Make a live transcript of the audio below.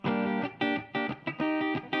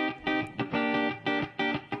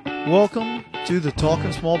Welcome to the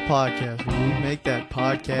Talking Small podcast, where we make that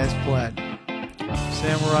podcast platinum.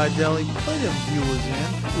 Samurai Deli, play them viewers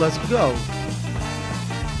in. Let's go.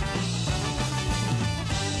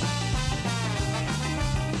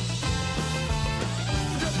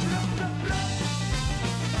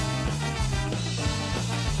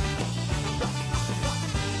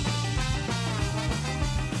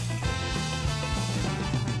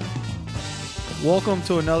 Welcome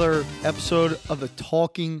to another episode of the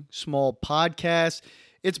Talking Small podcast.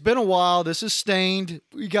 It's been a while. This is Stained.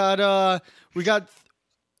 We got a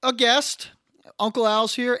guest. Uncle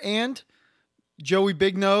Al's here, and Joey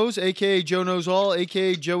Big Nose, aka Joe Knows All,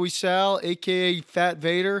 aka Joey Sal, aka Fat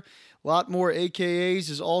Vader. A lot more AKAs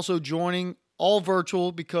is also joining, all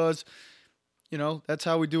virtual because, you know, that's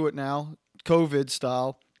how we do it now, COVID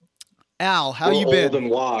style. Al, how you been? Old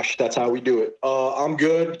and washed. That's how we do it. I'm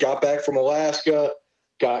good. Got back from Alaska.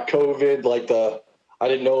 Got COVID. I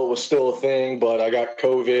didn't know it was still a thing, but I got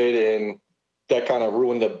COVID, and that kind of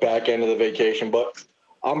ruined the back end of the vacation. But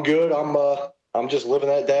I'm good. I'm just living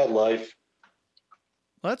that dad life.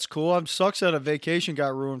 That's cool. It sucks that a vacation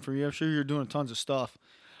got ruined for you. I'm sure you're doing tons of stuff.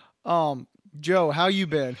 Joe, how you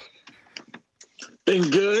been?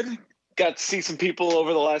 Been good. Got to see some people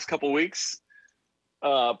over the last couple of weeks.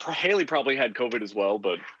 Haley probably had COVID as well,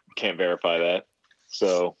 but can't verify that.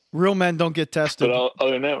 So real men don't get tested. But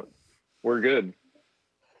other than that, we're good.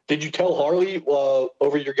 Did you tell Harley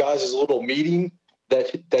over your guys' little meeting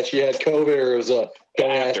that she had COVID, or it was a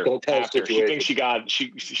don't tell situation?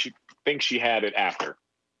 She thinks she had it after.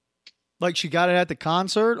 Like she got it at the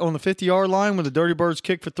concert on the 50-yard line when the Dirty Birds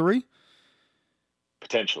kicked for 3?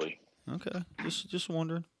 Potentially. Okay, just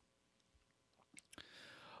wondering.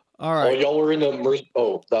 All right. Oh, y'all were in the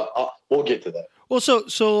we'll get to that. Well,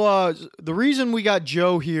 so the reason we got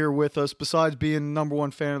Joe here with us, besides being the number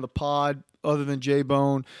one fan of the pod, other than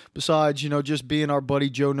J-Bone, besides, just being our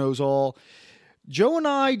buddy Joe Knows All, Joe and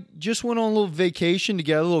I just went on a little vacation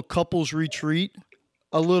together, a little couples retreat,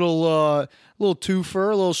 a little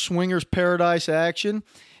twofer, a little swingers paradise action,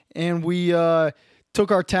 and we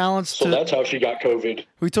took our talents So that's how she got COVID.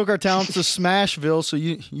 We took our talents to Smashville, so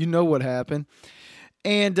you know what happened.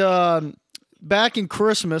 And back in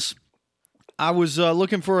Christmas, I was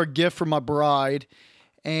looking for a gift for my bride,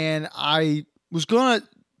 and I was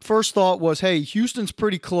first thought was, hey, Houston's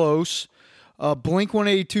pretty close.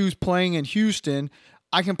 Blink-182 is playing in Houston.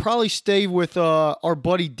 I can probably stay with our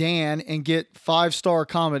buddy Dan and get 5-star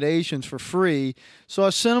accommodations for free. So I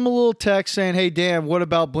sent him a little text saying, hey, Dan, what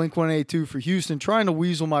about Blink-182 for Houston? Trying to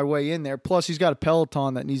weasel my way in there. Plus, he's got a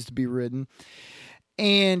Peloton that needs to be ridden.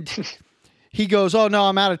 And he goes, oh, no,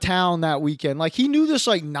 I'm out of town that weekend. Like, he knew this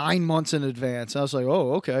 9 months in advance. I was like,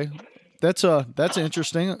 oh, okay. That's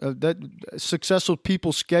interesting. That successful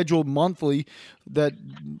people schedule monthly that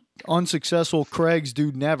unsuccessful Craigs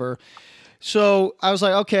do never. So I was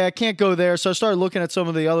like, okay, I can't go there. So I started looking at some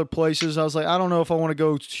of the other places. I was like, I don't know if I want to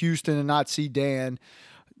go to Houston and not see Dan.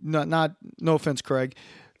 No offense, Craig.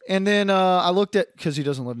 And then I looked at, because he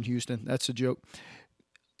doesn't live in Houston. That's a joke.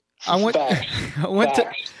 I went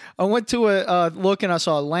to a look, and I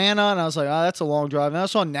saw Atlanta, and I was like, oh, that's a long drive. And I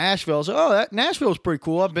saw Nashville. I was like, oh, Nashville's pretty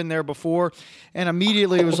cool. I've been there before. And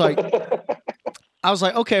immediately it was like, I was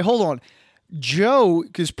like, okay, hold on. Joe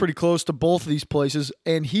is pretty close to both of these places,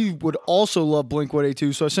 and he would also love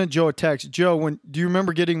Blink-182. So I sent Joe a text. Joe, do you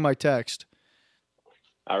remember getting my text?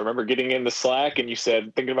 I remember getting in the Slack, and you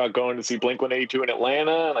said, thinking about going to see Blink-182 in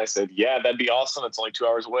Atlanta. And I said, yeah, that'd be awesome. It's only 2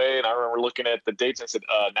 hours away. And I remember looking at the dates, and I said,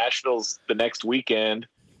 Nashville's the next weekend,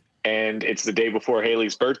 and it's the day before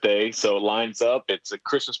Haley's birthday. So it lines up. It's a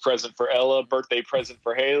Christmas present for Ella, birthday present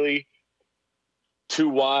for Haley, 2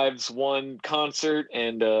 wives, 1 concert,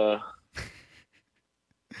 and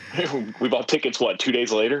we bought tickets, 2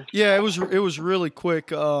 days later? Yeah, it was really quick.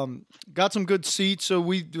 Got some good seats, so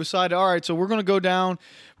we decided, all right, so we're going to go down.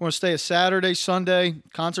 We're going to stay a Saturday, Sunday,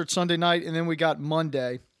 concert Sunday night, and then we got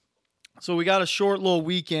Monday. So we got a short little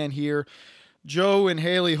weekend here. Joe and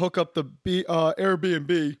Haley hook up the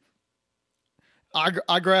Airbnb.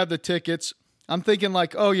 I grab the tickets. I'm thinking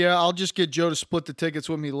oh yeah, I'll just get Joe to split the tickets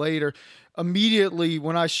with me later. Immediately,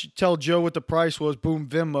 when I tell Joe what the price was, boom,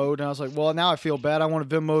 Venmo'd. And I was like, well, now I feel bad. I want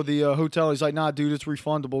to Venmo the hotel. He's like, nah, dude, it's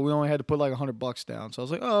refundable. We only had to put $100 down. So I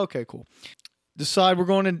was like, oh, okay, cool. Decide we're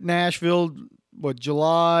going to Nashville,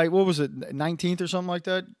 July, what was it, 19th or something like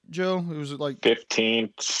that, Joe? It was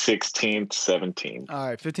 15th, 16th, 17th. All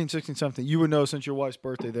right, 15th, 16th, 17th. You would know since your wife's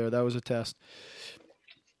birthday there. That was a test.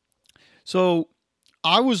 So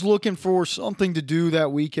I was looking for something to do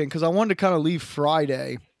that weekend because I wanted to kind of leave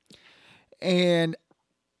Friday. And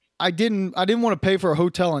I didn't want to pay for a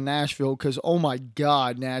hotel in Nashville because, oh my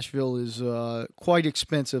God, Nashville is quite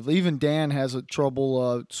expensive. Even Dan has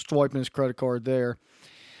trouble swiping his credit card there.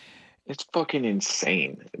 It's fucking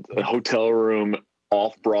insane. A hotel room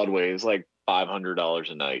off Broadway is like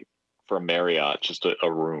 $500 a night for a Marriott, just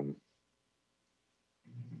a room.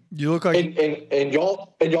 You look like and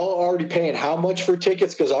y'all are already paying how much for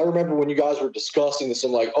tickets? Because I remember when you guys were discussing this,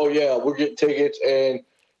 I'm like, oh yeah, we're getting tickets, and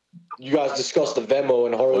you guys discussed the Venmo,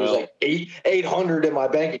 and Harley was like 800 in my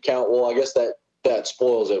bank account. Well, I guess that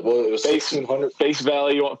spoils it. Well, it was 1,600. Face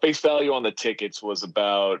value on the tickets was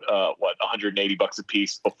about $180 a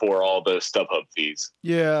piece before all the StubHub fees.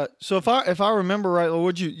 Yeah. So if I remember right,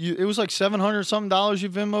 would you it was like $700 something you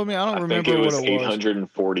Venmoed me. I don't remember what it was.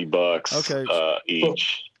 $840. Okay.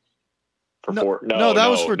 Each. For four. No, that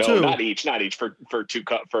was for two. Not each. For two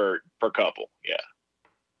per couple. Yeah.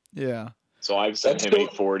 Yeah. So I've sent him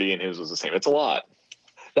 $840, and his was the same. It's a lot.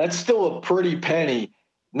 That's still a pretty penny.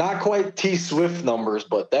 Not quite T Swift numbers,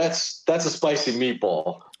 but that's a spicy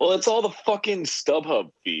meatball. Well, it's all the fucking StubHub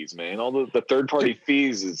fees, man. All the third party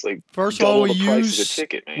fees is like first of all, we use the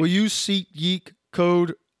ticket, man. We use SeatGeek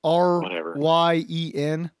code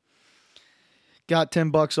RYEN. Got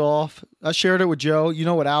 $10 off. I shared it with Joe. You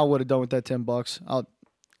know what Al would have done with that $10?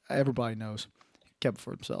 Everybody knows. Kept it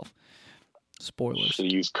for himself. Spoilers. Should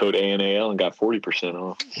have used code ANAL and got 40%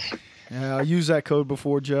 off. Yeah, I used that code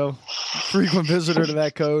before, Joe. Frequent visitor to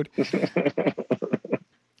that code.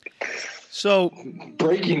 So,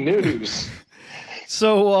 breaking news.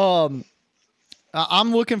 So,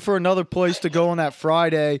 I'm looking for another place to go on that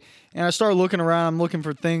Friday, and I started looking around. I'm looking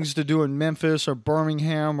for things to do in Memphis or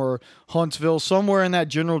Birmingham or Huntsville, somewhere in that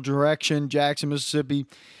general direction, Jackson, Mississippi.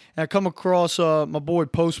 And I come across my boy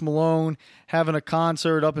Post Malone having a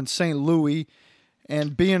concert up in St. Louis,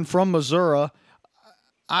 and being from Missouri,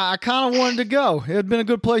 I kind of wanted to go. It had been a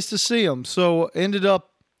good place to see him, so ended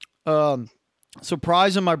up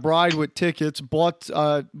surprising my bride with tickets. Bought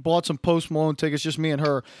some Post Malone tickets, just me and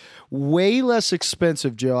her. Way less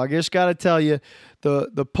expensive, Joe. I just got to tell you,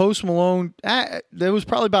 the Post Malone, it was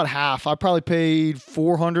probably about half. I probably paid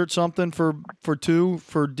 $400 something for two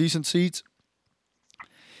for decent seats.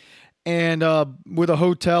 And with a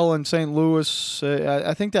hotel in St. Louis,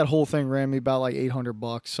 I think that whole thing ran me about like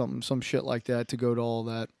 $800, some shit like that, to go to all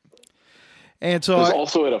that. And so it was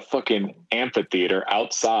also at a fucking amphitheater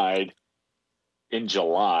outside in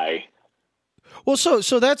July. Well,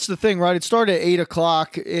 so that's the thing, right? It started at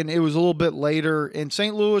 8:00, and it was a little bit later in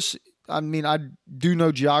St. Louis. I mean, I do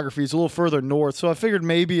know geography; it's a little further north, so I figured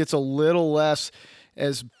maybe it's a little less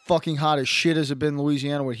as fucking hot as shit as it been in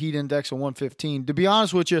Louisiana with heat index of 115. To be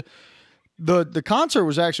honest with you, the concert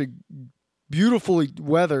was actually beautifully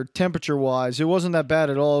weathered temperature-wise. It wasn't that bad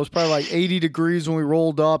at all. It was probably like 80 degrees when we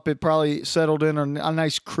rolled up. It probably settled in on a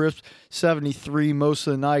nice crisp 73 most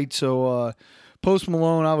of the night. So Post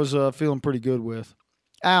Malone I was feeling pretty good with.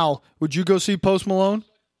 Al, would you go see Post Malone?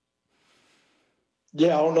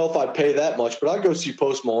 Yeah, I don't know if I'd pay that much, but I'd go see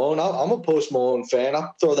Post Malone. I'm a Post Malone fan.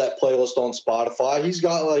 I'll throw that playlist on Spotify. He's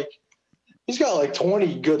got like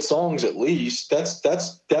 20 good songs at least. That's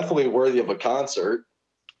definitely worthy of a concert.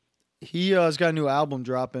 He has got a new album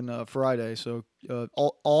dropping Friday, so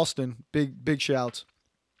Austin, big shouts.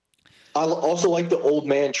 I also like the old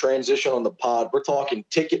man transition on the pod. We're talking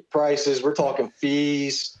ticket prices, we're talking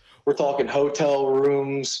fees, we're talking hotel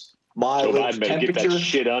rooms, mileage, temperature. Get that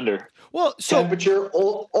shit under. Well, temperature.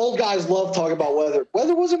 Old guys love talking about weather.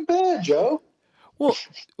 Weather wasn't bad, Joe. Well.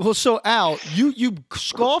 So Al, you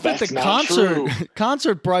scoff at the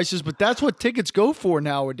concert prices, but that's what tickets go for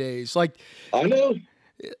nowadays. Like, I know.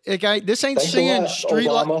 This ain't seeing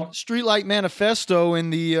Streetlight Manifesto in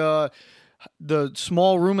the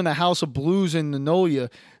small room in the House of Blues in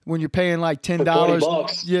Nolia when you're paying like $10.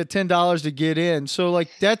 Yeah, $10 to get in. So like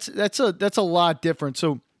that's a lot different.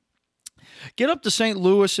 So get up to St.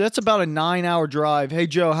 Louis. That's about a 9-hour drive. Hey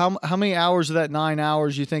Joe, how many hours of that 9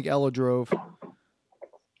 hours you think Ella drove?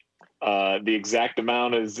 The exact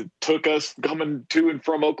amount as it took us coming to and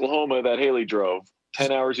from Oklahoma that Haley drove.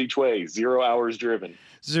 10 hours each way, 0 hours driven.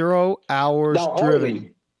 0 hours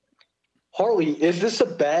driven. Harley, is that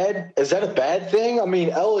a bad thing? I mean,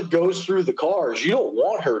 Ella goes through the cars. You don't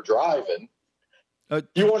want her driving.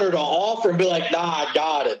 You want her to offer and be like, nah, I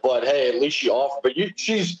got it. But hey, at least she offered. But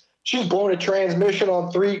she's blown a transmission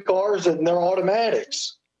on 3 cars and they're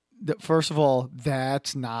automatics. First of all,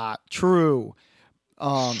 that's not true.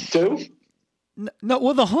 2? No,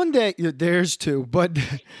 well, the Hyundai, there's 2, but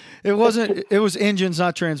it wasn't. It was engines,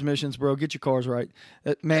 not transmissions, bro. Get your cars right.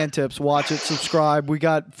 Man Tips, watch it, subscribe. We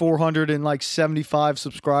got 475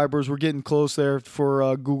 subscribers. We're getting close there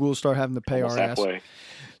for Google to start having to pay almost our halfway. ass.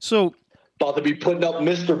 So about to be putting up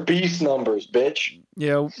Mr. Beast numbers, bitch.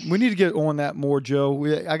 yeah, we need to get on that more, Joe.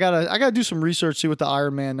 I gotta do some research, see what the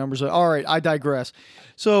Iron Man numbers are. All right, I digress.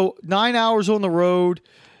 So 9 hours on the road.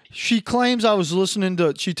 She claims I was listening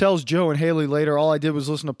to. She tells Joe and Haley later, all I did was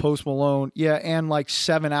listen to Post Malone. Yeah, and like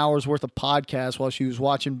 7 hours worth of podcasts while she was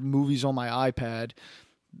watching movies on my iPad.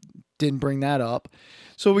 Didn't bring that up.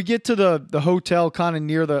 So we get to the hotel kind of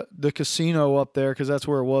near the casino up there because that's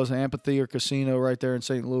where it was, an amphitheater casino right there in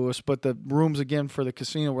St. Louis. But the rooms again for the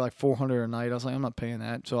casino were like $400 a night. I was like, I'm not paying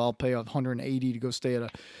that, so I'll pay $180 to go stay at a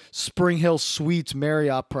Spring Hill Suites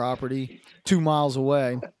Marriott property 2 miles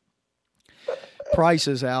away.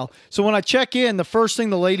 Prices, Al. So when I check in, the first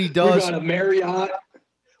thing the lady does. We got a Marriott.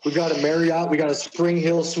 We got a Spring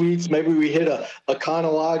Hill Suites. Maybe we hit a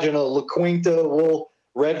Econo Lodge and a La Quinta. We'll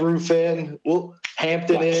Red Roof Inn. We'll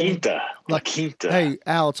Hampton Inn. La Quinta. Hey,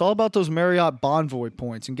 Al, it's all about those Marriott Bonvoy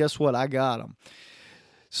points, and guess what? I got them.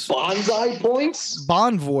 Bonsai points?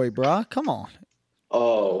 Bonvoy, bruh. Come on.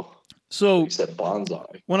 Oh. So you said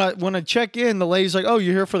bonsai. When I check in, the lady's like, "Oh,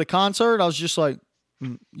 you're here for the concert?" I was just like,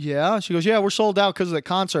 yeah. She goes, "Yeah, we're sold out because of the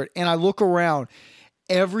concert." And I look around.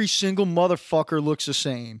 Every single motherfucker looks the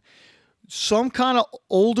same. Some kind of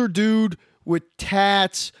older dude with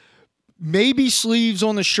tats, maybe sleeves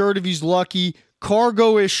on the shirt if he's lucky,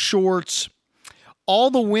 cargo-ish shorts.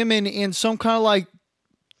 All the women in some kind of like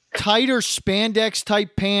tighter spandex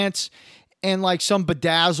type pants and like some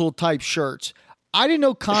bedazzled type shirts. I didn't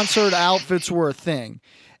know concert outfits were a thing.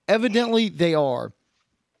 Evidently, they are.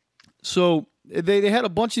 So they had a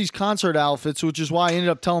bunch of these concert outfits, which is why I ended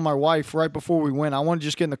up telling my wife right before we went. I wanted to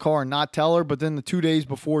just get in the car and not tell her, but then the 2 days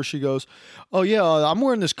before she goes, "Oh yeah, I'm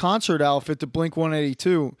wearing this concert outfit to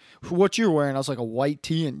Blink-182. What you're wearing?" I was like, "A white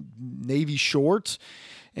tee and navy shorts."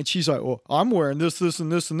 And she's like, "Well, I'm wearing this, and this,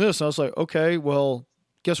 and this." And I was like, "Okay, well,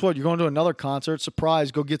 guess what? You're going to another concert.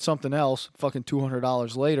 Surprise, go get something else." Fucking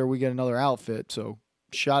 $200 later, we get another outfit. So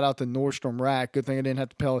shout out to Nordstrom Rack. Good thing I didn't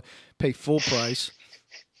have to pay full price.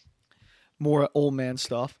 More old man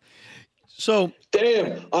stuff. So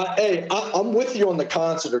damn. I'm with you on the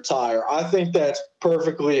concert attire. I think that's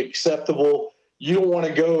perfectly acceptable. You don't want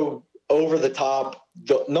to go over the top.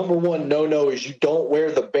 The number one no is you don't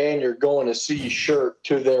wear the band you're going to see shirt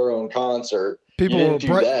to their own concert.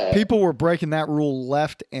 People were breaking that rule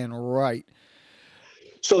left and right.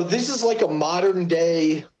 So this is like a modern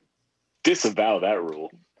day. Disavow that rule.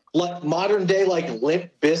 Like modern day, like Limp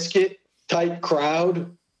Bizkit type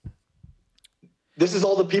crowd. This is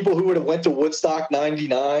all the people who would have went to Woodstock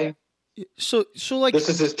 99. So like this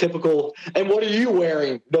is his typical. And what are you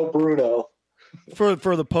wearing? No Bruno. For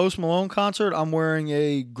the Post Malone concert, I'm wearing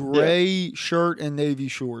a gray shirt and navy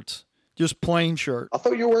shorts. Just plain shirt. I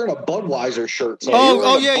thought you were wearing a Budweiser shirt. So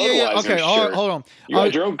yeah. Okay, hold on. You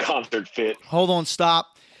had your own concert fit. Hold on, stop.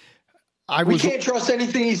 We can't trust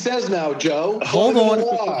anything he says now, Joe. Hold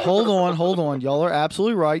on. Y'all are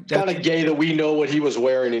absolutely right. It's kind of gay that we know what he was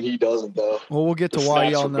wearing and he doesn't, though. Well, we'll get to why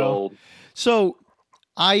y'all know. Gold. So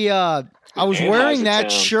I was wearing that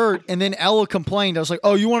shirt, and then Ella complained. I was like,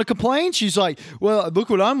 "Oh, you want to complain?" She's like, "Well, look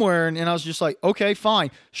what I'm wearing." And I was just like, "Okay,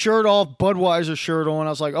 fine." Shirt off, Budweiser shirt on. I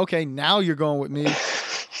was like, "Okay, now you're going with me."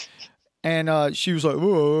 And she was like,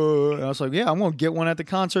 "Whoa." And I was like, "Yeah, I'm going to get one at the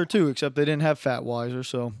concert too," except they didn't have Fatweiser,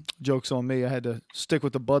 so joke's on me. I had to stick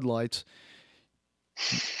with the Bud Lights.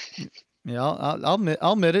 Yeah, I'll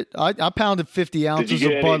admit it. I pounded 50 ounces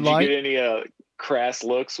of Bud Light. Did you get any crass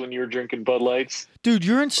looks when you were drinking Bud Lights? Dude,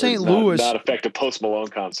 you're in St. Louis. Not affect a Post Malone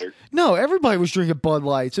concert. No, everybody was drinking Bud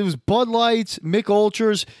Lights. It was Bud Lights, Mick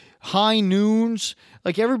Ultras, High Noons.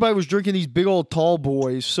 Like everybody was drinking these big old tall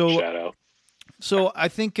boys. So shout out. So I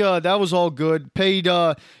think that was all good. Paid,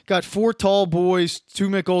 got 4 tall boys, 2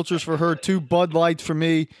 Mick Ultras for her, 2 Bud Lights for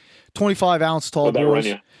me, 25-ounce tall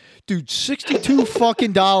boys. Dude, $62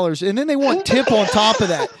 fucking dollars, and then they want tip on top of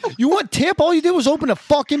that. You want tip? All you did was open a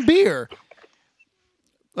fucking beer.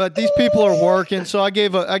 But these people are working, so I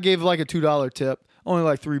gave like a $2 tip, only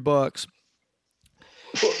like $3.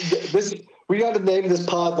 We got to name this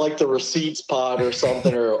pod like the receipts pod or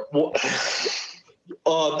something, or.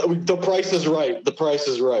 The price is right. The price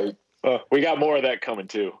is right. We got more of that coming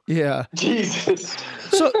too. Yeah. Jesus.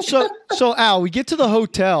 So Al, we get to the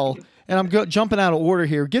hotel, and I'm jumping out of order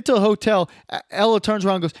here. Get to the hotel. Ella turns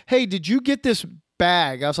around and goes, "Hey, did you get this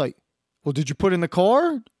bag?" I was like, "Well, did you put it in the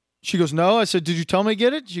car?" She goes, "No." I said, "Did you tell me to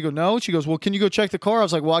get it?" She goes, "No." She goes, "Well, can you go check the car?" I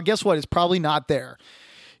was like, "Well, guess what? It's probably not there."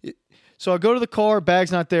 So I go to the car,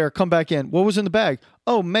 bag's not there. Come back in. What was in the bag?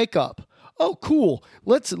 Oh, makeup. oh, cool.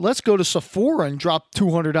 Let's go to Sephora and drop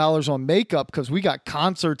 $200 on makeup because we got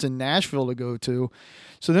concerts in Nashville to go to.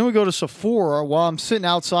 So then we go to Sephora. While I'm sitting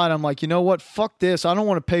outside, I'm like, you know what? Fuck this. I don't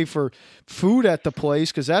want to pay for food at the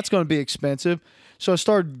place because that's going to be expensive. So I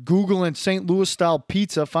started Googling St. Louis style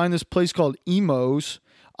pizza. Find this place called Imo's,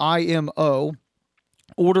 IMO.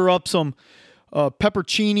 Order up some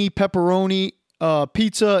pepperoni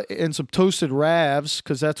pizza and some toasted ravs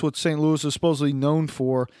because that's what St. Louis is supposedly known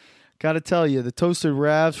for. Got to tell you, the toasted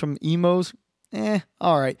ravs from Imo's,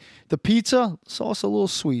 all right. The pizza sauce a little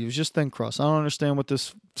sweet. It was just thin crust. I don't understand what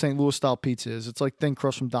this St. Louis style pizza is. It's like thin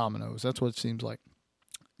crust from Domino's. That's what it seems like.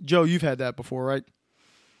 Joe, you've had that before, right?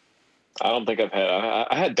 I don't think I've had.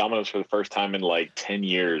 I had Domino's for the first time in like 10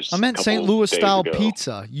 years. I meant St. Louis style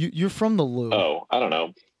pizza. You're from the Lou. Oh, I don't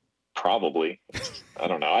know. Probably. I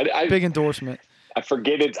don't know. Big endorsement. I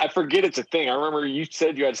forget it's a thing. I remember you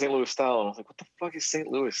said you had St. Louis style, and I was like, what the fuck is St.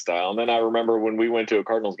 Louis style? And then I remember when we went to a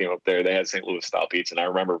Cardinals game up there, they had St. Louis style pizza, and I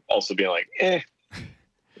remember also being like,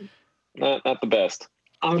 not the best.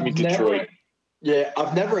 Give me Detroit.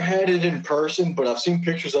 I've never had it in person, but I've seen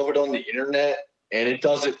pictures of it on the internet, and it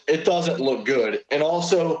doesn't look good. And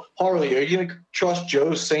also, Harley, are you going to trust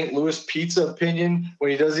Joe's St. Louis pizza opinion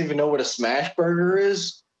when he doesn't even know what a smash burger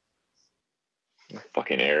is?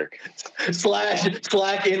 Fucking Eric.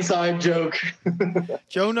 Slack inside joke.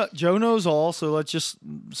 Joe knows all, so let's just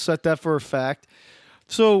set that for a fact.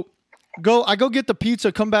 So I go get the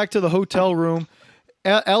pizza, come back to the hotel room.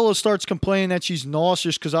 Ella starts complaining that she's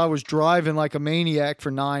nauseous because I was driving like a maniac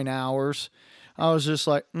for 9 hours. I was just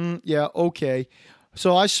like, yeah, okay.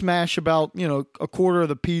 So I smash about, a quarter of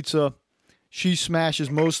the pizza. She smashes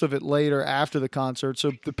most of it later after the concert.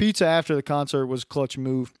 So the pizza after the concert was a clutch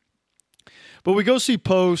move. But we go see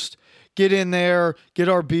Post, get in there, get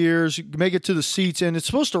our beers, make it to the seats, and it's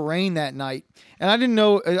supposed to rain that night. And I didn't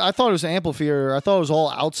know, I thought it was an amphitheater. I thought it was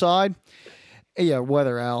all outside. Yeah,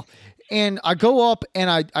 weather, Al. And I go up, and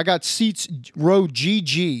I got seats row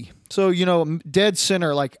GG. So, dead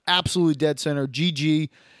center, like absolute dead center, GG.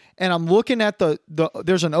 And I'm looking at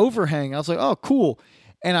there's an overhang. I was like, oh, cool.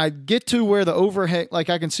 And I get to where the overhang, like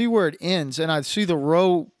I can see where it ends, and I see the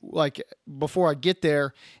row like before I get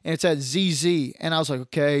there, and it's at ZZ. And I was like,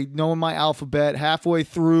 okay, knowing my alphabet, halfway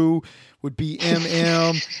through would be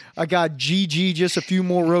MM. I got GG just a few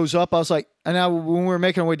more rows up. I was like, and when we were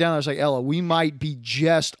making our way down, I was like, Ella, we might be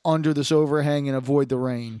just under this overhang and avoid the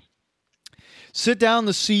rain. Sit down in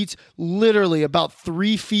the seats, literally about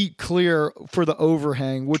 3 feet clear for the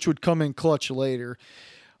overhang, which would come in clutch later.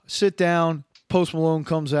 Sit down. Post Malone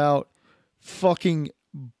comes out, fucking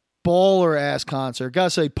baller ass concert. Gotta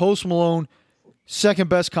say, Post Malone, second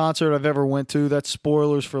best concert I've ever went to. That's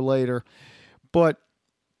spoilers for later, but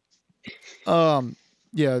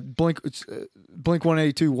yeah, Blink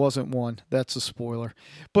 182 wasn't one. That's a spoiler,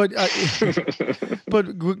 but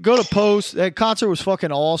but go to Post. That concert was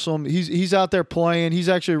fucking awesome. He's out there playing. He's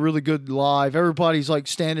actually really good live. Everybody's like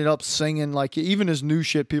standing up singing. Like even his new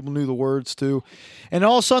shit, people knew the words to. And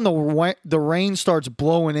all of a sudden the rain starts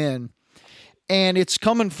blowing in, and it's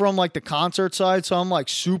coming from like the concert side. So I'm like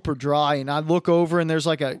super dry, and I look over and there's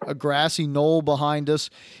like a grassy knoll behind us,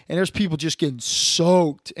 and there's people just getting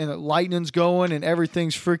soaked, and the lightning's going, and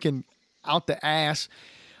everything's freaking out the ass.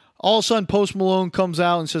 All of a sudden, Post Malone comes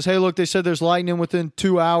out and says, hey, look, they said there's lightning within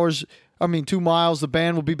 2 miles. The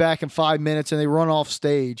band will be back in 5 minutes, and they run off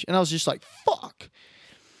stage. And I was just like, fuck.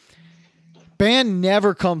 Band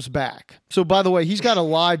never comes back. So, by the way, he's got a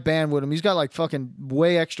live band with him. He's got like fucking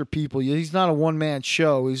way extra people. He's not a one-man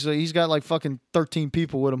show. He's got like fucking 13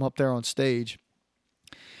 people with him up there on stage.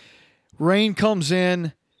 Rain comes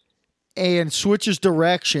in and switches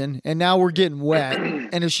direction, and now we're getting wet.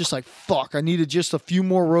 And it's just like, fuck, I needed just a few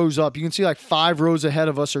more rows up. You can see like 5 rows ahead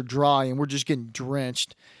of us are dry, and we're just getting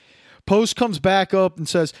drenched. Post comes back up and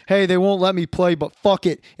says, hey, they won't let me play, but fuck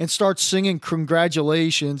it, and starts singing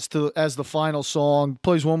Congratulations as the final song,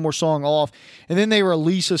 plays one more song off, and then they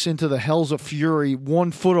release us into the hells of fury,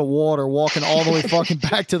 1 foot of water, walking all the way fucking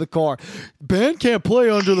back to the car. Band can't play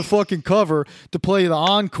under the fucking cover to play the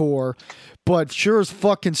encore, but sure as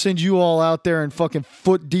fuck can send you all out there in fucking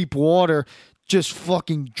foot deep water, just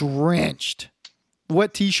fucking drenched.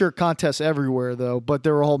 Wet t-shirt contests everywhere, though, but they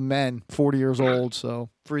were all men, 40 years old, so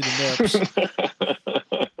free the nips.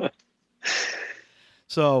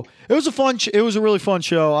 So it was a really fun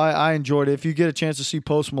show. I enjoyed it. If you get a chance to see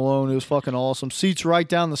Post Malone, it was fucking awesome. Seats right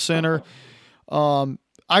down the center.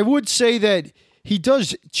 I would say that he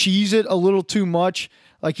does cheese it a little too much.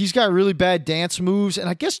 Like he's got really bad dance moves, and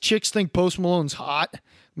I guess chicks think Post Malone's hot.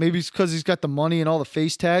 Maybe it's because he's got the money and all the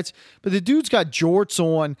face tats. But the dude's got jorts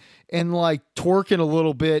on and like twerking a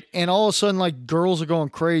little bit, and all of a sudden like girls are going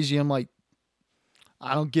crazy. I'm like,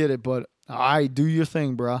 I don't get it, but I do your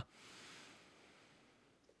thing, bruh.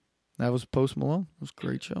 That was Post Malone. It was a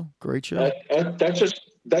great show. Great show.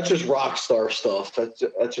 That's just rock star stuff.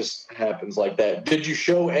 That just happens like that. Did you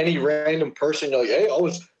show any random person like, hey,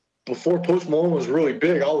 before Post Malone was really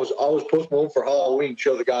big, I was Post Malone for Halloween.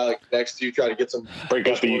 Show the guy like next to you, try to get some break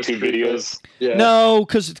out the YouTube videos. Yeah. No,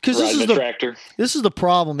 because this is the tractor. This is the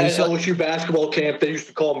problem. At LSU basketball camp, they used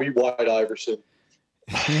to call me White Iverson.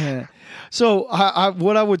 Yeah. So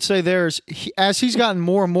what I would say there is, as he's gotten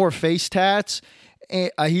more and more face tats,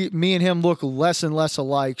 me and him look less and less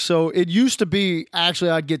alike. So it used to be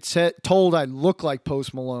actually I'd get told I look like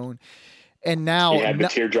Post Malone, and now you had the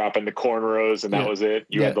teardrop and the cornrows, and that was it.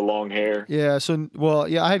 You had the long hair. Yeah. So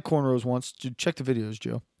I had cornrows once. Check the videos,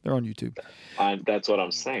 Joe. They're on YouTube. That's what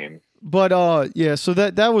I'm saying. But so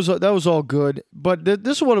that was all good. But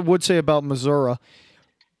this is what I would say about Missouri.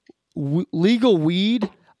 Legal weed.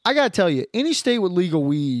 I gotta tell you, any state with legal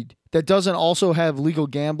weed that doesn't also have legal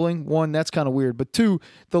gambling, one, that's kind of weird. But two,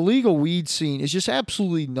 the legal weed scene is just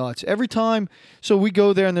absolutely nuts. Every time, so we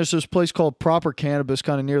go there and there's this place called Proper Cannabis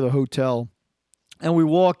kind of near the hotel. And we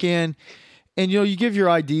walk in and, you give your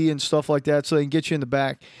ID and stuff like that so they can get you in the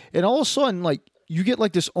back. And all of a sudden, like, you get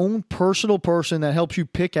like this own personal person that helps you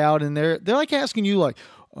pick out. And they're like asking you like,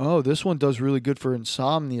 oh, this one does really good for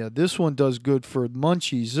insomnia. This one does good for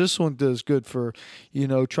munchies. This one does good for,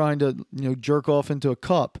 trying to, jerk off into a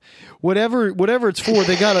cup. Whatever it's for,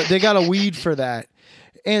 they got a weed for that.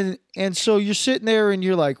 And so you're sitting there and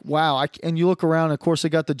you're like, wow. And you look around, and of course, they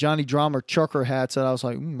got the Johnny Drummer chucker hats that I was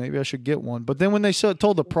like, maybe I should get one. But then when they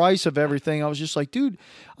told the price of everything, I was just like, dude,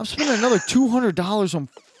 I'm spending another $200 on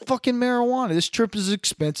fucking marijuana. This trip is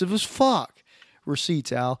expensive as fuck.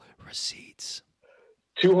 Receipts, Al. Receipts.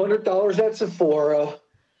 $200 at Sephora.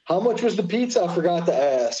 How much was the pizza? I forgot to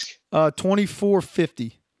ask.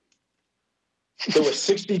 $24.50. There was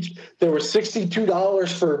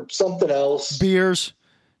 $62 for something else. Beers,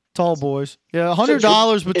 tall boys. Yeah,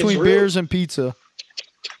 $100 between beers and pizza.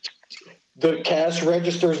 The cash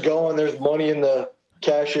register's going. There's money in the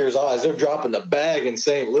cashier's eyes. They're dropping the bag in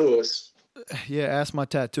St. Louis. Yeah, ask my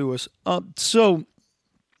tattooist. So.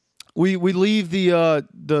 We leave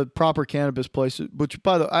the Proper Cannabis place, which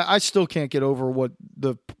by the way, I still can't get over what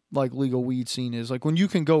the like legal weed scene is. Like when you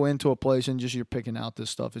can go into a place and just you're picking out this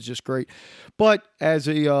stuff, it's just great. But as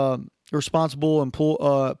a responsible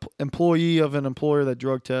employee of an employer that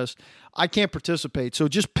drug tests, I can't participate. So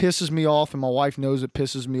it just pisses me off, and my wife knows it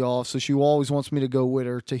pisses me off. So she always wants me to go with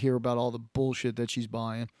her to hear about all the bullshit that she's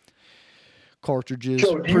buying. Cartridges,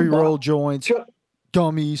 pre-roll joints.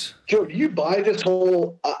 Gummies. Joe, do you buy this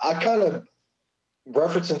whole I kind of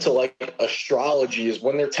reference into like astrology is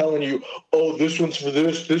when they're telling you, oh, this one's for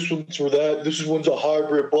this one's for that, this one's a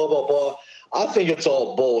hybrid, blah, blah, blah. I think it's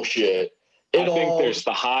all bullshit. I think there's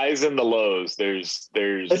the highs and the lows. There's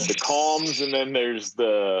the calms, and then there's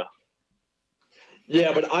the...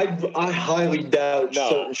 Yeah, but I highly doubt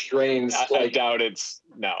certain strains. I doubt it's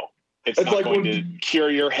not like going to cure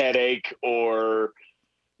your headache or...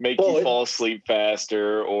 make you fall asleep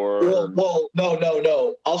faster, or no.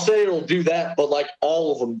 I'll say it'll do that, but like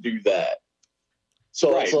all of them do that.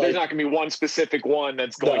 So right, there's not going to be one specific one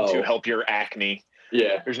that's going to help your acne.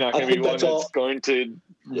 Yeah, there's not going to be one that's going to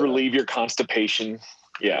relieve your constipation.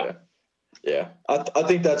 Yeah. I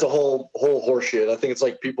think that's a whole horseshit. I think it's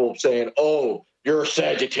like people saying, "Oh, you're a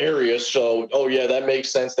Sagittarius, so that makes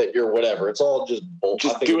sense that you're whatever." It's all just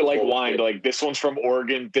bullshit. Just do it like wine. Like this one's from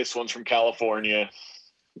Oregon, this one's from California.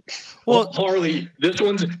 Well, Harley, this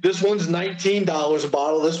one's $19 a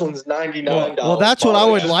bottle. This one's $99. Well, that's what I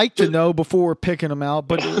would like to know before we're picking them out.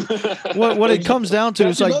 But what it comes down to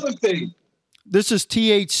is like another thing. This is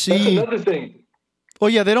THC. That's another thing. Well,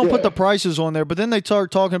 yeah, they don't put the prices on there, but then they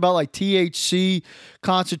start talking about like THC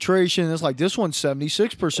concentration. It's like this one's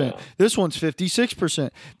 76%, this one's 56%,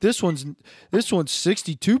 this one's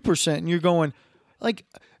 62%, and you're going like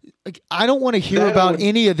I don't want to hear about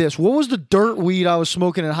any of this. What was the dirt weed I was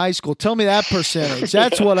smoking in high school? Tell me that percentage.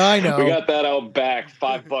 That's what I know. We got that out back,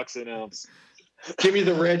 $5 an ounce. Give me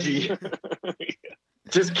the Reggie.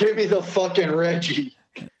 Just give me the fucking Reggie.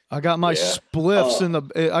 I got my spliffs in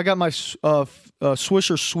the. I got my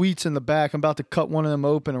Swisher Sweets in the back. I'm about to cut one of them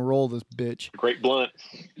open and roll this bitch. Great blunt.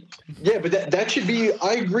 Yeah, but that should be.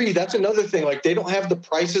 I agree. That's another thing. Like they don't have the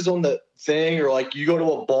prices on the thing, or like you go to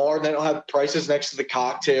a bar and they don't have prices next to the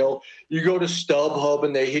cocktail. You go to StubHub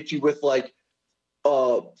and they hit you with like,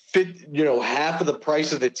 half of the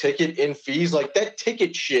price of the ticket in fees. Like that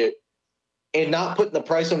ticket shit and not putting the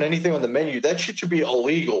price on anything on the menu, that shit should be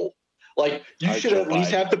illegal. Like you should at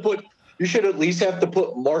least have to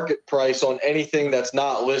put market price on anything that's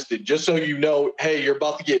not listed, just so you know, hey, you're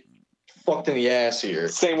about to get fucked in the ass here.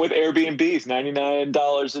 Same with Airbnbs,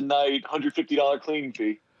 $99 a night, $150 cleaning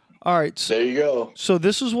fee. All right. So, there you go. So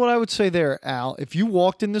this is what I would say there, Al. If you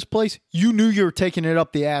walked in this place, you knew you were taking it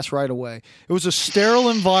up the ass right away. It was a sterile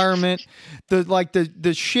environment.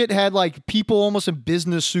 The shit had like people almost in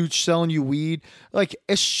business suits selling you weed. Like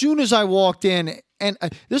as soon as I walked in, and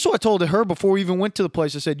this is what I told her before we even went to the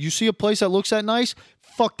place. I said, you see a place that looks that nice?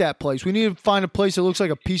 Fuck that place. We need to find a place that looks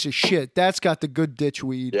like a piece of shit. That's got the good ditch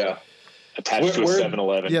weed. Yeah. Attached to a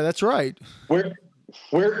 7-Eleven. Yeah, that's right.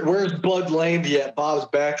 Where's Bud Landy at Bob's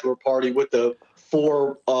bachelor party with the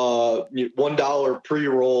 4 $1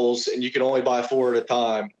 pre-rolls, and you can only buy 4 at a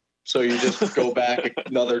time, so you just go back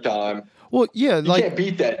another time. Well, yeah, you can't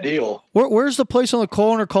beat that deal. Where's the place on the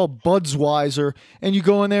corner called Budsweiser, and you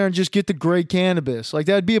go in there and just get the great cannabis? Like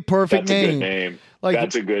that'd be a perfect name. That's a good name. Like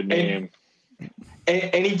that's a good name.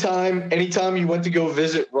 Anytime you went to go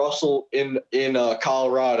visit Russell in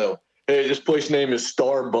Colorado. Hey, this place name is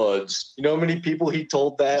Starbuds. You know how many people he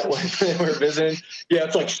told that when they were visiting? Yeah,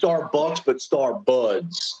 it's like Starbucks, but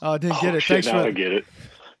Starbuds. Oh, I didn't get it. Shit, Thanks for I get it.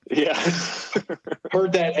 Yeah.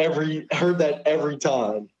 heard that every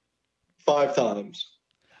time. 5 times.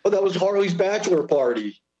 Oh, that was Harley's bachelor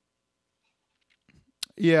party.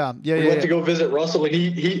 Yeah. We went to go visit Russell, and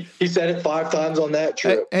he said it 5 times on that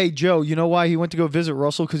trip. Hey, Joe, you know why he went to go visit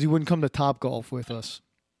Russell? Because he wouldn't come to Topgolf with us.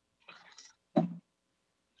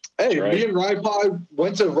 Hey, right. Me and Ride Pie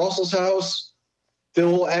went to Russell's house, did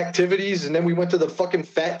little activities, and then we went to the fucking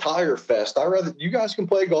Fat Tire Fest. You guys can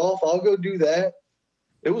play golf. I'll go do that.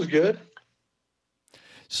 It was good.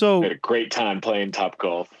 So had a great time playing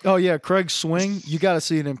Topgolf. Oh yeah, Craig's swing. You got to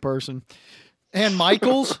see it in person. And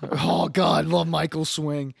Michael's. Oh God, love Michael's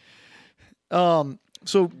swing. So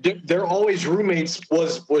they're always roommates.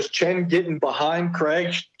 Was Chen getting behind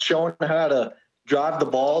Craig, showing how to drive the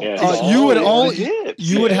ball? Yeah,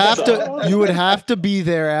 you would have to be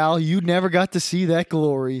there, Al. You never got to see that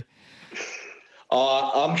glory.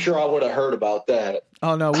 I'm sure I would have heard about that.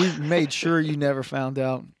 Oh no, we made sure you never found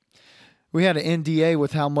out. We had an NDA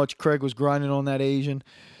with how much Craig was grinding on that Asian.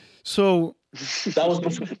 So that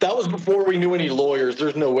was before we knew any lawyers.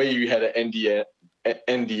 There's no way you had an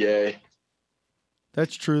NDA.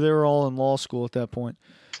 That's true. They were all in law school at that point.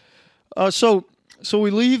 So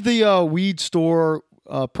we leave the weed store,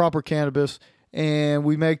 Proper Cannabis, and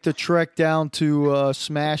we make the trek down to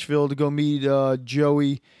Smashville to go meet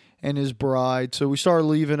Joey and his bride. So we start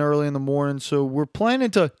leaving early in the morning. So we're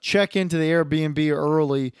planning to check into the Airbnb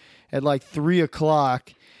early at like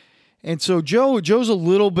 3:00. And so Joe's a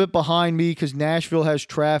little bit behind me because Nashville has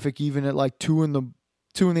traffic even at like 2 in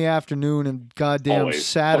the afternoon and goddamn always.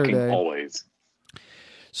 Saturday. Always.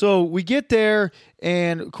 So we get there,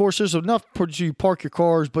 and of course there's enough so you park your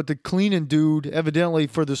cars, but the cleaning dude, evidently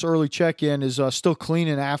for this early check-in, is still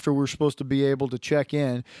cleaning after we're supposed to be able to check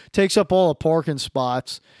in. Takes up all the parking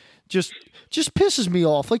spots. Just pisses me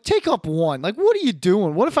off. Like, take up one. Like, what are you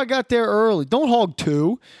doing? What if I got there early? Don't hog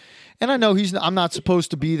 2. And I know I'm not supposed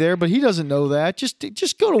to be there, but he doesn't know that.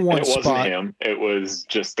 Just go to one spot. It wasn't him. It was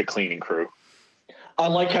just the cleaning crew. I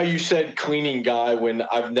like how you said cleaning guy when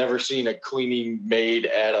I've never seen a cleaning maid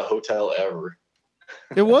at a hotel ever.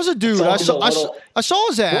 It was a dude. I saw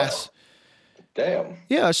his ass. Damn.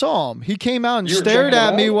 Yeah, I saw him. He came out and stared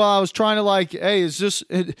at me while I was trying to like, hey, is this?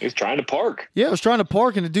 He was trying to park. Yeah, I was trying to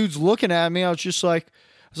park, and the dude's looking at me. I was like,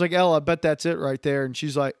 Ella, I bet that's it right there. And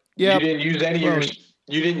she's like, yeah. You didn't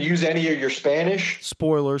use any of your Spanish?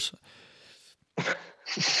 Spoilers.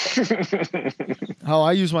 How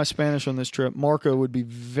I use my Spanish on this trip. Marco would be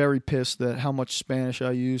very pissed at how much Spanish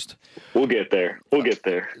I used. We'll get there.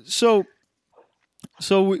 So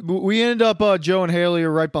we ended up, Joe and Haley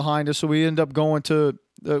are right behind us. So we end up going to,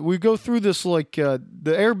 we go through this, like, the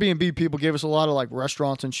Airbnb people gave us a lot of like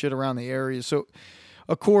restaurants and shit around the area. So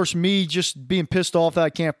of course, me just being pissed off that I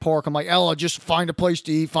can't park, I'm like, Ella, just find a place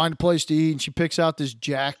to eat. And she picks out this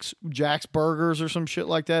Jack's Burgers or some shit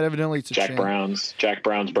like that. Evidently, it's a Jack chain. Brown's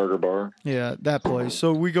Burger Bar. Yeah, that place.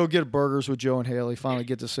 So we go get burgers with Joe and Haley. Finally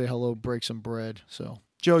get to say hello, break some bread. So,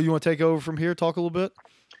 Joe, you want to take over from here, talk a little bit?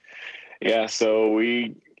 Yeah, so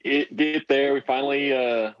we get there. We finally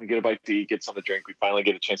we get a bite to eat, get something to drink. We finally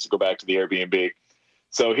get a chance to go back to the Airbnb.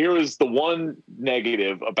 So here is the one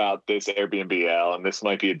negative about this Airbnb, Al, and this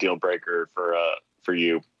might be a deal breaker for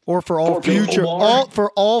you. Or for all future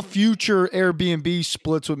Airbnb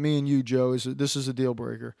splits with me and you, Joe. This is a deal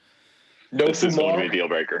breaker. This is going to be a deal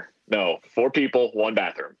breaker. No, 4 people, 1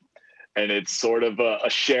 bathroom. and it's sort of a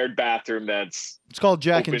shared bathroom that's It's called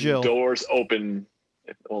Jack and Jill. Doors open.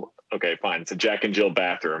 Well, okay, fine. It's a Jack and Jill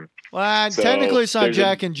bathroom. Well, So technically it's not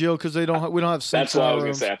Jack and Jill because we don't have sinks. That's what I was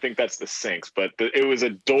going to say. I think that's the sinks, but it was a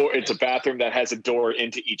door. It's a bathroom that has a door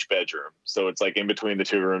into each bedroom. So it's like in between the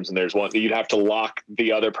two rooms, and there's one you'd have to lock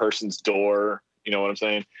the other person's door. You know what I'm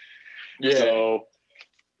saying? Yeah. So,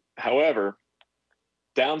 however,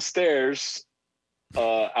 downstairs,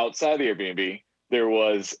 outside the Airbnb, there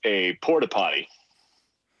was a porta potty.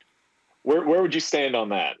 Where would you stand on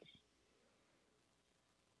that?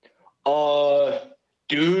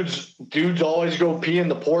 Dudes always go pee in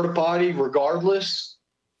the porta potty regardless.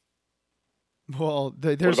 Well,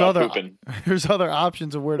 there's other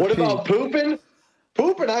options of where to pee. What about pooping?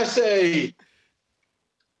 Pooping, I say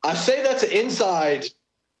that's inside.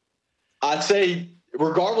 I'd say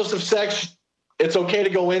regardless of sex, it's okay to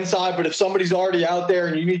go inside. But if somebody's already out there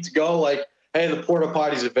and you need to go, like, hey, the porta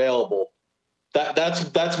potty's available.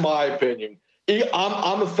 That's my opinion.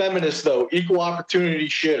 I'm a feminist though, equal opportunity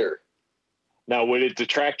shitter. Now, would it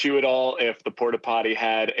detract you at all if the porta potty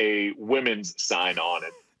had a women's sign on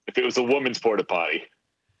it? If it was a woman's porta potty?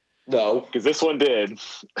 No, because this one did.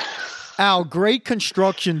 Al, great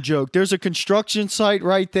construction joke. There's a construction site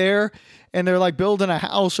right there, and they're like building a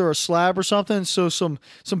house or a slab or something. So some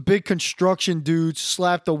big construction dudes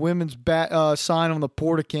slapped the women's sign on the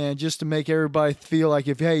porta can just to make everybody feel like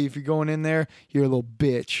if you're going in there, you're a little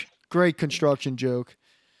bitch. Great construction joke.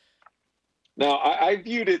 Now, I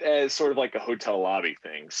viewed it as sort of like a hotel lobby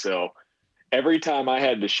thing. So every time I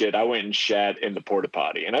had to shit, I went and shat in the porta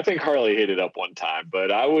potty. And I think Harley hit it up one time.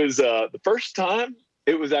 But I was, the first time,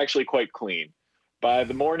 it was actually quite clean. By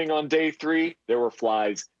the morning on day 3, there were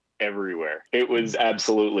flies everywhere. It was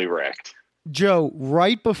absolutely wrecked. Joe,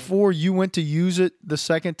 right before you went to use it the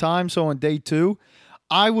second time, so on day 2,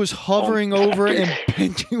 I was hovering over it and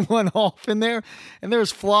pinching one off in there, and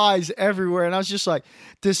there's flies everywhere. And I was just like,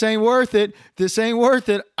 this ain't worth it. This ain't worth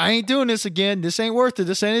it. I ain't doing this again. This ain't worth it.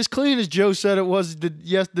 This ain't as clean as Joe said it was the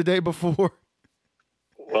day before.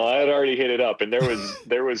 Well, I had already hit it up, and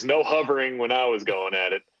there was no hovering when I was going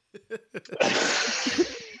at it.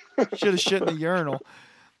 Should have shit in the urinal.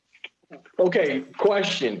 Okay,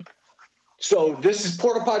 question. So this is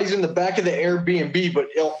porta potties in the back of the Airbnb, but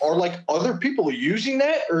are like other people using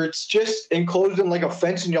that, or it's just enclosed in like a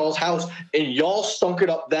fence in y'all's house and y'all stunk it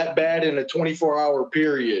up that bad in a 24-hour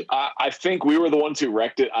period? I think we were the ones who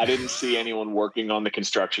wrecked it. I didn't see anyone working on the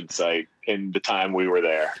construction site in the time we were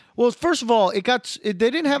there. Well, first of all, they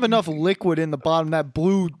didn't have enough liquid in the bottom, that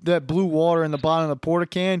blue water in the bottom of the porta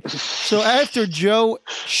can. So after Joe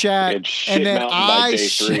shat and then I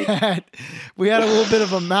shat, we had a little bit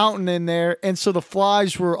of a mountain in there, and so the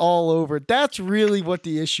flies were all over. That's really what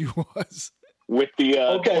the issue was. With the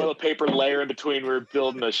toilet paper layer in between, we were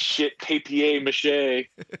building a shit papier-mâché.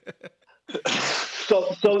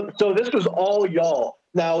 So this was all y'all.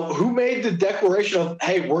 Now, who made the declaration of,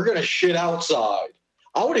 hey, we're going to shit outside?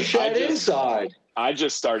 I would have shat inside. I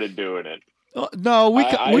just started doing it. No,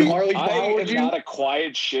 I am not a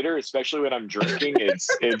quiet shitter, especially when I'm drinking.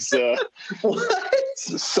 It's what?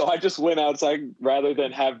 So I just went outside rather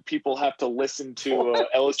than have people have to listen to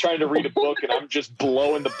Ella's trying to read a book, and I'm just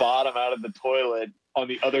blowing the bottom out of the toilet on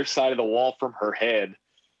the other side of the wall from her head.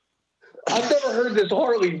 I've never heard this,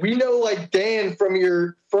 Harley. We know, like, Dan from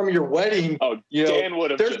your wedding. Oh, Dan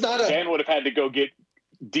would have had to go get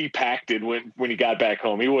depacted when he got back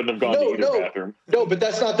home. He wouldn't have gone to either bathroom. No, but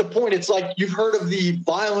that's not the point. It's like you've heard of the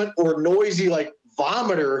violent or noisy, like,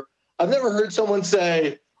 vomiter. I've never heard someone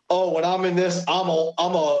say, "Oh, when I'm in this, I'm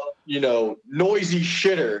a noisy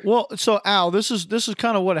shitter." Well, so Al, this is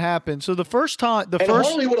kind of what happened. So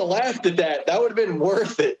Harley would have laughed at that. That would have been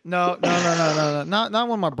worth it. No. Not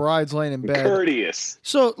when my bride's laying in bed. Courteous.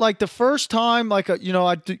 So like the first time, I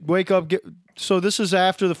wake up. So this is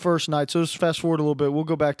after the first night. So let's fast forward a little bit. We'll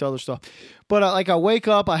go back to other stuff. But I wake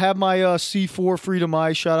up. I have my C4 Freedom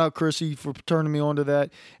Ice. Shout out Chrissy for turning me on to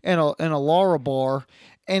that, and a Lara bar.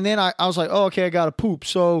 And then I was like, oh, okay, I got to poop.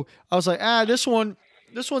 So I was like, this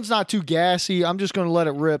one's not too gassy. I'm just going to let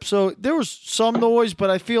it rip. So there was some noise, but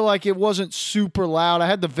I feel like it wasn't super loud. I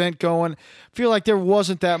had the vent going. I feel like there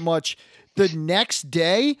wasn't that much. The next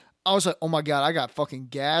day, I was like, oh my God, I got fucking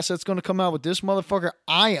gas that's going to come out with this motherfucker.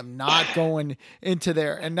 I am not going into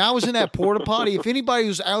there. And that was in that porta potty. If anybody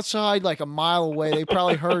was outside like a mile away, they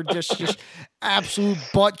probably heard just absolute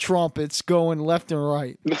butt trumpets going left and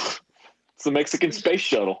right. It's the Mexican space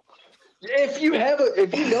shuttle. If you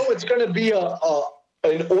know it's going to be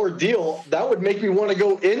an ordeal, that would make me want to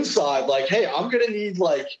go inside. Like, hey, I'm going to need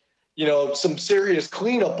some serious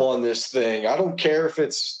cleanup on this thing. I don't care if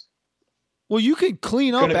it's Well, you can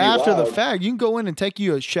clean up Gonna be after the loud. fact. You can go in and take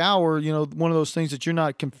you a shower. You know, one of those things that you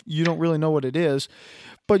don't really know what it is,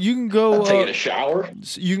 but you can go. I'm taking a shower.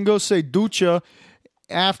 You can go say ducha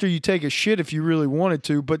after you take a shit if you really wanted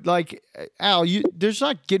to. But like Al, there's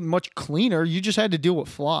not getting much cleaner. You just had to deal with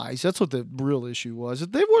flies. That's what the real issue was.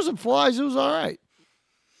 If there wasn't flies, it was all right.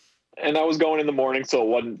 And I was going in the morning, so it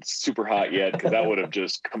wasn't super hot yet, because that would have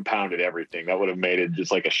just compounded everything. That would have made it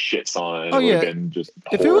just like a shit sauna. And Oh, it would yeah. have been just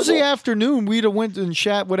If it was the horrible. afternoon, we'd have went and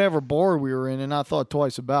shat whatever bar we were in and not thought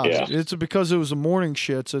twice about Yeah. it. It's because it was a morning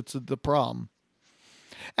shits. It's the problem.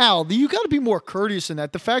 Al, you got to be more courteous in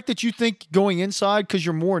that. The fact that you think going inside because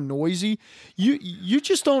you're more noisy, you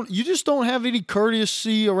just don't have any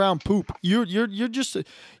courtesy around poop. You're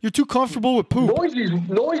too comfortable with poop.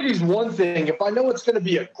 Noisy's one thing. If I know it's going to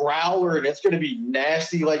be a growler and it's going to be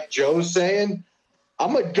nasty, like Joe's saying,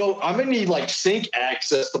 I'm gonna need like sink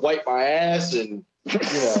access to wipe my ass and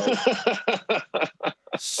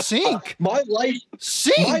Sink. My life.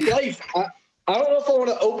 I don't know if I want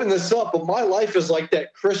to open this up, but my life is like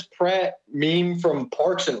that Chris Pratt meme from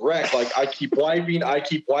Parks and Rec. Like I keep wiping.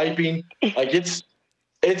 Like it's,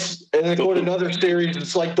 and then go to another series.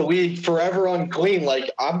 It's like the league forever unclean.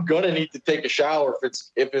 Like I'm gonna need to take a shower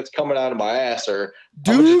if it's coming out of my ass, or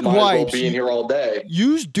dude might as well wipes. be in here all day.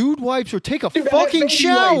 Use dude wipes or take a fucking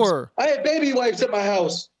shower. I have baby wipes at my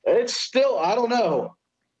house. It's still, I don't know.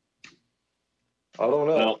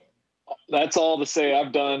 Well, that's all to say.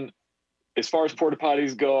 I've done. As far as porta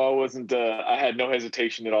potties go, I had no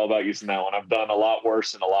hesitation at all about using that one. I've done a lot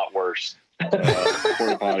worse and a lot worse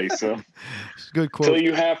porta potties. So good quote.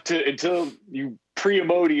 Until you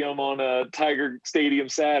pre-Imodium on a Tiger Stadium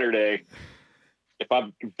Saturday.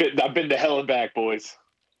 I've been to hell and back, boys.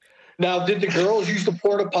 Now, did the girls use the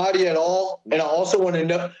porta potty at all? And I also want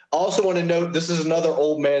to note this is another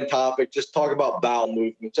old man topic. Just talk about bowel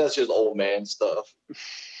movements. That's just old man stuff.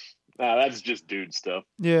 Nah, that's just dude stuff.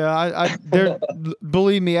 Yeah,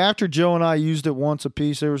 believe me, after Joe and I used it once a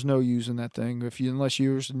piece, there was no using that thing unless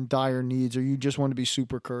you were in dire needs or you just want to be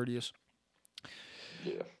super courteous.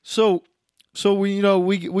 Yeah. So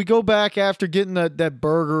we go back after getting that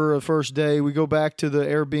burger the first day. We go back to the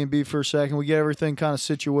Airbnb for a second. We get everything kind of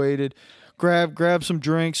situated. Grab some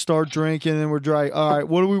drinks, start drinking, and we're dry. All right,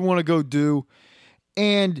 what do we want to go do?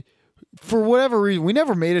 And for whatever reason, we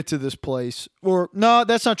never made it to this place. Or no,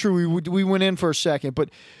 that's not true. We went in for a second, but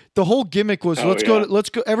the whole gimmick was let's go.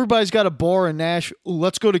 Everybody's got a bar in Nashville.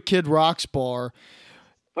 Let's go to Kid Rock's bar.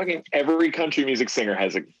 Fucking every country music singer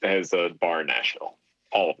has a bar in Nashville.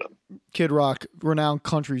 All of them. Kid Rock, renowned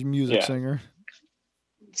country music singer.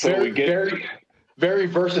 So very, very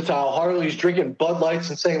versatile. Harley's drinking Bud Lights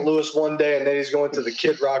in St. Louis one day, and then he's going to the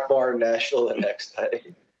Kid Rock bar in Nashville the next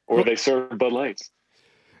day. Or they serve Bud Lights.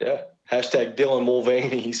 Yeah. Hashtag Dylan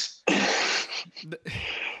Mulvaney's.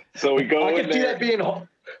 So we go I in there.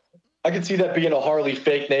 I can see that being a Harley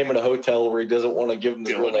fake name in a hotel where he doesn't want to give him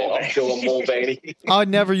the real name. I'm Dylan Mulvaney. I'd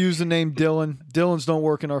never use the name Dylan. Dylan's don't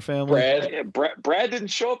work in our family. Brad didn't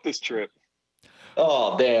show up this trip.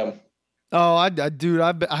 Oh, damn. Oh, I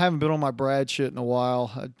haven't been on my Brad shit in a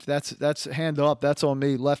while. That's hand up. That's on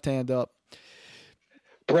me. Left hand up.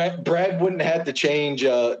 Brad wouldn't have had to change.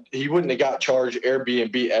 He wouldn't have got charged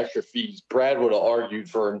Airbnb extra fees. Brad would have argued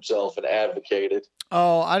for himself and advocated.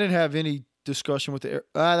 Oh, I didn't have any discussion with the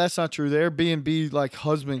that's not true. The Airbnb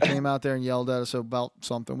husband came out there and yelled at us about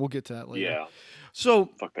something. We'll get to that later. Yeah. So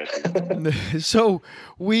fuck that. So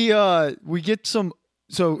we get some.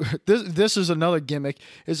 So this is another gimmick.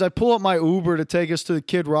 Is I pull up my Uber to take us to the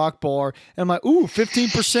Kid Rock bar, and I'm like,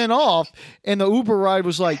 15% off, and the Uber ride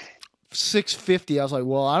was like $6.50. I was like,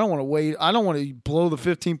 well, I don't want to wait. I don't want to blow the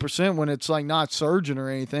 15% when it's like not surging or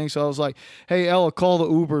anything. So I was like, hey, Ella, call the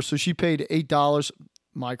Uber. So she paid $8,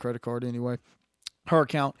 my credit card anyway, her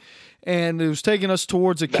account, and it was taking us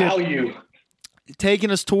towards a Kid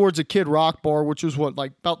Rock bar, which was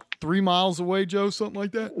about 3 miles away, Joe, something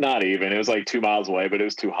like that. Not even. It was like 2 miles away, but it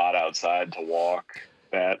was too hot outside to walk.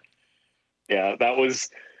 That was.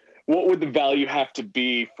 What would the value have to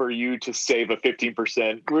be for you to save a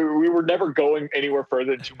 15%? We were never going anywhere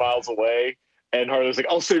further than 2 miles away. And Harley was like,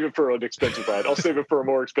 I'll save it for an expensive ride. I'll save it for a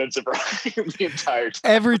more expensive ride the entire time.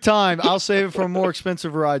 Every time, I'll save it for a more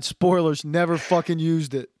expensive ride. Spoilers, never fucking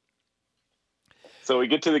used it. So we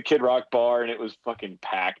get to the Kid Rock bar, and it was fucking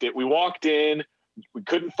packed. We walked in. We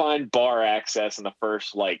couldn't find bar access in the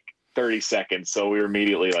first, 30 seconds. So we were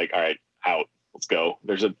immediately like, all right, out. Let's go.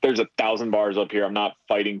 There's 1,000 bars up here. I'm not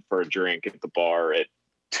fighting for a drink at the bar at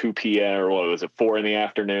 2 p.m. or what was it, 4 in the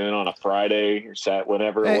afternoon on a Friday or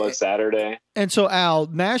whenever it was, Saturday. And so, Al,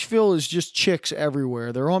 Nashville is just chicks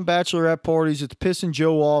everywhere. They're on bachelorette parties. It's pissing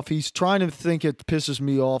Joe off. He's trying to think it pisses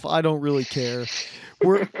me off. I don't really care.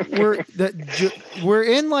 We're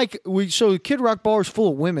in so Kid Rock bar is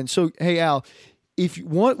full of women. So, hey, Al, if you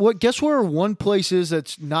want, guess where one place is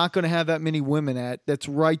that's not going to have that many women at?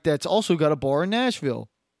 That's also got a bar in Nashville.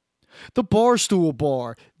 The Barstool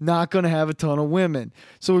Bar, not going to have a ton of women.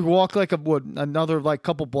 So we walk another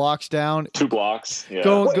couple blocks down. 2 blocks. Yeah.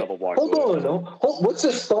 Couple blocks. Hold on. What's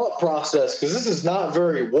this thought process? Because this is not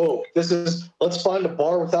very woke. This is, let's find a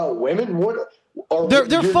bar without women. What?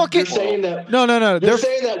 They're fucking. You're saying that, no. You're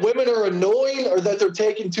saying that women are annoying, or that they're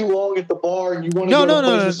taking too long at the bar, and you want to go to a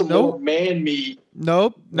place with some more man meat.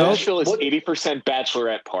 Nope. Nashville is 80%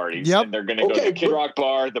 bachelorette parties. Yep. And they're going to go to the Kid Rock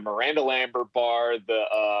bar, the Miranda Lambert bar,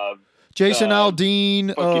 the Jason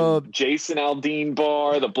Aldean, Jason Aldean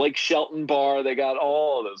bar, the Blake Shelton bar. They got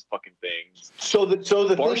all of those fucking things. So the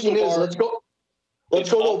thinking is, let's go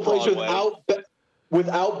to a place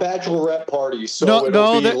without bachelorette parties, so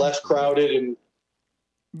it'll be less crowded. And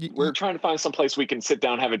we're trying to find some place we can sit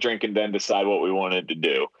down, have a drink, and then decide what we wanted to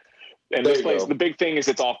do. And this place, the big thing is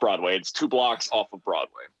it's off Broadway. It's 2 blocks off of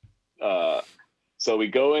Broadway. So we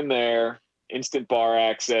go in there, instant bar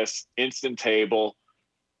access, instant table.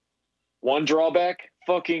 One drawback,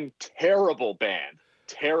 fucking terrible band.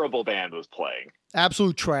 Terrible band was playing.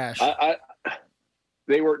 Absolute trash. I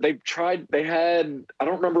don't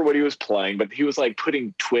remember what he was playing, but he was like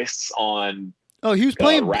putting twists on. Oh, he was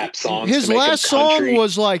playing rap songs. His last song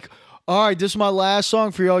was like, all right, this is my last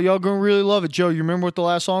song for y'all. Y'all gonna really love it. Joe, you remember what the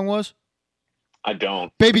last song was? I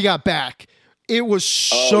don't. Baby Got Back. It was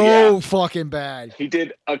so fucking bad. He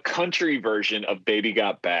did a country version of Baby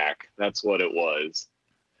Got Back. That's what it was.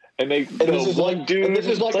 And this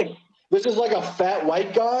is like a fat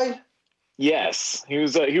white guy. Yes, he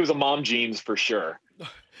was a mom jeans for sure.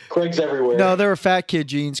 Craig's everywhere. No, they're fat kid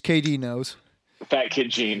jeans. KD knows. Fat kid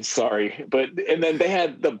jeans. Sorry, and then they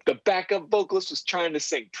had the backup vocalist was trying to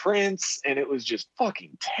sing Prince, and it was just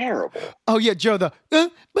fucking terrible. Oh yeah, Joe. I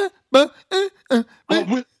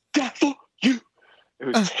will die for you. It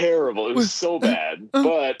was terrible. It was so bad.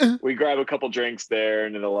 But we grabbed a couple drinks there,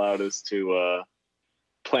 and it allowed us to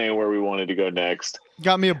plan where we wanted to go next.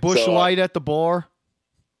 Got me a Busch Light at the bar.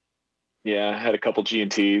 Yeah, had a couple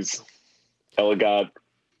G&Ts. Ella got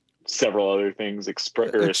several other things,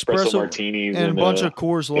 espresso martinis, and a bunch of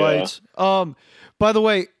Coors Lights. By the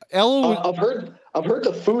way, Ella, I've heard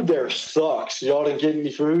the food there sucks. Y'all didn't get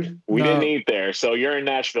any food? We didn't eat there. So you're in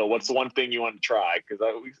Nashville. What's the one thing you want to try? Because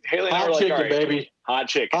Haley and I were like, all right, baby. Hot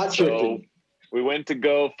chicken. So we went to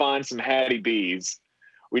go find some Hattie B's.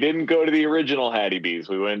 We didn't go to the original Hattie B's.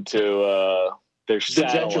 We went to their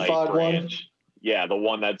satellite branch. One? Yeah, the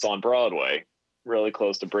one that's on Broadway, really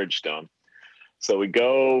close to Bridgestone. So we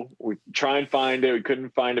try and find it. We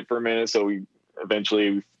couldn't find it for a minute, so we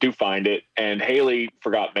eventually do find it. And Haley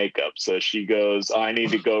forgot makeup, so she goes, I need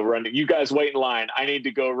to go run. You guys wait in line. I need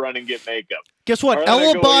to go run and get makeup. Guess what?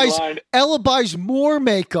 Ella buys more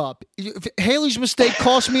makeup. Haley's mistake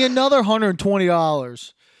cost me another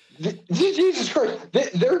 $120. Jesus Christ.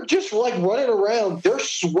 They're just like running around. They're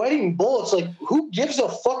sweating bullets. Like, who gives a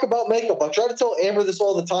fuck about makeup? I try to tell Amber this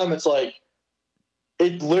all the time. It's like,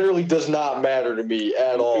 it literally does not matter to me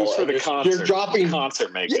at all. It's for the concert. You're dropping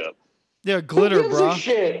concert makeup. Yeah, glitter, bro.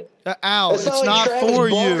 Shit? Al, it's not for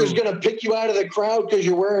you. It's going to pick you out of the crowd because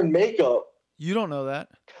you're wearing makeup. You don't know that.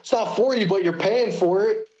 It's not for you, but you're paying for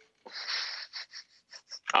it.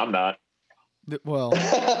 I'm not. Well.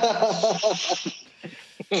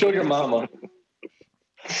 Sugar mama.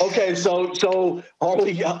 Okay, so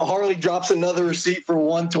Harley drops another receipt for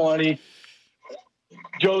 $120.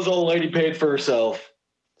 Joe's old lady paid for herself.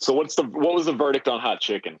 So what was the verdict on hot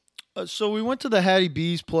chicken? So we went to the Hattie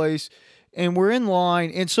B's place, and we're in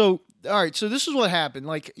line. And so, all right, so this is what happened.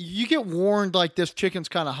 Like, you get warned, like, this chicken's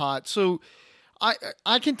kind of hot. So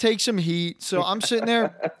I can take some heat. So I'm sitting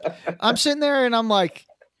there, and I'm like,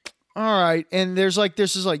 all right. And there's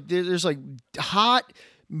hot,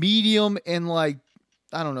 medium, and like,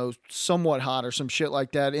 I don't know, somewhat hot or some shit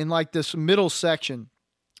like that in like this middle section.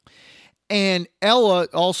 And Ella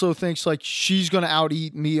also thinks like she's going to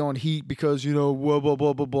out-eat me on heat because, blah, blah,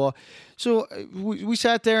 blah, blah, blah. So we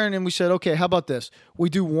sat there and then we said, okay, how about this? We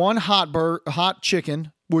do one hot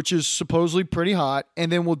chicken, which is supposedly pretty hot, and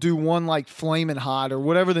then we'll do one like flaming hot or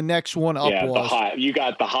whatever the next one up was. Yeah, you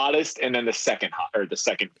got the hottest and then the second hot, or the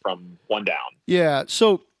second from one down. Yeah,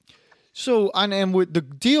 so the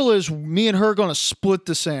deal is me and her are going to split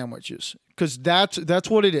the sandwiches because that's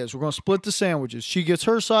what it is. We're going to split the sandwiches. She gets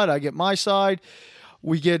her side, I get my side.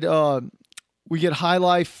 We get High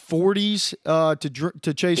Life 40s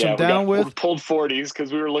to chase them down with. We pulled 40s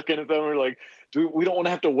because we were looking at them. We were like, we don't want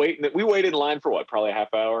to have to wait. We waited in line for what, probably a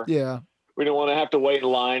half hour. Yeah. We didn't want to have to wait in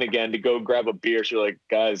line again to go grab a beer. So we're like,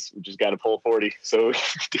 guys, we just got to pull 40. So we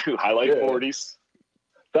do High Life 40s.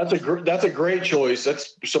 That's a great choice.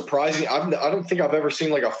 That's surprising. I don't think I've ever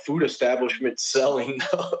seen like a food establishment selling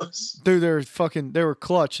those. Dude, they were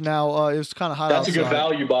clutch. Now it was kind of hot. That's outside. a good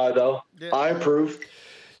value buy though. Yeah. I approve.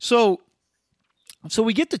 So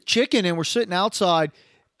we get the chicken and we're sitting outside,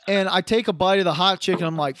 and I take a bite of the hot chicken.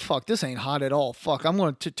 I'm like, fuck, this ain't hot at all. Fuck, I'm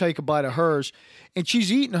going to take a bite of hers. And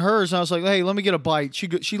she's eating hers, and I was like, hey, let me get a bite.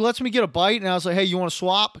 She lets me get a bite, and I was like, hey, you want to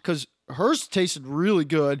swap? Because hers tasted really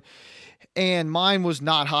good, and mine was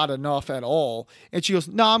not hot enough at all. And she goes,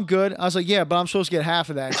 no, I'm good. I was like, yeah, but I'm supposed to get half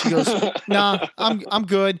of that. She goes, nah, I'm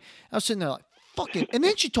good. I was sitting there like, fuck it. And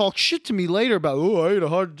then she talked shit to me later about, I ate a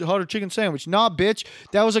hotter chicken sandwich. Nah, bitch,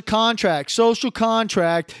 that was a contract, social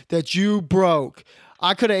contract that you broke.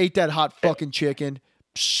 I could have ate that hot fucking chicken.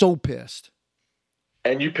 So pissed.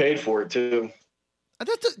 And you paid for it too.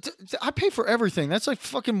 I pay for everything. That's like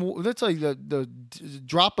fucking. That's like the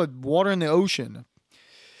drop of water in the ocean.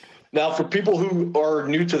 Now, for people who are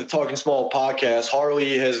new to the Talking Small podcast,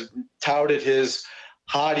 Harley has touted his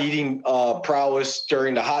hot eating prowess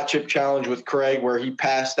during the hot chip challenge with Craig, where he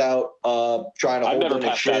passed out trying to hold in his shit. I've never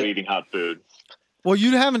passed out eating hot food. Well,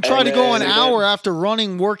 you haven't tried to go an hour after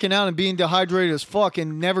running, working out, and being dehydrated as fuck,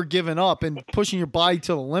 and never giving up and pushing your body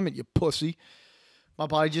to the limit, you pussy. My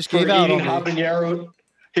body just gave out on me. Habanero.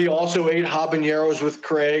 He also ate habaneros with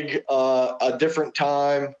Craig a different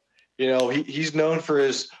time. You know, he's known for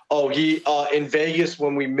his in Vegas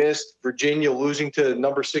when we missed Virginia losing to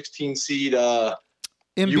number 16 seed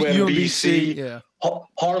UMBC. Yeah.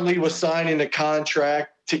 Harley was signing a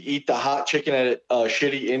contract to eat the hot chicken at a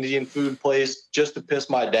shitty Indian food place just to piss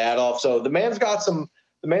my dad off. So the man's got some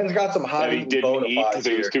hot eating bona fides because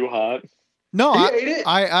it was too hot. No, I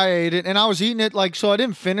ate it, and I was eating it so I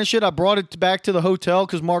didn't finish it. I brought it back to the hotel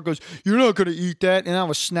because Mark goes, "You're not going to eat that," and I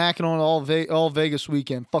was snacking on all Vegas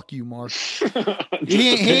weekend. Fuck you, Mark. he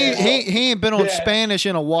ain't been on Spanish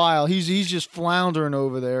in a while. He's just floundering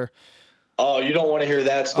over there. Oh, you don't want to hear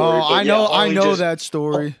that story. Oh, I know that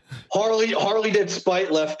story. Harley did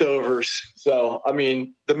spite leftovers. So I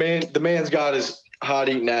mean, the man's got his hot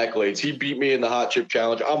eating accolades. He beat me in the hot chip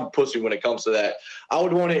challenge. I'm a pussy when it comes to that. I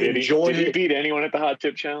would want to enjoy it. Did he beat anyone at the hot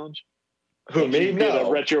chip challenge? Who, me? No. Get a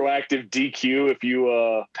retroactive DQ if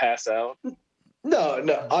you pass out?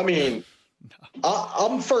 No. I mean,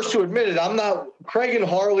 I'm first to admit it. I'm not. Craig and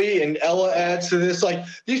Harley and Ella adds to this. Like,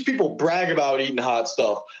 these people brag about eating hot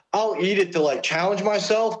stuff. I'll eat it to challenge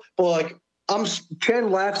myself, but Ken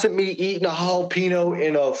laughs at me eating a jalapeno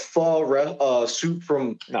in a pho soup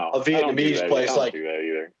from a Vietnamese place. I don't do that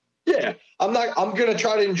either. Yeah, I'm gonna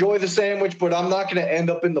try to enjoy the sandwich, but I'm not gonna end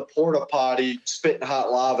up in the porta potty spitting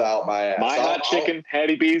hot lava out my ass. My hot chicken,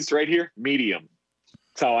 Hattie B's, right here, medium.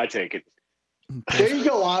 That's how I take it. There you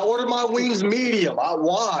go. I ordered my wings medium.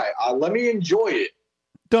 Why? Let me enjoy it.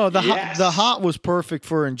 No, the hot was perfect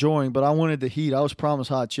for enjoying, but I wanted the heat. I was promised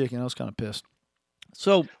hot chicken. I was kind of pissed.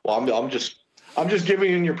 So, well, I'm just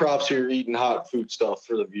giving you your props here, eating hot food stuff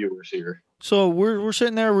for the viewers here. So we're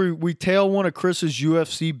sitting there. We tail one of Chris's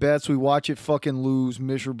UFC bets. We watch it fucking lose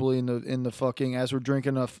miserably in the fucking as we're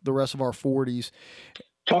drinking the rest of our 40s.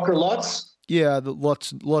 Tucker Lutz. Yeah, the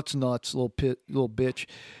Lutz nuts, little bitch.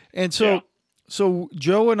 And so so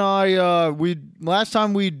Joe and I last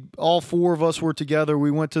time all four of us were together. We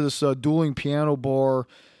went to this dueling piano bar,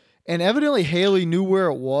 and evidently Haley knew where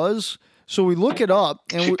it was. So we look it up,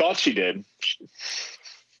 and she thought she did.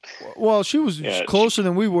 Well, she was closer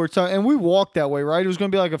than we were, and we walked that way, right? It was going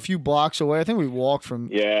to be like a few blocks away. I think we walked from.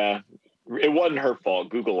 Yeah, it wasn't her fault.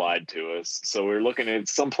 Google lied to us. So we were looking at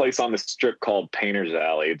some place on the strip called Painter's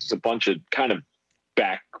Alley. It's a bunch of kind of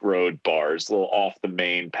back road bars, little off the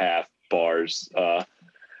main path bars.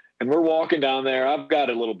 And we're walking down there. I've got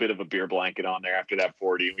a little bit of a beer blanket on there after that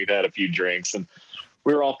 40. We'd had a few drinks, and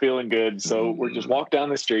we were all feeling good. So we're just walking down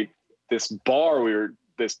the street. This bar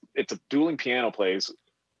it's a dueling piano place.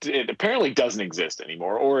 It apparently doesn't exist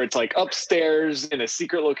anymore, or it's like upstairs in a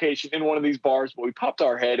secret location in one of these bars. But we popped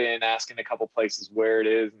our head in asking a couple places where it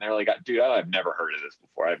is, and they're like, dude, I've never heard of this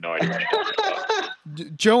before. I have no idea what you're talking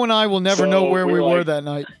about. Joe and I will never know where we were that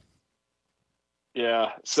night.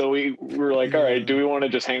 Yeah. So we were like, all right, do we want to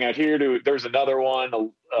just hang out here? There's another one of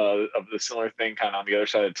the similar thing kind of on the other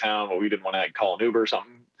side of town, but we didn't want to call an Uber or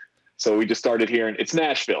something. So we just started hearing, it's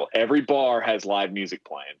Nashville. Every bar has live music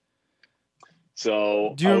playing.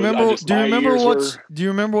 So do you remember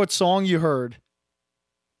what song you heard?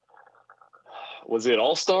 Was it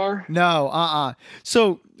All Star? No,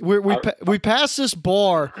 So we passed this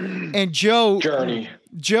bar, and Joe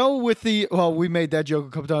with the we made that joke a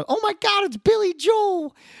couple times. Oh my God, it's Billy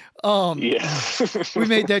Joel. We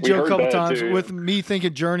made that joke a couple times with me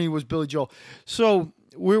thinking Journey was Billy Joel. So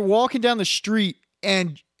we're walking down the street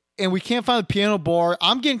and we can't find the piano bar.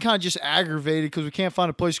 I'm getting kind of just aggravated because we can't find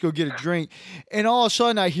a place to go get a drink. And all of a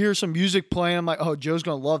sudden I hear some music playing. I'm like, oh, Joe's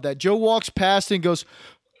going to love that. Joe walks past and goes,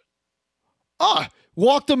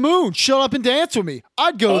 Walk the Moon, shut up and dance with me.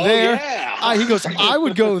 I'd go there. Yeah. He goes, I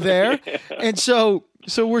would go there. And so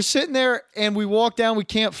we're sitting there and we walk down, we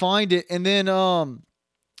can't find it. And then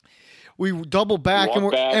we double back and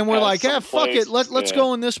we're like, fuck it. Let's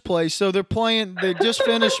go in this place. So they're playing, they just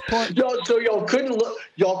finished playing. So y'all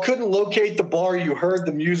couldn't locate the bar you heard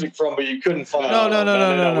the music from, but you couldn't find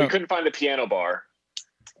No. We couldn't find the piano bar.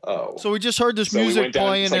 Oh. So we just heard this music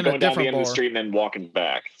playing in a different bar. Down the end of the street and then walking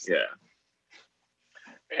back. Yeah.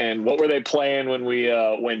 And what were they playing when we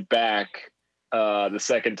went back the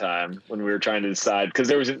second time when we were trying to decide? Because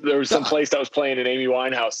there was some place that was playing an Amy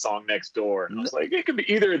Winehouse song next door, and I was like, it could be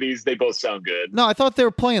either of these. They both sound good. No, I thought they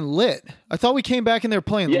were playing Lit. I thought we came back and they were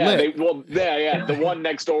playing Lit. The one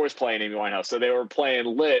next door was playing Amy Winehouse, so they were playing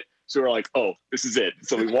Lit. So we were like, oh, this is it.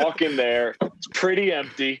 So we walk in there. It's pretty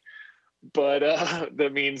empty. But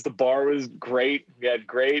that means the bar was great. We had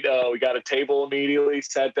great. We got a table immediately,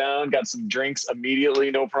 sat down, got some drinks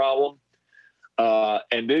immediately, no problem.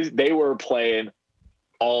 And they were playing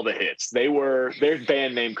all the hits. Their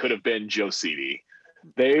band name could have been Joe CD.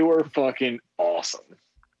 They were fucking awesome.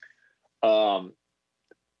 And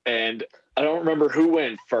I don't remember who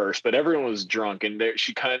went first, but everyone was drunk. And there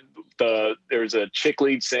was a chick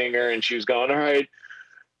lead singer, and she was going, all right,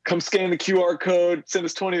 come scan the QR code, send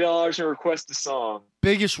us $20 and request a song.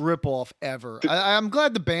 Biggest ripoff ever. I'm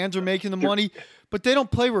glad the bands are making the money, but they don't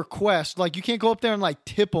play requests. Like, you can't go up there and like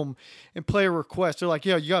tip them and play a request. They're like,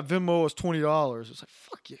 yeah, you got Venmo as $20. It's like,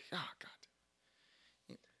 fuck you. Oh,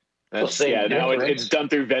 God. Now it's done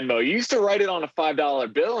through Venmo. You used to write it on a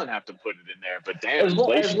 $5 bill and have to put it in there, but damn,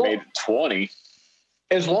 inflation made it 20.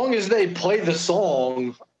 As long as they play the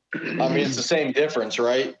song, I mean, it's the same difference,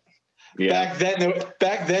 right? Yeah.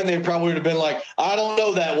 Back then, they probably would have been like, I don't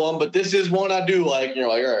know that one, but this is one I do like. And you're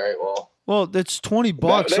like, all right, well. Well, that's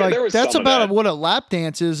 $20. That's about what a lap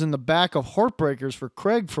dance is in the back of Heartbreakers for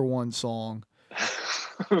Craig for one song.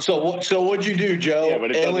 So what'd you do, Joe? Yeah,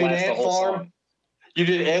 but Alien Ant Farm? You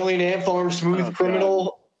did Alien Ant Farm, Smooth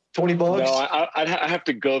Criminal, $20? No, I'd have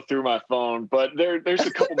to go through my phone, but there's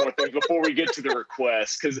a couple more things before we get to the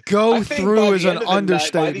request. Go through is an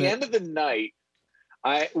understatement. By the end of the night,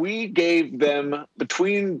 we gave them,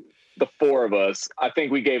 between the four of us, I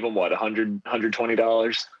think we gave them what,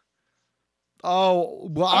 $120? Oh,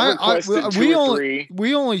 well,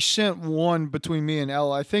 we only sent one between me and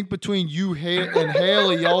Ella. I think between you and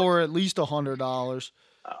Haley, y'all were at least $100.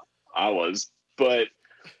 I was, but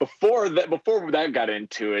before that got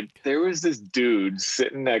into it, there was this dude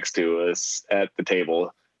sitting next to us at the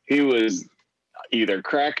table. He was either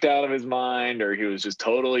cracked out of his mind or he was just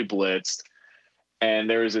totally blitzed. And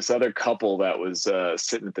there was this other couple that was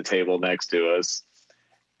sitting at the table next to us,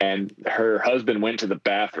 and her husband went to the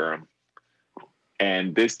bathroom,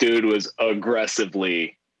 and this dude was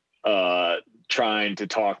aggressively trying to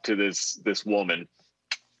talk to this woman.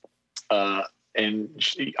 And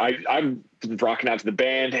I'm rocking out to the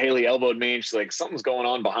band. Haley elbowed me, and she's like, "Something's going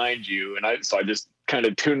on behind you." And I just kind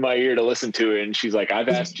of tuned my ear to listen to it. And she's like, "I've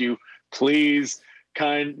asked you, please,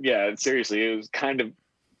 seriously, it was kind of,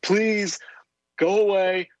 please." Go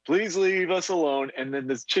away. Please leave us alone. And then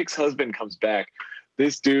this chick's husband comes back.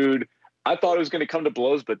 This dude, I thought it was going to come to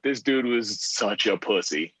blows, but this dude was such a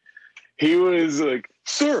pussy. He was like,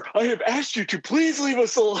 "Sir, I have asked you to please leave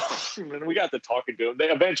us alone." And we got to talking to him.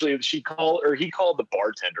 Eventually, he called the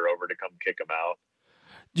bartender over to come kick him out.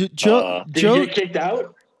 Joe, did he get kicked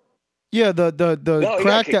out? Yeah, the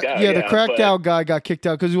cracked out guy got kicked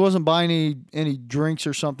out because he wasn't buying any drinks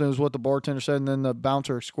or something, is what the bartender said, and then the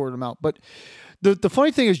bouncer escorted him out. But the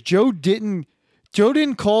funny thing is, Joe didn't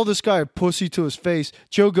call this guy a pussy to his face.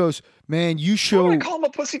 Joe goes, "Man, you showed." Why would I call him a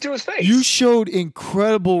pussy to his face? You showed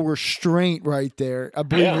incredible restraint right there. I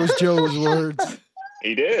believe it was Joe's words.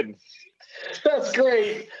 He did. That's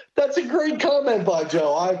great. That's a great comment by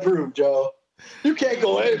Joe. I approve, Joe. You can't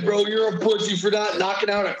go, "Hey, bro, you're a pussy for not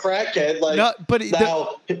knocking out a crackhead." Like, no, but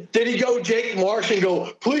did he go Jake Marsh and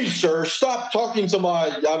go, "Please, sir, stop talking to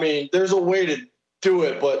my"? I mean, there's a way to do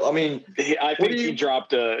it, but I mean, I think he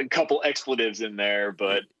dropped a couple expletives in there,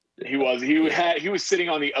 but he was sitting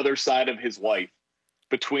on the other side of his wife,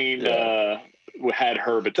 had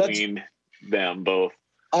her between them both.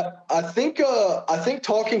 I think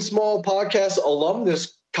Talking Small podcast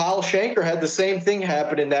alumnus Kyle Shanker had the same thing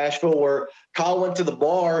happen in Nashville, where Kyle went to the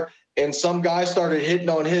bar and some guy started hitting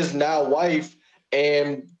on his now wife,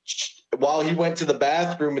 and while he went to the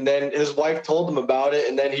bathroom, and then his wife told him about it,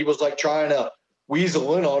 and then he was like trying to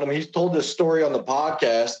weasel in on him. He's told this story on the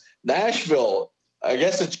podcast. Nashville, I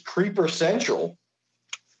guess it's creeper central.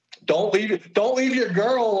 Don't leave your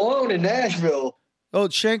girl alone in Nashville. Oh,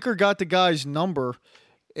 Shanker got the guy's number,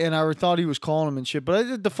 and I thought he was calling him and shit.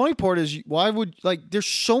 But the funny part is, why would, like, there's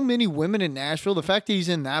so many women in Nashville. The fact that he's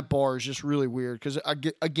in that bar is just really weird. Because,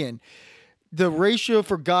 again, the ratio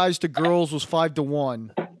for guys to girls was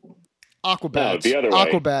 5-1. Aquabats. No, the other way.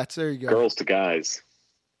 Aquabats. There you go. Girls to guys.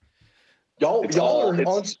 Y'all are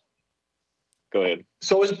on. Go ahead.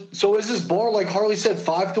 So is this bar, like Harley said,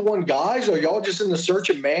 5-1 guys? Or y'all just in the search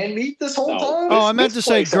of man meat this whole time? I meant to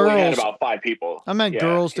say girls. Had about 5 people. I meant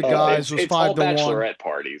girls to guys was 5-1. It's all bachelorette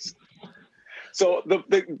parties. So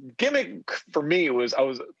the gimmick for me was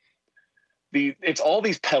it's all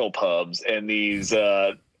these pedal pubs and these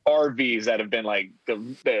RVs that have been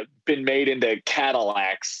been made into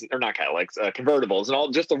Cadillacs, or not Cadillacs, convertibles, and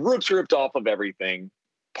all, just the roofs ripped off of everything,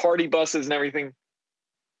 party buses and everything.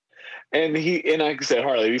 And I said,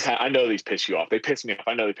 Harley, I know these piss you off. They piss me off.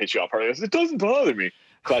 I know they piss you off. Harley goes, it doesn't bother me.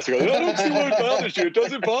 Classic. I don't see why it bothers you. It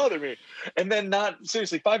doesn't bother me. And then, not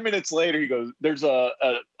seriously, 5 minutes later, he goes, there's a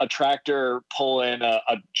tractor pulling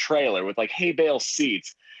a trailer with like hay bale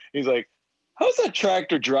seats. He's like, how's that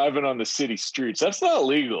tractor driving on the city streets? That's not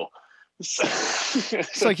legal.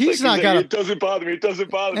 It's like he's not got it doesn't bother me. It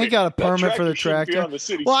doesn't bother me. Ain't got a permit for the tractor.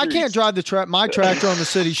 Well, I can't drive my tractor on the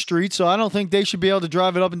city street, so I don't think they should be able to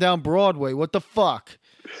drive it up and down Broadway. What the fuck?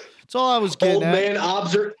 That's all I was getting at.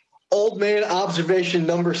 Old man observation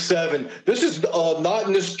number 7. This is not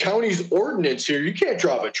in this county's ordinance here. You can't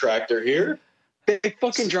drive a tractor here. They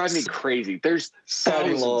fucking drive me crazy. There's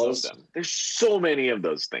thousands of them. There's so many of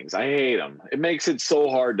those things. I hate them. It makes it so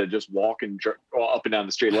hard to just walk and up and down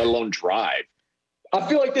the street, let alone drive. I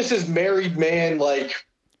feel like this is married man, like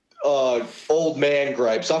old man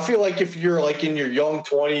gripes. I feel like if you're like in your young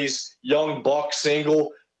 20s, young buck,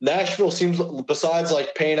 single, Nashville seems, besides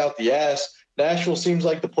like paying out the ass, Nashville seems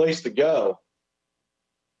like the place to go.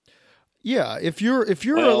 Yeah, if you're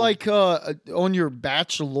like on your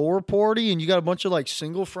bachelor party and you got a bunch of like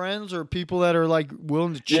single friends or people that are like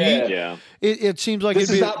willing to cheat, it seems like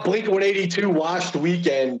this is not Blink-182 washed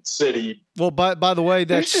weekend city. Well, by the way,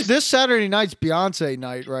 this Saturday night's Beyonce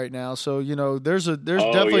night right now, so you know there's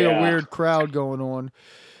definitely a weird crowd going on.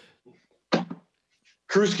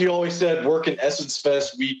 Krusky always said working Essence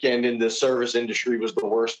Fest weekend in the service industry was the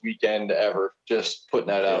worst weekend ever. Just putting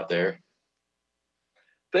that out there.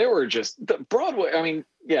 They were just the Broadway. I mean,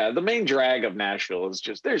 the main drag of Nashville is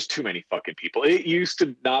just there's too many fucking people. It used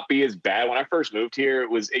to not be as bad when I first moved here.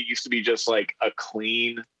 It used to be just like a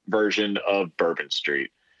clean version of Bourbon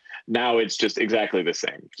Street. Now it's just exactly the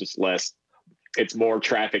same, just less. It's more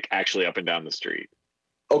traffic actually up and down the street.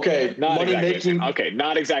 Okay, not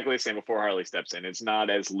exactly the same before Harley steps in. It's not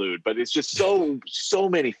as lewd, but it's just so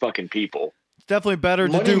many fucking people. It's definitely better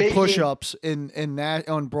to do push-ups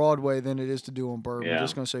on Broadway than it is to do on Bourbon. Yeah. I'm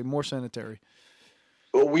just going to say more sanitary.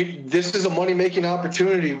 Well, this is a money-making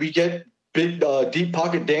opportunity. We get big Deep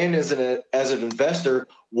Pocket Dan as an investor.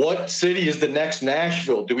 What city is the next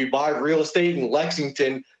Nashville? Do we buy real estate in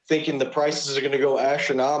Lexington thinking the prices are going to go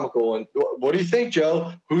astronomical? And what do you think,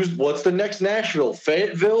 Joe? What's the next Nashville?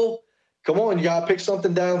 Fayetteville? Come on, you gotta pick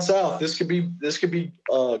something down south. This could be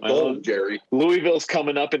gold, Jerry. Louisville's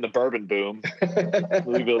coming up in the bourbon boom.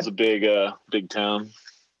 Louisville's a big town.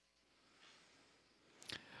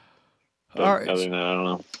 But all right. Other than that, I don't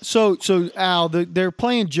know. So Al, they're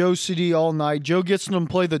playing Joe CD all night. Joe gets them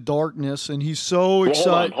to play The Darkness, and he's so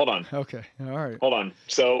excited. Hold on. Okay, all right. Hold on.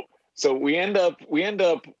 So we end up.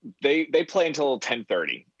 They play until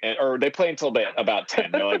 10:30, or they play until about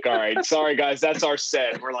 10. They're like, all right, sorry guys, that's our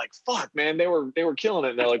set. And we're like, fuck, man, they were killing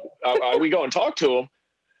it. And they're like, we go and talk to them,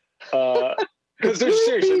 because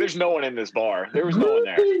there's no one in this bar. There was no one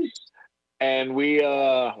there, and we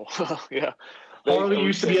Harley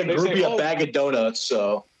used to be a groupie, a bag of donuts.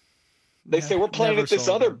 So they say we're playing at this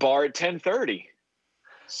other bar at 10:30.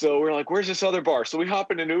 So we're like, where's this other bar? So we hop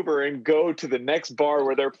in an Uber and go to the next bar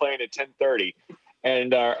where they're playing at 10:30.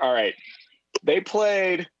 And all right, they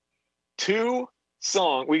played 2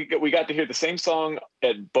 songs. We got to hear the same song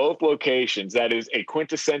at both locations. That is a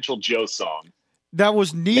quintessential Joe song. That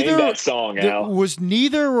was neither. Name that song, Al. Was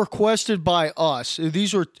neither requested by us.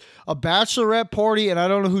 These were a bachelorette party, and I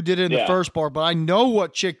don't know who did it in the first bar, but I know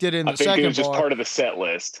what chick did it in the second bar. I think it was just part of the set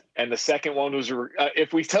list. And the second one was,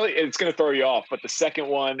 if we tell you, it's going to throw you off, but the second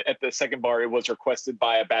one at the second bar, it was requested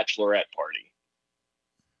by a bachelorette party.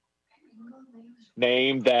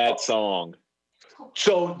 Name that song.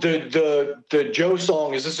 So the Joe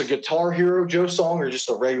song, is this a Guitar Hero Joe song or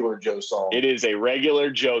just a regular Joe song? It is a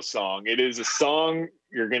regular Joe song. It is a song,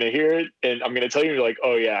 you're going to hear it, and I'm going to tell you, you're like,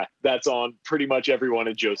 oh yeah, that's on pretty much every one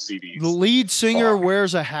of Joe's CDs. The lead singer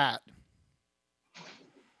wears a hat.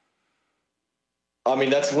 I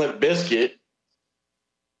mean, that's Limp Bizkit.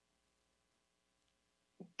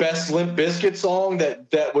 Best Limp Bizkit song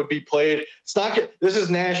that would be played. It's not. This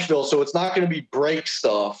is Nashville, so it's not going to be break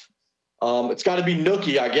stuff. It's got to be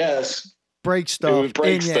Nookie, I guess. Break stuff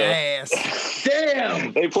break in your ass.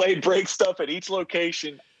 Damn. They played break stuff at each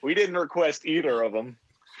location. We didn't request either of them.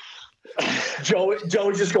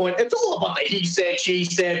 Joe's just going, it's all about he said, she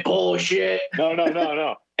said bullshit.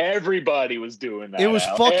 No. Everybody was doing that. It was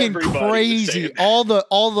fucking crazy. All the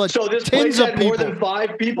So this place had more than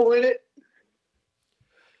 5 people in it?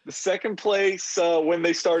 The second place, when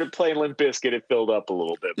they started playing Limp Bizkit, it filled up a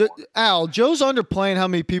little bit more. Al, Joe's underplaying how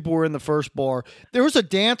many people were in the first bar. There was a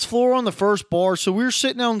dance floor on the first bar, so we were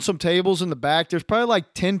sitting on some tables in the back. There's probably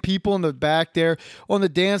like 10 people in the back there. On the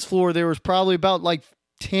dance floor, there was probably about like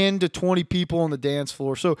 10 to 20 people on the dance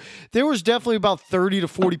floor. So there was definitely about 30 to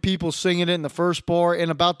 40 people singing it in the first bar and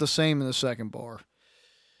about the same in the second bar.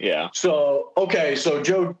 Yeah. So, okay, so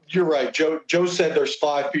Joe, you're right. Joe said there's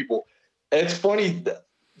 5 people. And it's funny,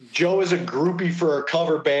 Joe is a groupie for a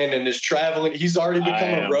cover band and is traveling. He's already become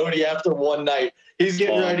a roadie after one night. He's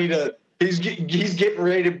getting ready to he's getting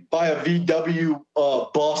ready to buy a VW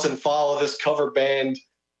bus and follow this cover band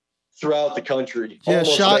throughout the country. Yeah,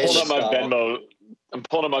 I'm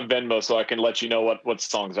pulling up my Venmo so I can let you know what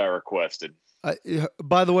songs I requested.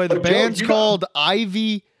 By the way, the band's called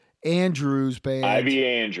Ivy Andrews Band. Ivy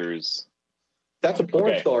Andrews. That's a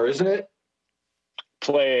porn star, isn't it?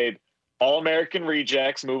 Played All American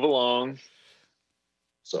Rejects, Move Along.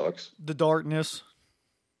 Sucks. The Darkness.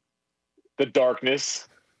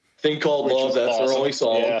 Thing Called Love, that's their only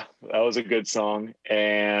song. Yeah, that was a good song.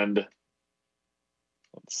 And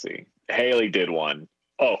let's see. Haley did one.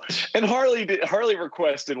 Oh, and Harley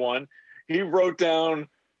requested one. He wrote down,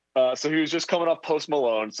 so he was just coming off Post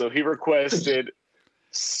Malone, so he requested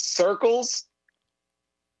Circles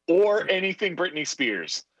or anything Britney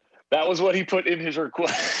Spears. That was what he put in his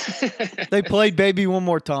request. They played Baby One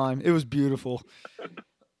More Time. It was beautiful.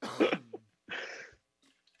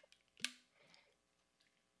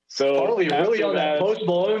 So Harley really on that Post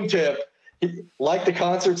Malone tip. He liked the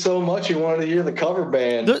concert so much he wanted to hear the cover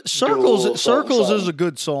band. Circles is a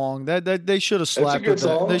good song. That they should have slapped with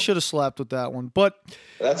that. They should have slapped with that one. But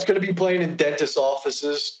that's going to be playing in dentist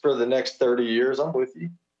offices for the next 30 years. I'm with you.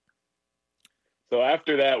 So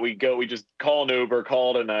after that, we just call an Uber,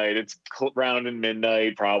 call it a night. It's around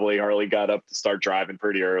midnight, probably. Harley got up to start driving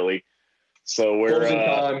pretty early. So we're closing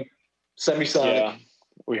time, semisonic. Yeah,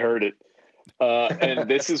 we heard it. And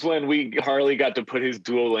this is when Harley got to put his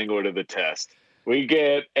Duolingo to the test. We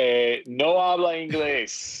get a no habla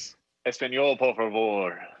inglés, español por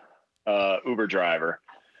favor, Uber driver.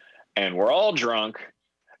 And we're all drunk.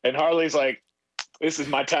 And Harley's like, this is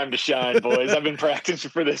my time to shine, boys. I've been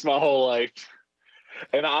practicing for this my whole life.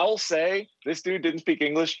 And I'll say, this dude didn't speak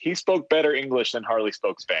English. He spoke better English than Harley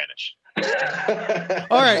spoke Spanish.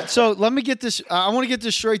 All right, so let me get this. I want to get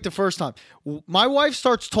this straight the first time. My wife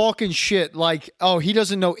starts talking shit like, oh, he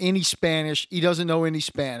doesn't know any Spanish. He doesn't know any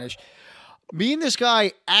Spanish. Me and this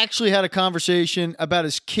guy actually had a conversation about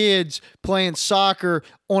his kids playing soccer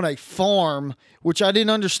on a farm, which I didn't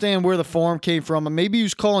understand where the farm came from. And maybe he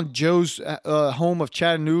was calling Joe's home of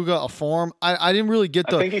Chattanooga a farm. I didn't really get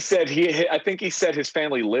the. I think he said his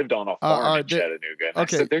family lived on a farm in Chattanooga. And I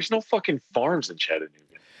said, there's no fucking farms in Chattanooga.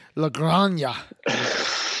 La Granja.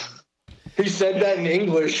 He said that in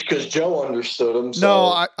English because Joe understood him. So.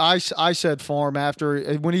 No, I said farm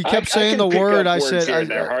after when he kept saying the word. I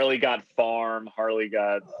said Harley got farm. Harley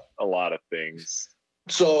got a lot of things.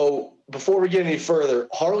 So before we get any further,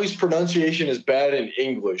 Harley's pronunciation is bad in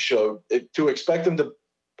English. So to expect him to,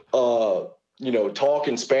 talk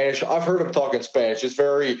in Spanish, I've heard him talk in Spanish. It's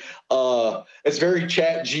very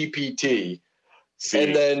Chat GPT.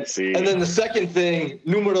 And then the second thing,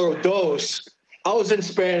 numero dos. I was in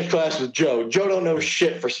Spanish class with Joe. Joe don't know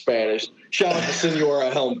shit for Spanish. Shout out to Senora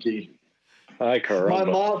Helmke. Hi,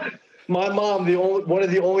 caramba. My mom, one of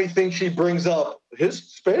the only things she brings up, his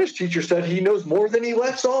Spanish teacher said he knows more than he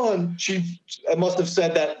lets on. She must have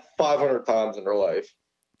said that 500 times in her life.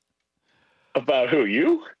 About who?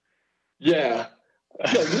 You? Yeah.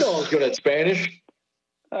 I was good at Spanish.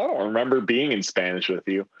 I don't remember being in Spanish with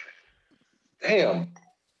you. Damn.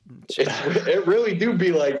 It really do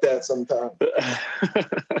be like that sometimes.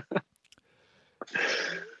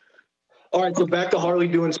 All right, so back to Harley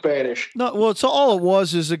doing Spanish. No, well, so all it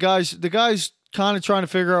was is the guys kind of trying to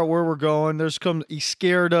figure out where we're going. There's some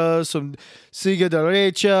izquierda, some siga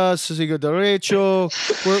derecha, siga derecho.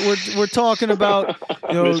 We're talking about,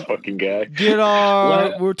 this fucking guy.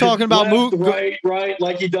 We're talking about right,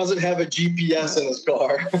 like he doesn't have a GPS in his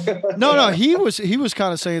car. No, he was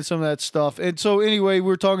kind of saying some of that stuff. And so anyway,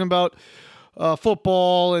 we're talking about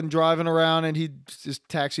football and driving around, and he just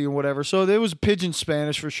taxi and whatever. So there was pigeon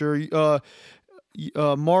Spanish for sure.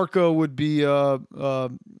 Marco would be let's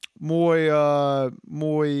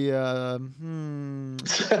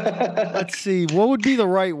see, what would be the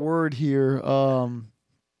right word here?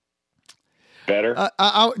 Better?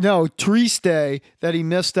 No, triste, that he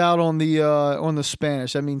missed out on the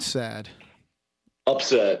Spanish. That means sad.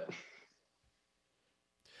 Upset.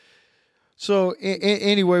 So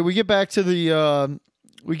anyway, we get back to the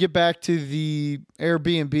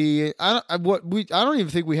Airbnb. I don't even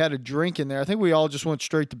think we had a drink in there. I think we all just went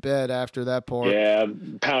straight to bed after that part. Yeah,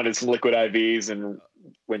 pounded some liquid IVs and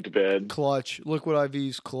went to bed. Clutch. Liquid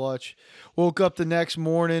IVs, clutch. Woke up the next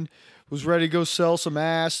morning, was ready to go sell some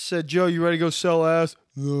ass. Said, Joe, you ready to go sell ass?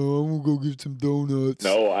 No, I'm going to go get some donuts.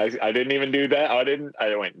 No, I didn't even do that.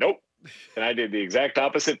 I went, nope. And I did the exact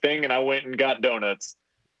opposite thing, and I went and got donuts.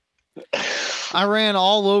 I ran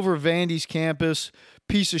all over Vandy's campus.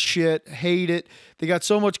 Piece of shit. Hate it. They got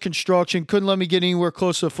so much construction. Couldn't let me get anywhere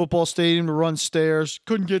close to the football stadium to run stairs.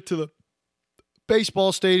 Couldn't get to the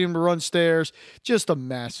baseball stadium to run stairs. Just a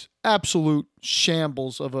mess. Absolute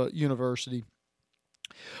shambles of a university.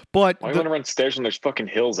 But why do you want to run stairs when there's fucking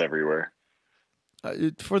hills everywhere?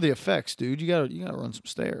 For the effects, dude. You gotta run some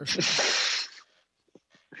stairs.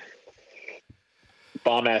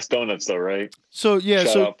 Bomb ass donuts though, right? So yeah,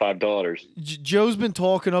 Shout out $5. Joe's been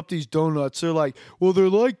talking up these donuts. They're like, well, they're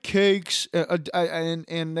like cakes,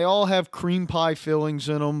 and they all have cream pie fillings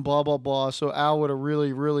in them. Blah blah blah. So Al would have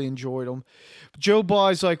really really enjoyed them. Joe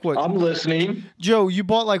buys like what? I'm listening. Joe, you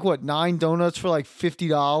bought like what, 9 donuts for like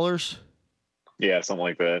 $50? Yeah, something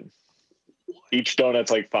like that. Each donut's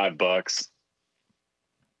like $5.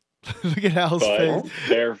 Look at Al's face.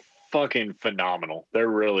 They're fucking phenomenal. They're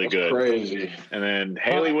really That's good. Crazy. And then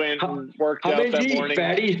Haley went and worked out that morning.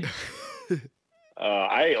 Fatty?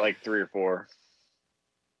 I ate like 3 or 4.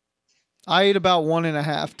 I ate about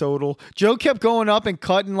 1.5 total. Joe kept going up and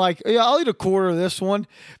cutting like, yeah, I'll eat a quarter of this one.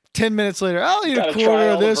 10 minutes later, I'll eat a quarter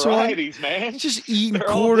of this one. Man. Just eating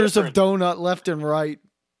quarters of donut left and right.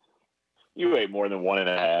 You ate more than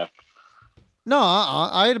 1.5. No,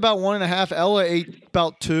 I ate about 1.5. Ella ate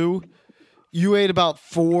about 2. You ate about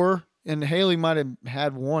 4, and Haley might have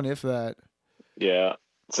had 1, if that. Yeah.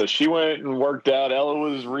 So she went and worked out. Ella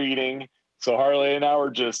was reading. So Harley and I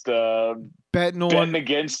were just betting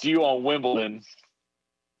against you on Wimbledon.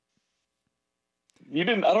 You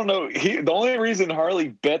didn't. I don't know. The only reason Harley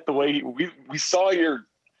bet the way we saw your.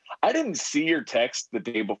 I didn't see your text the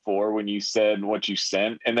day before when you said what you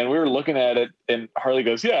sent, and then we were looking at it, and Harley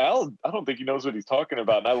goes, "Yeah, I don't think he knows what he's talking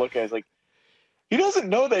about." And I look at it, like, he doesn't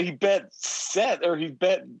know that he bet set or he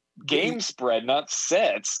bet game spread, not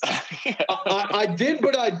sets. I did,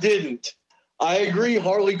 but I didn't. I agree.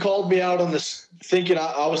 Harley called me out on this, thinking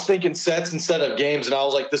I was thinking sets instead of games, and I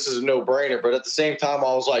was like, "This is a no-brainer." But at the same time,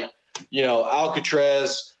 I was like,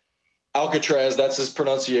 Alcatraz, that's his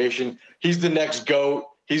pronunciation. He's the next GOAT.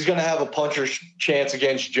 He's going to have a puncher's chance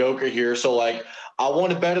against Joker here. So, like, I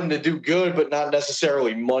want to bet him to do good, but not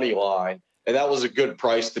necessarily money line. And that was a good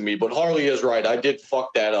price to me. But Harley is right. I did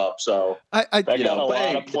fuck that up. So that got a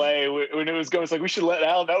lot of play when it was going. It's like, we should let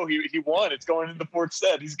Al know he won. It's going in the 4th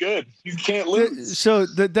set. He's good. He can't lose. So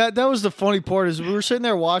that was the funny part is we were sitting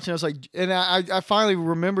there watching. I was like, and I finally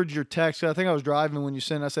remembered your text. I think I was driving when you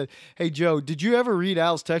sent it. I said, hey, Joe, did you ever read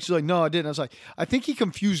Al's text? You're like, no, I didn't. I was like, I think he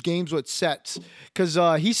confused games with sets because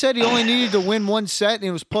he said he only needed to win 1 set and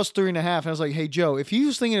it was plus 3.5. And I was like, hey, Joe, if he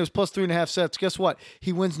was thinking it was plus 3.5 sets, guess what?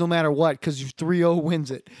 He wins no matter what because 3-0 wins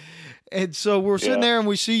it. And so we're sitting there and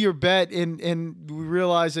we see your bet and we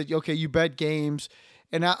realize that, okay, you bet games.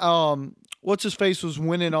 And what's his face was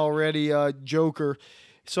winning already, Joker.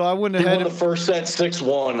 So I went ahead. He won the first set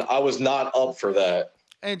 6-1. I was not up for that.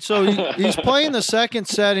 And so he's playing the second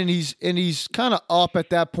set and he's kind of up at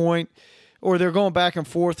that point, or they're going back and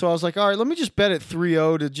forth. So I was like, all right, let me just bet at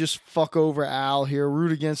 3-0 to just fuck over Al here,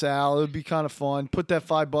 root against Al. It would be kind of fun. Put that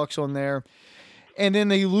 $5 on there. And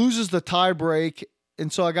then he loses the tie break,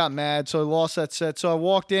 and so I got mad. So I lost that set. So I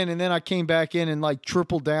walked in, and then I came back in and like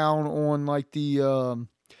tripled down on like the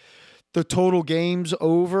total games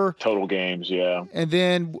over. Total games, yeah. And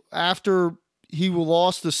then after he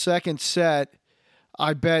lost the second set,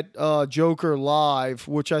 I bet Joker live,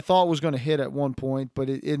 which I thought was going to hit at one point, but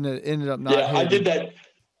it ended up not hitting. I did that.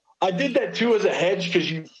 I did that too as a hedge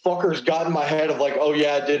because you fuckers got in my head of like, oh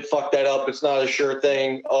yeah, I did fuck that up. It's not a sure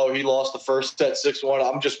thing. Oh, he lost the first set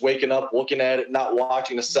 6-1. I'm just waking up, looking at it, not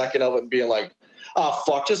watching a second of it, and being like, oh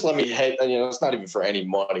fuck, just let me hedge. You know, it's not even for any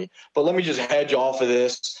money, but let me just hedge off of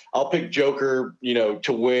this. I'll pick Joker, you know,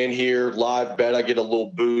 to win here. Live bet, I get a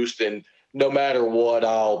little boost, and no matter what,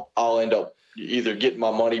 I'll end up either getting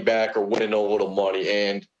my money back or winning a little money.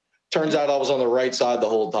 And turns out I was on the right side the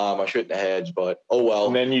whole time. I shouldn't have hedged, but oh well.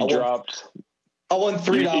 And then you dropped. I won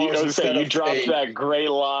 $3 instead of you dropped $8. that gray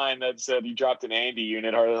line that said you dropped an Andy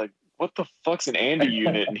unit. Harley like, what the fuck's an Andy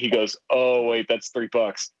unit? And he goes, oh wait, that's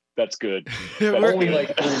 $3. That's good. That's only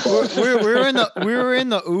like $3. we were in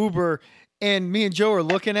the Uber, and me and Joe are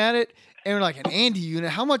looking at it, and we're like, an Andy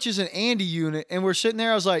unit? How much is an Andy unit? And we're sitting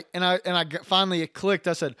there. I was like, finally it clicked.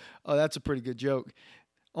 I said, oh, that's a pretty good joke.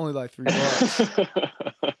 Only like $3.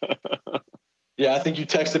 Yeah, I think you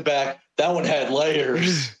texted back. That one had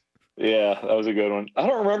layers. Yeah, that was a good one. I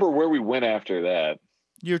don't remember where we went after that.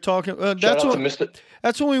 You're talking. That's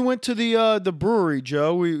when we went to the brewery,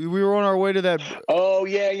 Joe. We were on our way to that. Oh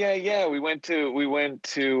yeah. We went to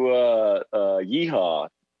Yeehaw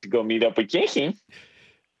to go meet up with Jason,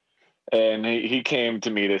 and he came to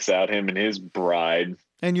meet us out. Him and his bride.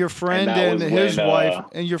 And your friend and his wife,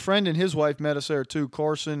 and your friend and his wife met us there too.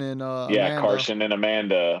 Carson and Amanda. Carson and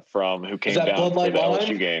Amanda who came down for the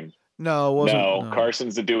LSU game. No, it wasn't. No,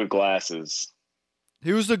 Carson's the dude with glasses.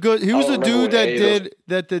 He was the dude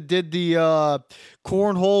that did the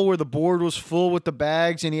cornhole where the board was full with the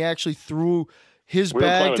bags, and he actually threw his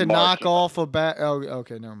bag to knock off a bag. Oh,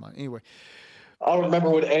 okay, never mind. Anyway, I don't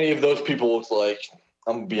remember what any of those people looked like.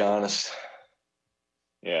 I'm gonna be honest.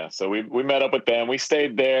 Yeah, so we met up with them. We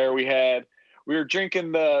stayed there. We were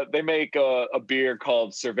drinking they make a beer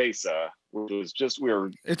called Cerveza, which was just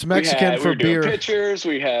it's Mexican for beer. Doing pitchers.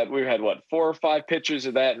 We had what, 4 or 5 pitchers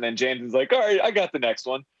of that, and then Jameson's like, all right, I got the next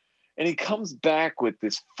one, and he comes back with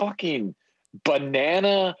this fucking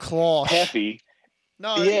banana cloche. Peppy.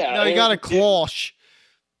 No, he got a cloche.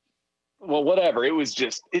 Well, whatever. It was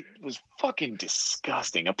fucking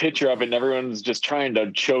disgusting. A picture of it, and everyone's just trying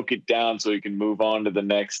to choke it down so you can move on to the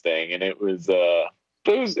next thing. And it was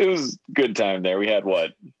good time there. We had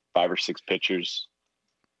 5 or 6 pitchers.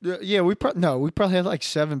 Yeah, we probably had like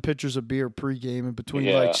 7 pitchers of beer pregame in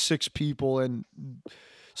between like 6 people, and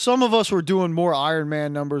some of us were doing more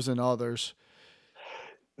Ironman numbers than others.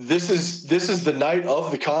 This is the night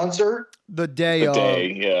of the concert. The day,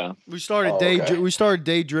 yeah. We started We started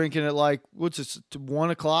day drinking at like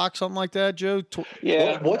 1:00, something like that, Joe.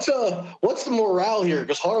 Yeah. What's the morale here?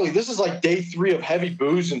 Because Harley, this is like day 3 of heavy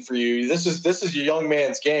boozing for you. This is your young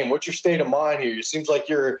man's game. What's your state of mind here? It seems like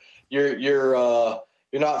you're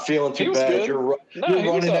not feeling too bad. Good. You're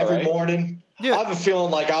running every morning. Yeah. I have a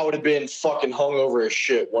feeling like I would have been fucking hungover as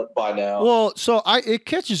shit by now. Well, so it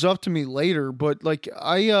catches up to me later, but like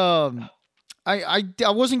I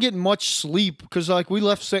wasn't getting much sleep because like we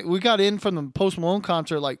got in from the Post Malone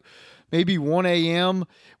concert like maybe 1 a.m.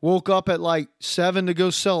 Woke up at like 7 to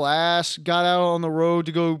go sell ass. Got out on the road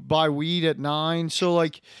to go buy weed at 9. So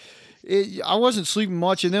like. I wasn't sleeping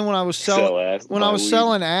much, and then when I was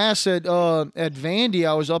selling ass at Vandy,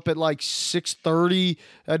 I was up at like 6:30.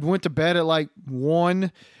 I went to bed at like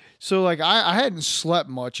 1. So like I hadn't slept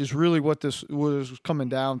much. Is really what this was coming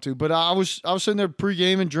down to. But I was sitting there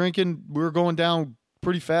pregame and drinking. We were going down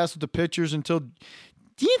pretty fast with the pitchers until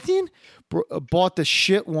bought the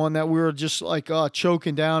shit one that we were just like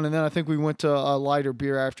choking down, and then I think we went to a lighter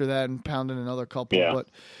beer after that and pounded another couple. Yeah. But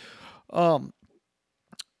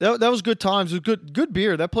That was good times. It was good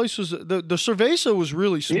beer. That place was the Cerveza was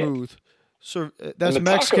really smooth. So that's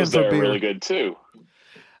Mexican for beer. Really good too.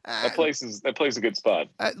 That place is a good spot.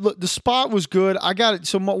 Look, the spot was good. I got it.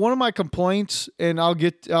 So one of my complaints, and I'll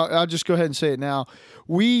just go ahead and say it now.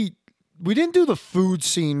 We didn't do the food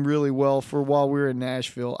scene really well for while we were in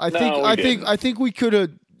Nashville. I think we could have.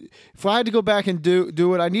 If I had to go back and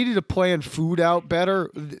do it, I needed to plan food out better.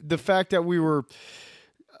 The fact that we were.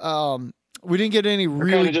 We didn't get any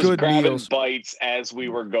really good meals. Bites as we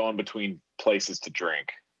were going between places to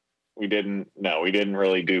drink. We didn't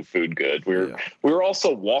really do food good. We were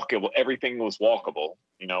also walkable. Everything was walkable.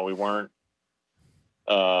 You know, we weren't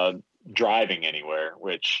driving anywhere,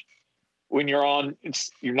 which when you're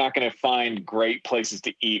you're not going to find great places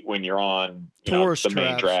to eat when you're on the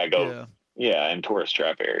main drag. Yeah, in tourist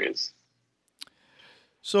trap areas.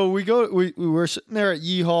 So we were sitting there at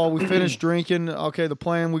Yeehaw. We finished drinking. Okay, the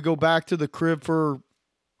plan, we go back to the crib for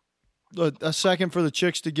a second for the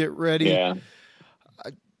chicks to get ready. Yeah.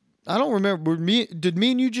 I don't remember. Did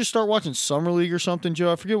me and you just start watching Summer League or something,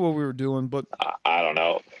 Joe? I forget what we were doing, but I don't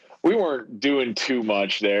know. We weren't doing too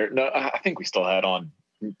much there. No, I think we still had on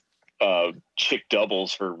chick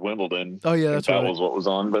doubles for Wimbledon. Oh yeah, that's that right. was what was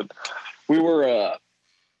on. But we were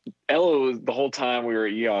Ella, the whole time we were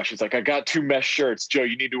at EOS, she's like, I got 2 mesh shirts. Joe,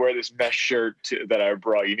 you need to wear this mesh shirt that I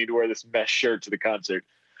brought. You need to wear this mesh shirt to the concert.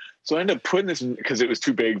 So I ended up putting this because it was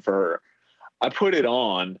too big for her. I put it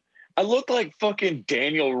on. I looked like fucking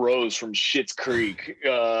Daniel Rose from Schitt's Creek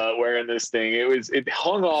wearing this thing. It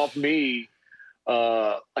hung off me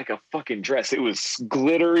like a fucking dress. It was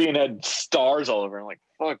glittery and had stars all over. I'm like,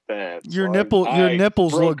 fuck that. Your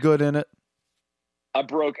nipples look good in it. I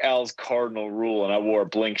broke Al's cardinal rule and I wore a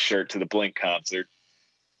Blink shirt to the Blink concert.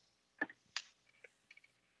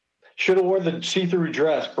 Should have worn the see-through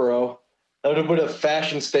dress, bro. That would have been a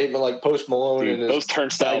fashion statement like Post Malone. Dude, and those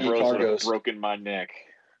turnstile bros would have cargos. broken my neck.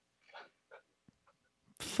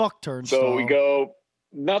 Fuck turnstile. So we go.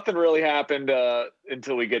 Nothing really happened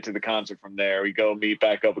until we get to the concert. From there, we go meet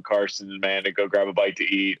back up with Carson and Amanda, go grab a bite to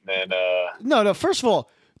eat, and then. No. First of all,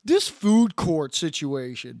 this food court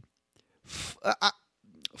situation.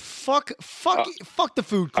 Fuck the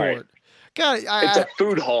food court. Right. God, it's a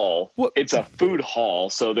food hall. What? It's a food hall.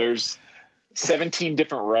 So there's 17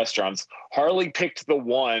 different restaurants. Harley picked the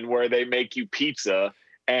one where they make you pizza,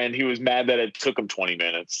 and he was mad that it took him 20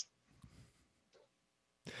 minutes.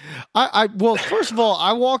 Well, first of all,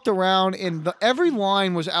 I walked around and every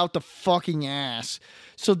line was out the fucking ass.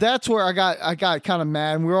 So that's where I got kind of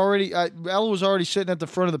mad. And Ella was already sitting at the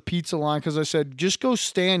front of the pizza line because I said, just go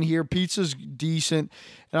stand here. Pizza's decent.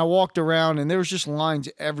 And I walked around and there was just lines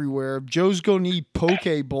everywhere. Joe's going to eat poke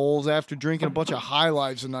bowls after drinking a bunch of High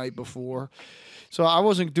Lives the night before. So I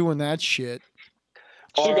wasn't doing that shit.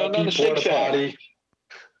 Should've gone down to Shake Shack.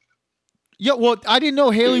 Yeah, well, I didn't know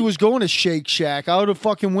Haley was going to Shake Shack. I would have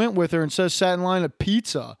fucking went with her and sat in line at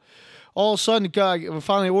pizza. All of a sudden, the guy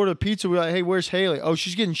finally ordered a pizza. We're like, hey, where's Haley? Oh,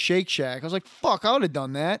 she's getting Shake Shack. I was like, fuck, I would have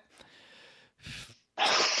done that.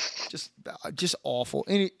 Just awful.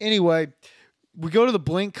 Anyway, we go to the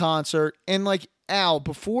Blink concert, and like Al,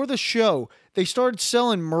 before the show, they started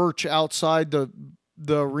selling merch outside the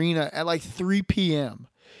arena at like 3 p.m.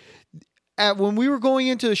 When we were going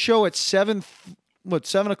into the show at 7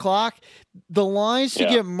 o'clock, the lines to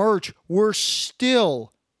get merch were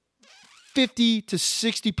still 50 to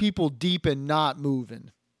 60 people deep and not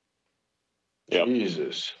moving. Yep.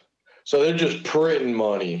 Jesus. So they're just printing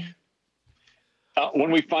money. When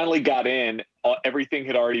we finally got in, everything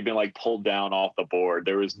had already been like pulled down off the board.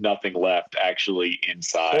 There was nothing left actually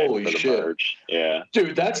inside. Holy for the shit. merch. Yeah.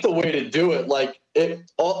 Dude, that's the way to do it. Like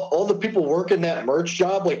all the people working that merch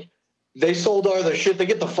job, like they sold all their shit. They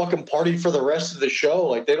get the fucking party for the rest of the show.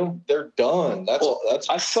 Like they're done.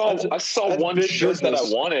 I saw one shirt that I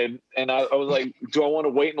wanted, and I was like, do I want to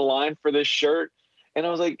wait in line for this shirt? And I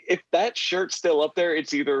was like, if that shirt's still up there,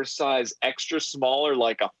 it's either a size extra small or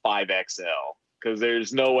like a 5XL, because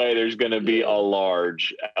there's no way there's going to be a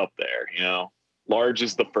large up there. You know, large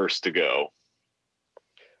is the first to go.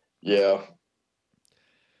 Yeah.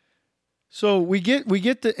 So we get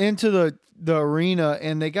into the arena,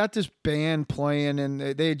 and they got this band playing, and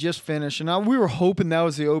they had just finished, and we were hoping that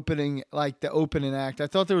was the opening act. I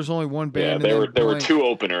thought there was only one band. Yeah, there were 2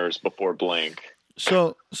 openers before Blink.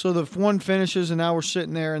 So the one finishes, and now we're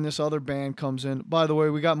sitting there, and this other band comes in. By the way,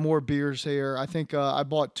 we got more beers here. I think I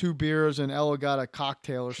bought 2 beers, and Ella got a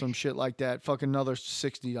cocktail or some shit like that. Fucking another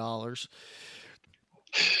 $60.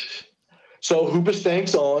 So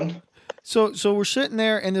Hoobastank's on. So we're sitting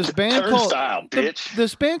there, and this band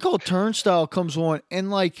this band called Turnstile comes on,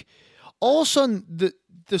 and like all of a sudden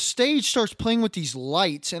the stage starts playing with these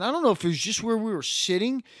lights, and I don't know if it was just where we were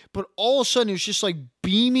sitting, but all of a sudden it was just like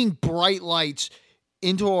beaming bright lights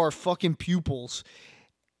into our fucking pupils.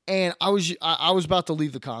 And I was about to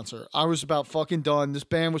leave the concert. I was about fucking done. This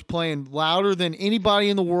band was playing louder than anybody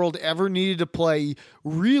in the world ever needed to play.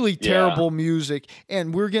 Really terrible music.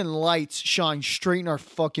 And we're getting lights shine straight in our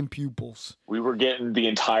fucking pupils. We were getting the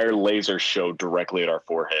entire laser show directly at our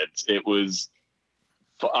foreheads. It was...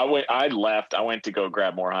 I left. I went to go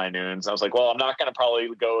grab more High Noons. I was like, well, I'm not going to probably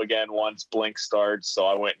go again once Blink starts. So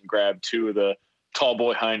I went and grabbed 2 of the Tall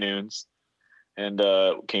Boy High Noons and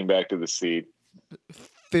came back to the seat.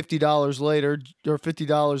 $50 later, or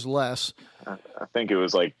 $50 less. I think it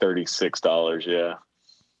was like $36. Yeah.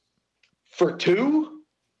 For 2?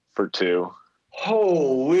 For 2.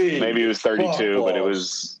 Holy. Maybe it was 32, but it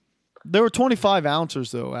was There were 25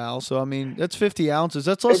 ounces though, Al. So I mean, that's 50 ounces.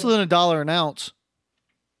 That's less than $1 an ounce.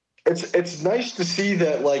 It's nice to see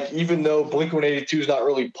that, like, even though Blink-182 is not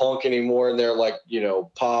really punk anymore, and they're like, you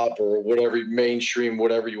know, pop or whatever, mainstream,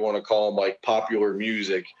 whatever you want to call them, like popular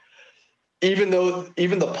music. Even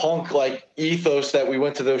the punk like ethos that we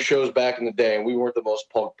went to those shows back in the day, and we weren't the most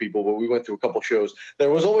punk people, but we went to a couple shows.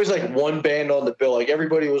 There was always like one band on the bill. Like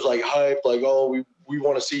everybody was like hyped, like, oh, we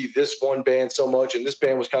want to see this one band so much, and this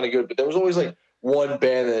band was kind of good. But there was always like one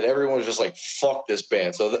band that everyone was just like, fuck this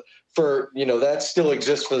band. So that still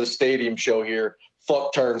exists for the stadium show here.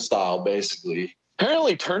 Fuck Turnstile, basically.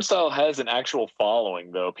 Apparently, Turnstile has an actual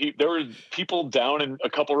following, though. There were people down in a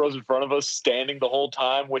couple rows in front of us standing the whole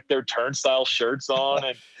time with their Turnstile shirts on.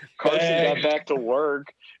 And Carson got back to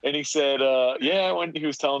work, and he said, he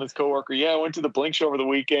was telling his coworker, I went to the Blink show over the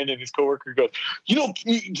weekend, and his coworker goes,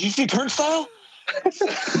 did you see Turnstile?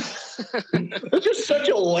 It's just such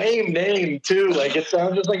a lame name, too. Like, it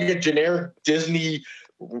sounds just like a generic Disney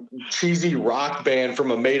cheesy rock band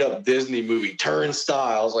from a made-up Disney movie.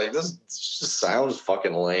 Turnstiles, like, this just sounds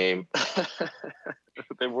fucking lame.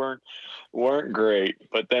 They weren't great,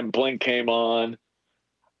 but then Blink came on.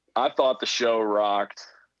 I thought the show rocked.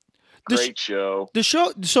 Great show. The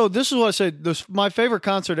show. So this is what I said. My favorite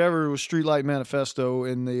concert ever was Streetlight Manifesto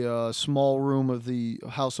in the small room of the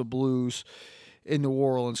House of Blues in New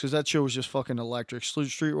Orleans, because that show was just fucking electric.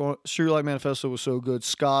 Streetlight Manifesto was so good.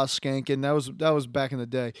 Ska, skanking. That was back in the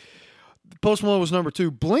day. Post Malone was number 2.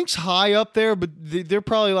 Blink's high up there, but they're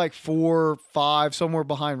probably like 4 or 5, somewhere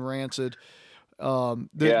behind Rancid.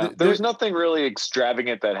 There was nothing really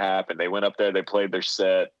extravagant that happened. They went up there, they played their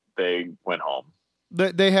set, they went home.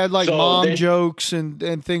 They had like mom jokes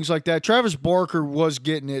and things like that. Travis Barker was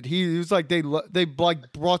getting it. He was like they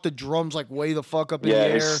like brought the drums like way the fuck up in the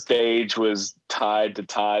air. His stage was tied to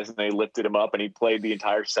ties, and they lifted him up, and he played the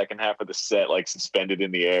entire second half of the set like suspended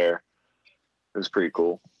in the air. It was pretty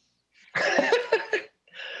cool.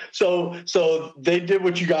 So they did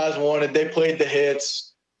what you guys wanted. They played the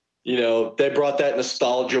hits. You know, they brought that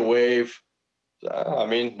nostalgia wave. I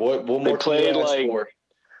mean, what more? They played like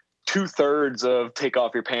 2/3 of Take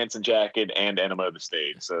Off Your Pants and Jacket and Enema of the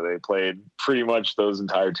Stage. So they played pretty much those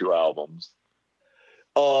entire 2 albums.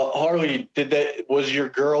 Harley, was your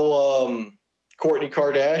girl Kourtney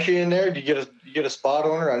Kardashian there? Did you get a spot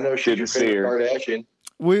on her? I know she's your favorite Kardashian.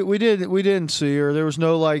 We didn't see her. There was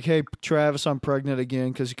no like, hey Travis, I'm pregnant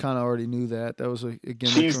again, because he kind of already knew that. That was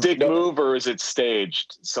again. She's Dick Move, or is it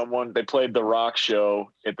staged? They played the rock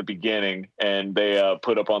show at the beginning, and they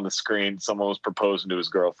put up on the screen someone was proposing to his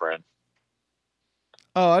girlfriend.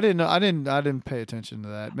 Oh, I didn't know. I didn't pay attention to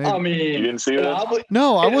that. Maybe. I mean, you didn't see that?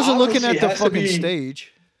 No, I wasn't looking at the fucking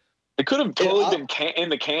stage. It could have totally been in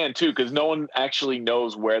the can too, because no one actually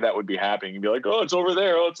knows where that would be happening. You'd be like, "Oh, it's over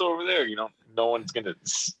there. Oh, it's over there." You know, no one's gonna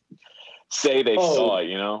say they saw it.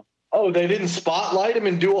 You know. Oh, they didn't spotlight him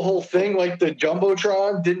and do a whole thing like the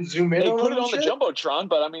Jumbotron. Didn't zoom in. They put it on the Jumbotron,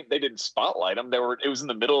 but I mean, they didn't spotlight him. It was in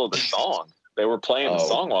the middle of the song. They were playing the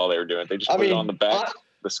song while they were doing it. They just put it on the back,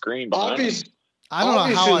 the screen behind them. I don't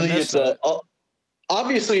know how I missed that.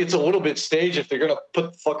 Obviously, it's a little bit staged if they're gonna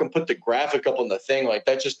put the graphic up on the thing. Like,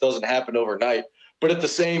 that just doesn't happen overnight. But at the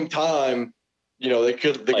same time, you know, the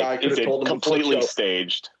guy could have told them completely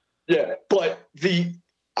staged. Yeah, but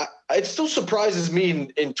it still surprises me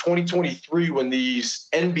in 2023 when these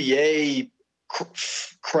NBA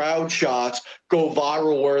crowd shots go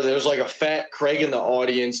viral, where there's like a fat Craig in the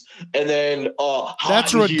audience, and then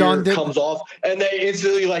that's redundant comes off, and they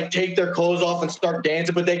instantly like take their clothes off and start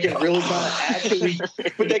dancing, but they can really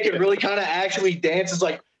kind of actually dance. It's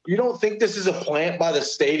like, you don't think this is a plant by the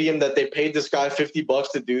stadium that they paid this guy $50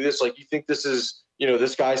 to do this? Like, you think this is, you know,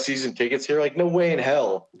 this guy's season tickets here? Like, no way in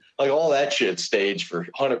hell. Like, all that shit staged for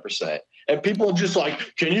 100%. And people just like,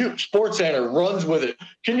 SportsCenter runs with it.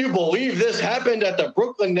 Can you believe this happened at the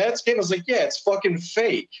Brooklyn Nets game? I was like, yeah, it's fucking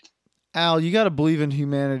fake. Al, you got to believe in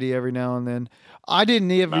humanity every now and then. I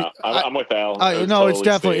didn't even. No, I'm with Al. No, it's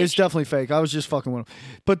definitely fake. I was just fucking with him.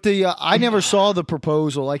 But I never saw the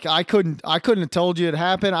proposal. Like, I couldn't have told you it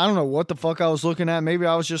happened. I don't know what the fuck I was looking at. Maybe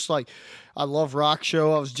I was just like, I love rock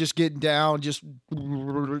show. I was just getting down, just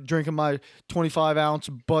drinking my 25-ounce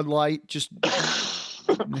Bud Light, just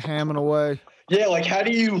hamming away. Yeah, like how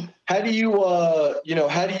do you get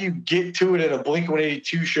to it at a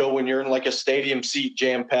Blink-182 show when you're in like a stadium seat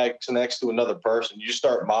jam-packed next to another person? You just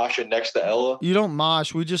start moshing next to Ella? You don't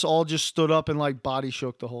mosh. We just all stood up and like body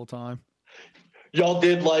shook the whole time. Y'all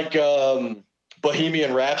did like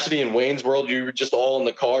Bohemian Rhapsody and Wayne's World. You were just all in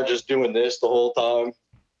the car just doing this the whole time?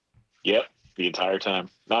 Yep, the entire time.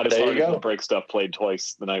 Not as hard as the break stuff played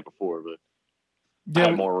twice the night before, but I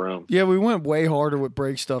had more room. Yeah, we went way harder with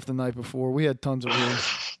break stuff the night before. We had tons of room.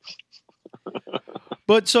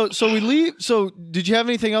 But so we leave. So did you have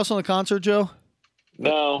anything else on the concert, Joe?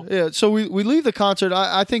 No. Yeah, so we leave the concert.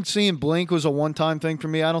 I think seeing Blink was a one-time thing for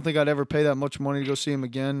me. I don't think I'd ever pay that much money to go see him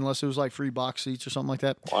again unless it was like free box seats or something like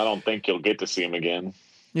that. Well, I don't think you'll get to see him again.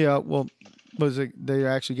 Yeah, well, was it they're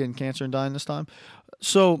actually getting cancer and dying this time?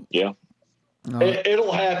 So yeah,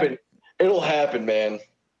 it'll happen. It'll happen, man.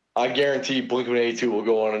 I guarantee Blink-182 will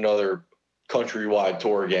go on another countrywide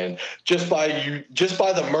tour again just by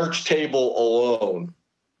the merch table alone.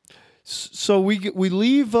 So we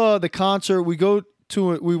leave the concert. We go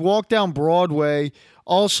to it. We walk down Broadway.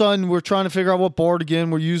 All of a sudden, we're trying to figure out what bar to get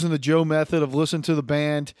in. We're using the Joe method of listening to the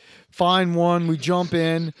band. Find one. We jump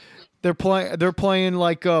in. They're playing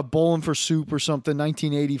like Bowling for Soup or something.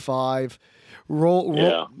 1985.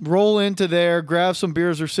 Roll into there. Grab some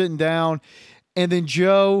beers. We're sitting down, and then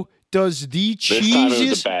Joe does the cheesiest. This time it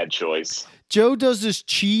was a bad choice. Joe does this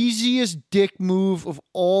cheesiest dick move of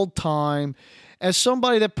all time. As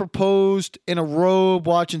somebody that proposed in a robe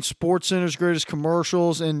watching SportsCenter's greatest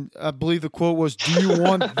commercials, and I believe the quote was, "Do you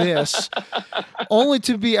want this?" only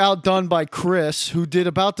to be outdone by Chris, who did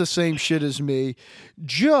about the same shit as me.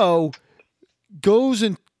 Joe goes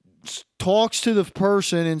and talks to the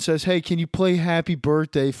person and says, "Hey, can you play Happy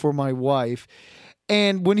Birthday for my wife?"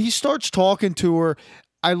 And when he starts talking to her,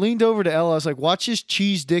 I leaned over to Ella. I was like, watch this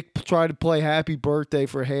cheese dick try to play Happy Birthday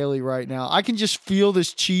for Haley right now. I can just feel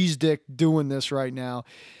this cheese dick doing this right now.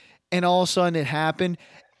 And all of a sudden it happened.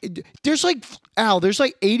 There's like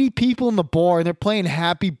 80 people in the bar and they're playing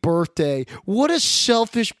Happy Birthday. What a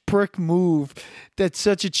selfish prick move. That's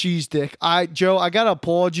such a cheese dick. Joe, I got to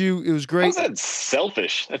applaud you. It was great. How's that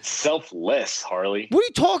selfish? That's selfless, Harley. What are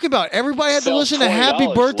you talking about? Everybody had to listen to Happy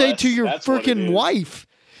Birthday less. to your freaking wife.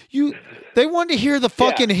 They wanted to hear the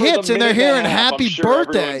fucking for hits, the and they're minute hearing and a half, Happy I'm sure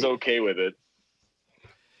Birthday. Everyone's okay with it.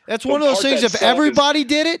 That's one of those things. If everybody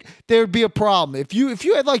did it, there would be a problem. If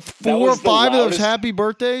you had like 4 or 5 of those Happy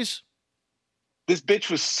Birthdays. This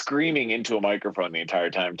bitch was screaming into a microphone the entire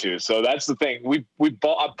time too. So that's the thing.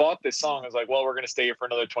 I bought this song. I was like, well, we're gonna stay here for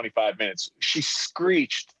another 25 minutes. She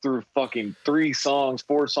screeched through fucking 3 songs,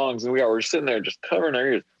 4 songs, and we were sitting there just covering our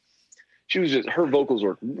ears. Her vocals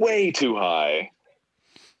were way too high.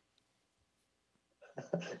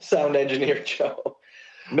 Sound engineer Joe.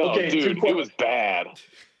 No, okay, dude, it was bad.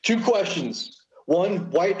 2 questions. 1,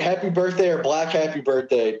 white Happy Birthday or black Happy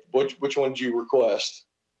Birthday? Which one do you request?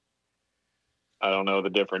 I don't know the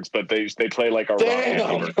difference, but they play like a rock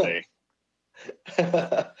Happy Birthday.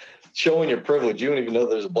 Showing your privilege. You don't even know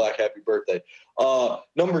there's a black Happy Birthday.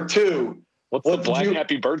 Number 2. What's the black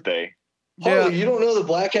Happy Birthday? Harley, you don't know the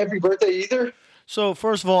black Happy Birthday either? So,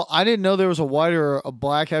 first of all, I didn't know there was a white or a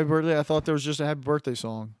black Happy Birthday. I thought there was just a Happy Birthday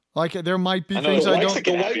song. Like, there might be things I don't...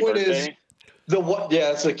 The white one is...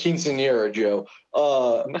 Yeah, it's a quinceanera, Joe.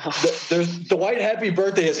 The white Happy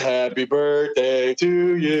Birthday is Happy Birthday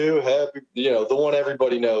to you, the one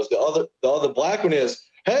everybody knows. The other black one is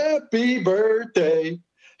Happy Birthday,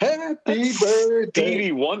 Happy Birthday.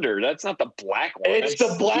 Stevie Wonder. That's not the black one. It's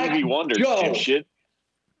the black Stevie Wonder shit.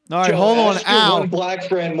 All right, hold on, Al. One black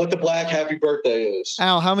friend, what the black Happy Birthday is.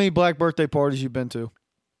 Al, how many black birthday parties you been to?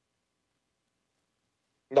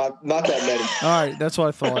 Not that many. All right, that's what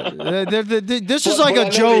I thought. This is like a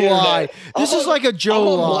Joe lie. This is like a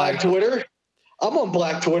Joe lie. I'm on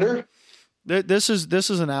Black Twitter. This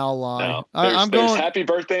is an Al lie. No, there's Happy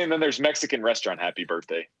Birthday, and then there's Mexican restaurant Happy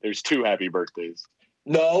Birthday. There's 2 Happy Birthdays.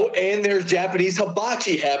 No, and there's Japanese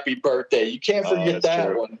hibachi Happy Birthday. You can't forget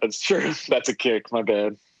that one. That's true. That's a kick. My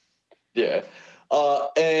bad. Yeah.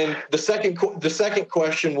 And the second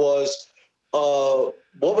question was,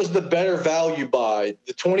 what was the better value buy?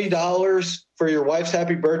 The $20 for your wife's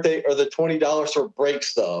Happy Birthday or the $20 for break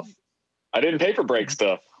stuff? I didn't pay for break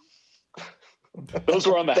stuff. Those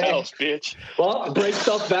were on the house, bitch. Well, break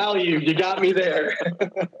stuff value. You got me there.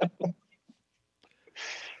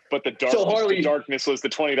 But the darkness was the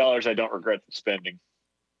 $20 I don't regret spending.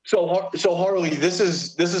 So Harley, this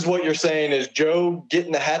is what you're saying is Joe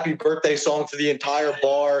getting the Happy Birthday song for the entire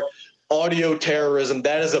bar. Audio terrorism.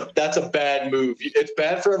 That's a bad move. It's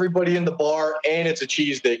bad for everybody in the bar, and it's a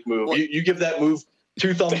cheese dick move. You give that move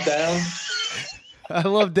 2 thumbs down. I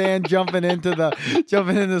love Dan jumping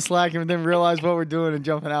into Slack and then realize what we're doing and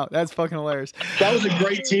jumping out. That's fucking hilarious. That was a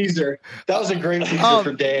great teaser.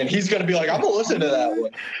 For Dan. He's gonna be like, I'm gonna listen to that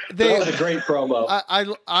one. That was a great promo.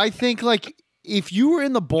 I think like if you were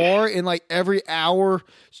in the bar and like every hour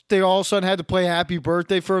they all of a sudden had to play Happy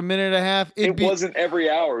Birthday for a minute and a half. It wasn't every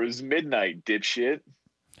hour. It was midnight, dipshit.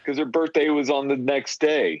 Because her birthday was on the next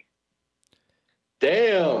day.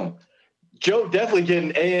 Damn. Joe definitely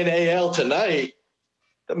getting A and AL tonight.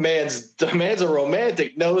 The man's a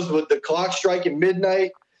romantic. Knows with the clock striking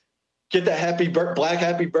midnight. Get that black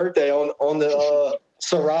happy birthday on the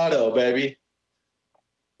Serato, baby.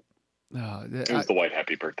 It was the white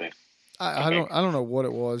happy birthday. I don't know what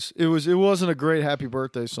it was. It wasn't a great happy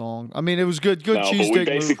birthday song. I mean, it was good No, cheesesteak. but we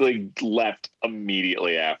basically left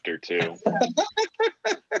immediately after too.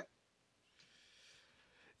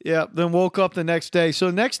 Yeah, then woke up the next day. So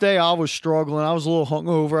the next day I was struggling. I was a little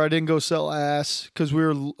hungover. I didn't go sell ass because we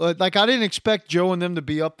were like, I didn't expect Joe and them to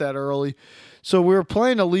be up that early. So we were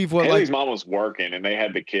planning to leave. Haley's mom was working and they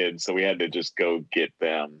had the kids, so we had to just go get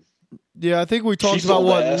them. Yeah, I think we talked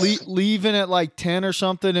about leaving at like 10 or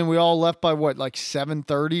something, and we all left by like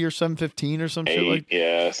 7:30 or 7:15 or some shit like.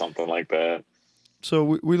 Yeah, something like that.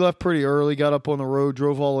 So we left pretty early, got up on the road,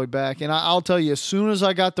 drove all the way back. And I'll tell you, as soon as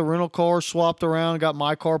I got the rental car swapped around, got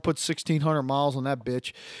my car, put 1,600 miles on that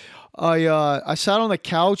bitch, I sat on the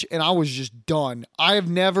couch and I was just done. I have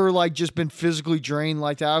never like just been physically drained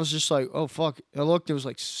like that. I was just like, oh, fuck. I looked, it was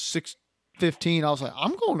like 6:15. I was like,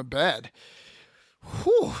 I'm going to bed.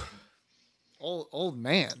 Whew. Old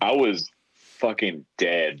man. I was fucking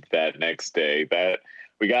dead that next day. That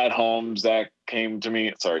we got home, Zach came to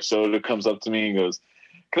me. Soda comes up to me and goes,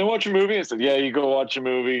 "Can I watch a movie?" I said, "Yeah, you go watch a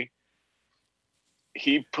movie."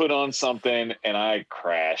 He put on something and I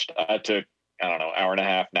crashed. I took, I don't know, hour and a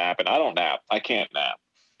half nap, and I don't nap. I can't nap.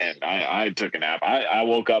 And I took a nap. I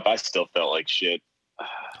woke up. I still felt like shit.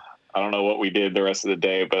 I don't know what we did the rest of the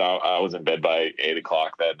day, but I was in bed by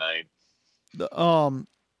 8:00 that night.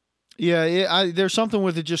 Yeah, there's something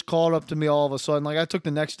with it just caught up to me all of a sudden. Like I took the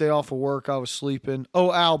next day off of work. I was sleeping.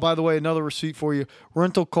 Oh, Al, by the way, another receipt for you.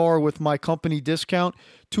 Rental car with my company discount,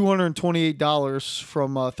 $228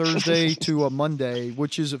 from Thursday to Monday,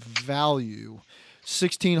 which is value.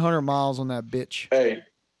 1,600 miles on that bitch. Hey,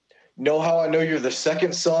 know how I know you're the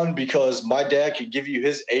second son? Because my dad could give you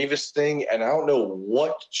his Avis thing, and I don't know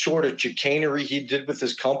what sort of chicanery he did with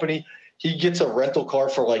his company. He gets a rental car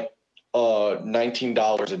for like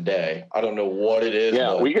 $19 a day. I don't know what it is.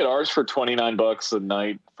 Yeah, we get ours for $29 a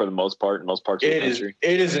night for the most part in most parts of the country.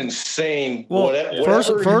 It is insane. Well,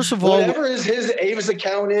 first of all, whatever his Avis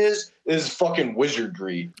account is fucking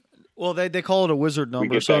wizardry. Well, they call it a wizard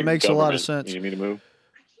number, so it makes a lot of sense. You need me to move?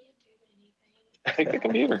 Take the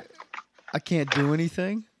computer. I can't do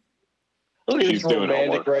anything. Look at this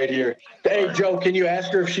romantic right here. Hey, Joe, can you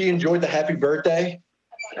ask her if she enjoyed the happy birthday?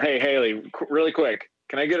 Hey, Haley, really quick.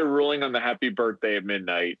 Can I get a ruling on the happy birthday at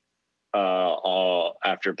midnight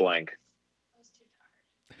after blank? I was too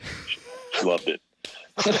tired. She loved it.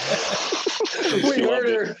 We heard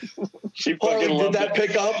her. She Harley fucking did that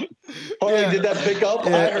pick up. Harley did that pick up.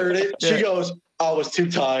 Yeah. I heard it. Yeah. She goes, I was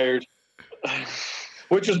too tired.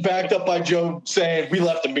 Which was backed up by Joe saying we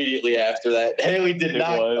left immediately after that. Haley did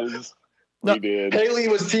not. We did. Haley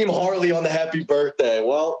was Team Harley on the happy birthday.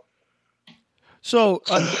 Well, so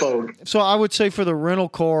I would say for the rental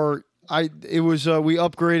car, we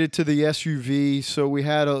upgraded to the SUV, so we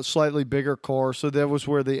had a slightly bigger car. So that was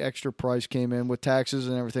where the extra price came in with taxes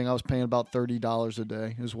and everything. I was paying about $30 a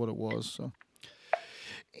day is what it was. So,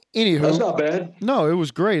 anywho, that's not bad. No, it was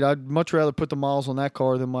great. I'd much rather put the miles on that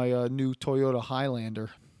car than my new Toyota Highlander,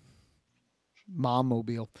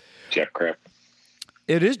 Mom-mobile. Jet crap.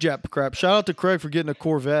 It is jet crap. Shout out to Craig for getting a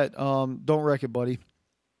Corvette. Don't wreck it, buddy.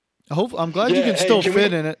 I'm glad you can still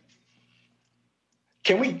fit in it.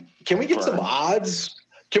 Can we get some odds?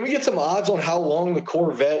 Can we get some odds on how long the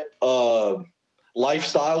Corvette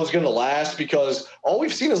lifestyle is going to last? Because all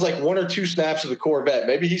we've seen is like one or two snaps of the Corvette.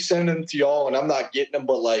 Maybe he's sending them to y'all and I'm not getting them.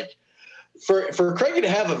 But like for Craig to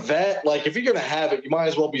have a vet, like if you're going to have it, you might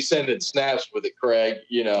as well be sending snaps with it, Craig.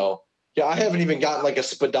 You know, yeah, I haven't even gotten like a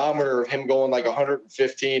speedometer of him going like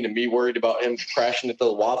 115 and me worried about him crashing into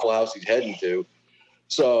the Waffle House he's heading to.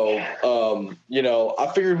 So,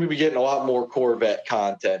 I figured we'd be getting a lot more Corvette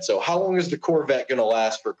content. So how long is the Corvette going to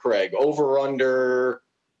last for Craig? Over, under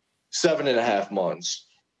 7.5 months?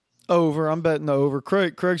 Over. I'm betting over.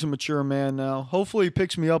 Craig's a mature man now. Hopefully he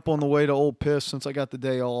picks me up on the way to Old Piss since I got the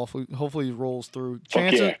day off. Hopefully he rolls through.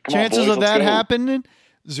 Chances of that happening,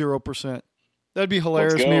 0%. That'd be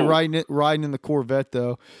hilarious, me riding in the Corvette,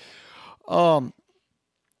 though.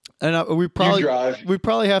 And we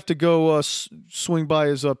probably have to go swing by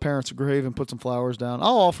his parents' grave and put some flowers down.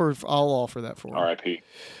 I'll offer that for him. R.I.P.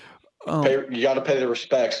 You got to pay the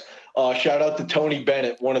respects. Shout out to Tony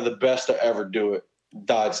Bennett, one of the best to ever do it.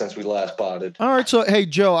 Died since we last potted. All right, so hey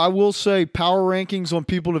Joe, I will say power rankings on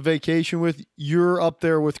people to vacation with. You're up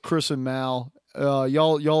there with Chris and Mal.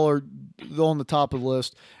 Y'all are on the top of the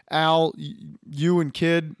list. Al, you and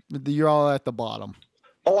Kid, you're all at the bottom.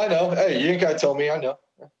 Oh, I know. Hey, you ain't got to tell me. I know.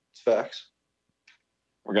 It's facts.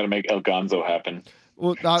 We're gonna make El Gonzo happen.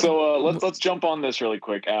 Well, So let's jump on this really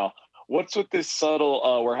quick, Al. What's with this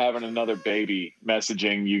subtle "we're having another baby"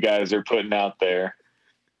 messaging you guys are putting out there?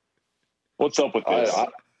 What's up with this?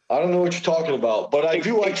 I don't know what you're talking about, but I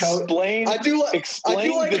do like explain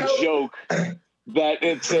the joke that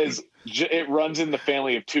it says it runs in the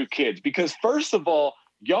family of 2 kids. Because first of all,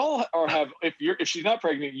 y'all if she's not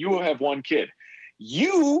pregnant, you will have 1 kid.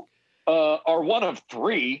 You are one of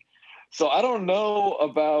 3, so I don't know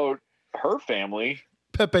about her family.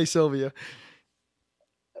 Pepe Sylvia.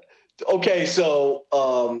 Okay, so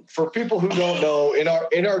for people who don't know,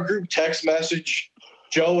 in our group text message,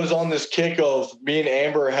 Joe is on this kick of me and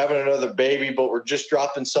Amber are having another baby, but we're just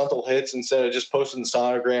dropping subtle hits instead of just posting the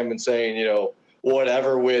sonogram and saying,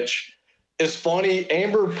 whatever, which is funny.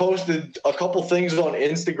 Amber posted a couple things on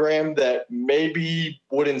Instagram that maybe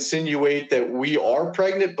would insinuate that we are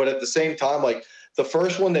pregnant, but at the same time, like the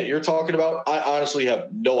first one that you're talking about, I honestly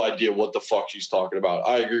have no idea what the fuck she's talking about.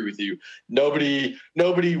 I agree with you. Nobody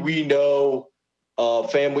we know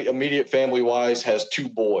immediate family wise has 2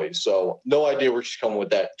 boys, so no idea where she's coming with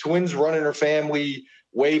that. Twins running her family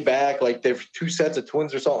way back, like they've 2 sets of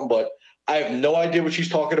twins or something, but I have no idea what she's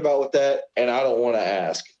talking about with that, and I don't want to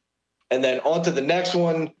ask. And then on to the next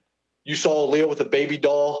one. You saw Leo with a baby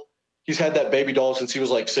doll. He's had that baby doll since he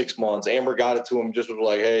was like 6 months. Amber got it to him, just was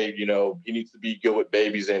like, hey, he needs to be good with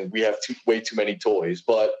babies, and we have way too many toys.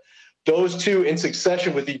 But those 2 in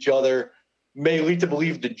succession with each other may lead to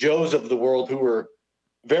believe the Joes of the world, who are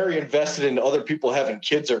very invested in other people having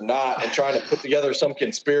kids or not and trying to put together some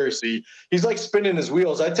conspiracy. He's like spinning his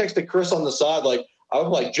wheels. I texted Chris on the side, I'm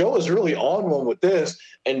like, Joe is really on one with this.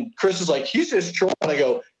 And Chris is like, he's just trolling. I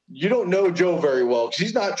go, you don't know Joe very well, because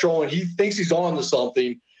he's not trolling. He thinks he's on to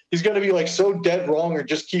something. He's going to be like so dead wrong or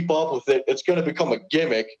just keep up with it. It's going to become a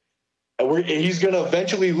gimmick. And he's going to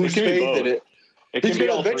eventually lose faith in it. He's going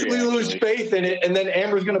to eventually lose faith in it, and then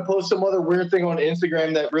Amber's going to post some other weird thing on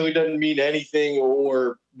Instagram that really doesn't mean anything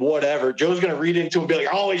or whatever. Joe's going to read into it and be like,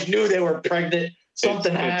 I always knew they were pregnant.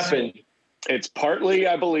 Something happened. It's partly,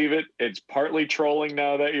 I believe it. It's partly trolling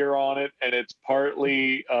now that you're on it, and it's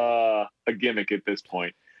partly a gimmick at this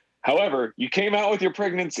point. However, you came out with your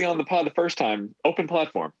pregnancy on the pod the first time. Open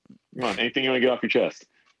platform. Come on, anything you want to get off your chest?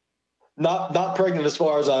 Not pregnant as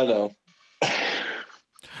far as I know.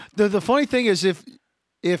 The funny thing is, if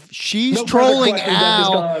she's trolling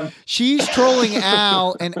Al, she's trolling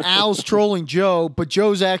Al, and Al's trolling Joe, but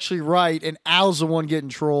Joe's actually right, and Al's the one getting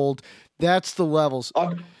trolled. That's the levels.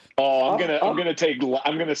 I'm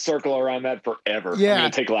gonna circle around that forever. Yeah, I'm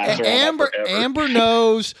gonna take laps around that forever. Amber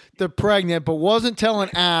knows they're pregnant, but wasn't telling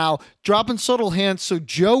Al, dropping subtle hints so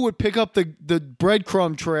Joe would pick up the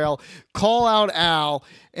breadcrumb trail, call out Al,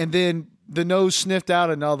 and then the nose sniffed out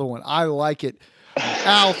another one. I like it.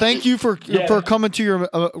 Al, thank you for coming to your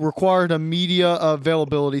required media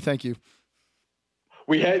availability. Thank you.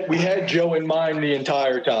 We had Joe in mind the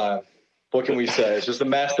entire time. What can we say? It's just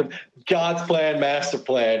God's plan, master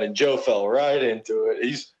plan, and Joe fell right into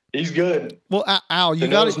it. He's good. Well, Al, you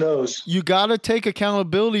got to take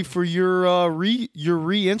accountability for your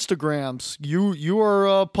Instagrams. You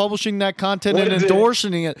are publishing that content and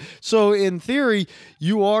endorsing it. So in theory,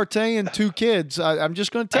 you are saying 2 kids. I'm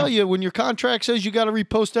just going to tell you, when your contract says you got to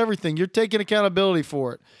repost everything, you're taking accountability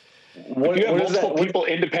for it. If you have multiple people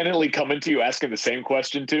independently coming to you asking the same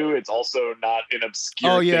question too, it's also not an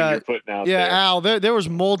obscure thing you're putting out there. Yeah, Al, there was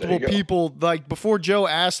multiple people, like, before Joe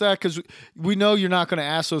asked that, because we know you're not going to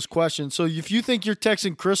ask those questions. So if you think you're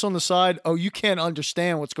texting Chris on the side, you can't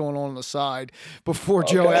understand what's going on the side before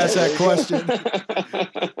Joe asked that question.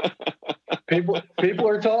 People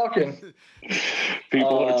are talking.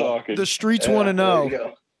 People are talking. The streets want to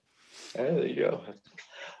know. There you go.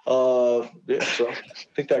 So I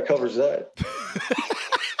think that covers that.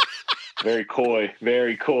 Very coy.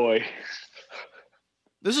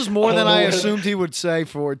 This is more than I assumed he would say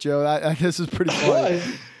for it, Joe. This is pretty funny.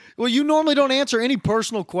 What? Well, you normally don't answer any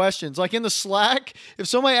personal questions. Like in the Slack, if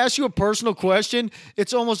somebody asks you a personal question,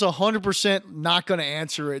 it's almost 100% not going to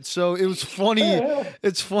answer it. So it was funny.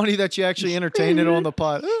 It's funny that you actually entertained it on the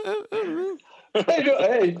pod.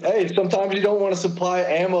 Hey, sometimes you don't want to supply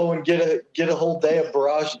ammo and get a whole day of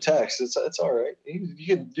barrage of text. It's all right.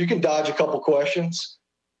 You can dodge a couple questions.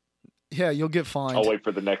 Yeah, you'll get fined. I'll wait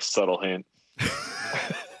for the next subtle hint.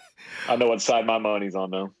 I know what side my money's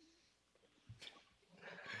on, though.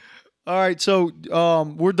 All right, so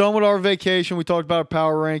we're done with our vacation. We talked about our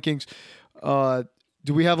power rankings.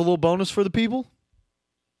 Do we have a little bonus for the people?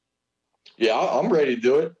 Yeah, I'm ready to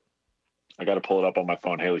do it. I got to pull it up on my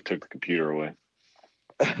phone. Haley took the computer away.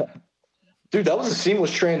 Dude, that was a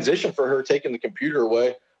seamless transition for her taking the computer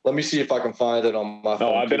away. Let me see if I can find it on my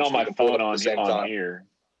phone. No, I've been on my phone on time. here.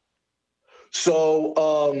 So,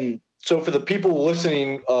 so for the people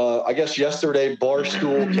listening, I guess yesterday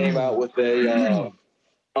Barstool came out with a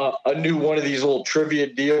new one of these little trivia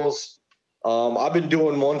deals. I've been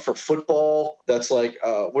doing one for football. That's like,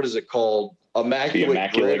 what is it called?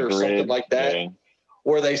 Immaculate Grid or something like that. Yeah.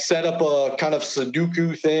 Where they set up a kind of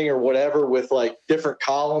Sudoku thing or whatever with like different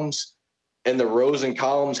columns, and the rows and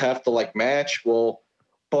columns have to like match. Well,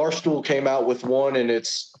 Barstool came out with one, and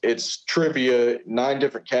it's trivia, 9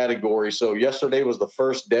 different categories. So yesterday was the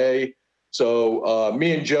first day. So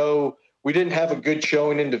me and Joe, we didn't have a good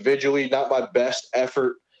showing individually, not my best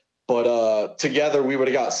effort, but together we would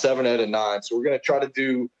have got 7 out of 9. So we're going to try to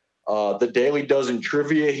do the Daily Dozen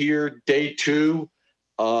trivia here, day 2,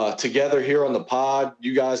 together here on the pod.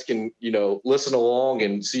 You guys can, listen along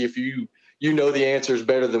and see if you know the answers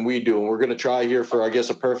better than we do. And we're going to try here for, I guess,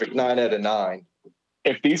 a perfect 9 out of 9.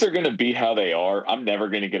 If these are going to be how they are, I'm never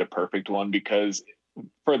going to get a perfect one, because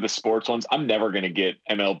for the sports ones, I'm never going to get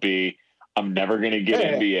MLB. I'm never going to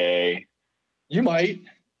get NBA. You might.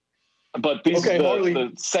 But these,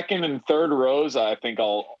 the second and third rows, I think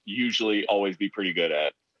I'll usually always be pretty good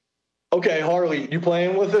at. Okay, Harley, you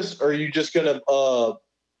playing with us, or are you just going to, are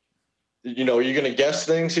you going to guess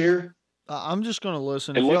things here? I'm just going to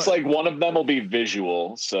listen. It looks like one of them will be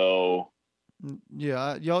visual, so...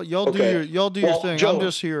 Yeah, y'all do your thing. Joe, I'm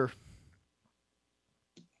just here.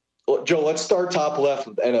 Well, Joe, let's start top left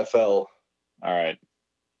with NFL. All right.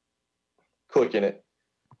 Clicking it.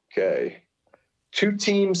 Okay. 2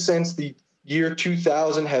 teams since the year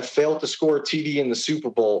 2000 have failed to score a TD in the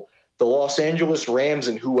Super Bowl. The Los Angeles Rams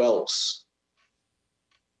and who else?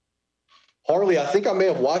 Harley, I think I may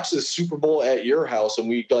have watched this Super Bowl at your house, and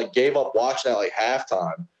we gave up watching at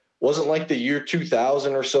halftime. Wasn't like the year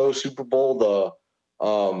 2000 or so Super Bowl,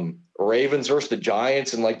 the Ravens versus the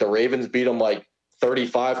Giants, and the Ravens beat them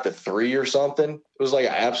 35-3 or something. It was an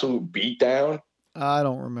absolute beatdown. I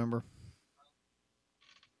don't remember.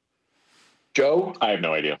 Joe? I have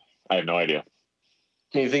no idea.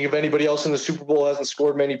 Can you think of anybody else in the Super Bowl hasn't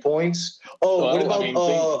scored many points? Oh, what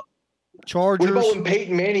about Chargers? What about when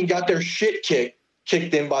Peyton Manning got their shit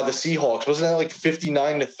kicked in by the Seahawks? Wasn't that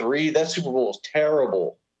 59-3? That Super Bowl was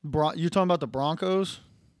terrible. You're talking about the Broncos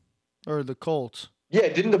or the Colts? Yeah,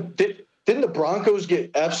 didn't the Broncos get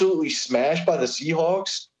absolutely smashed by the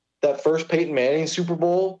Seahawks that first Peyton Manning Super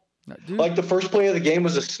Bowl? Dude, the first play of the game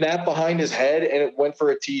was a snap behind his head and it went for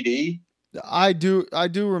a TD. I do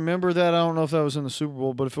remember that. I don't know if that was in the Super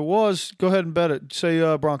Bowl, but if it was, go ahead and bet it. Say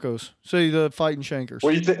Broncos. Say the Fighting Shankers.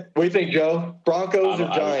 What do you think, Joe? Broncos or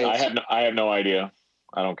Giants? I have no idea.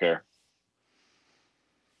 I don't care.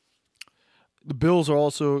 The Bills are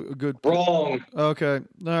also a good. Wrong. Okay.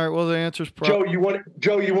 All right. Well, the answer's probably.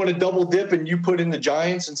 Joe, you want to double dip and you put in the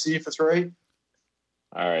Giants and see if it's right?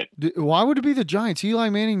 All right. Why would it be the Giants? Eli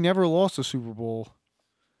Manning never lost a Super Bowl.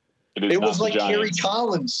 It was like Kerry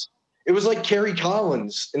Collins. It was like Kerry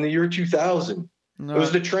Collins in the year 2000. No. It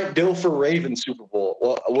was the Trent Dilfer Ravens Super Bowl.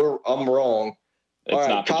 Well, I'm wrong. It's all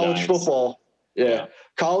right. College football. Yeah.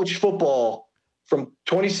 College football. From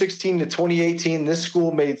 2016 to 2018, this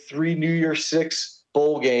school made 3 New Year's Six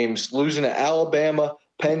bowl games, losing to Alabama,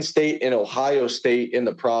 Penn State, and Ohio State in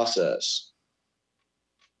the process.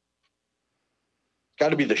 Got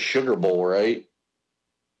to be the Sugar Bowl, right?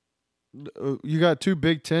 You got 2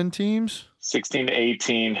 Big Ten teams? 16 to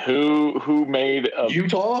 18. Who made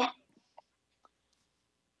Utah?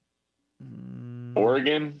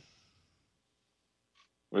 Oregon?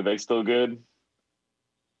 Were they still good?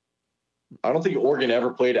 I don't think Oregon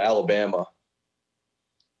ever played Alabama.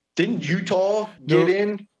 Didn't Utah get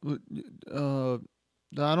in? I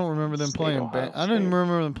don't remember them playing. I didn't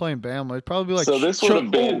remember them playing Bama. It'd probably be so this would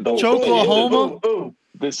have been Choklahoma.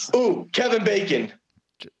 Kevin Bacon.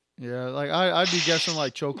 Yeah, I'd be guessing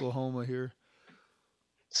Choklahoma here.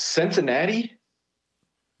 Cincinnati?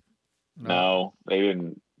 No, they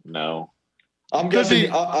didn't. No. I'm guessing.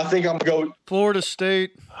 I think I'm going Florida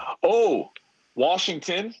State. Oh,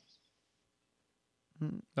 Washington.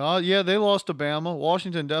 Yeah, they lost to Bama.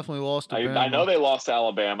 Washington definitely lost to Bama. I know they lost to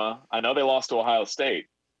Alabama. I know they lost to Ohio State.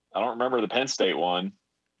 I don't remember the Penn State one.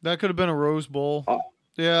 That could have been a Rose Bowl.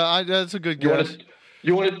 Yeah, that's a good guess.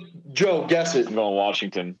 You want to, Joe, guess it. I'm going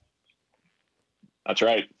Washington. That's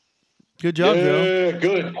right. Good job, Joe. Yeah,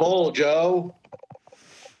 good pull, Joe.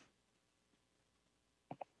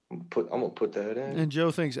 I'm going to put that in. And Joe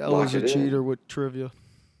thinks Ellie's a cheater with trivia.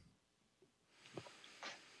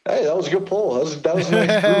 Hey, that was a good poll. That was a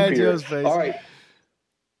nice group here. Joe's face. All right.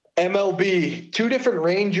 MLB, two different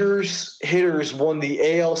Rangers hitters won the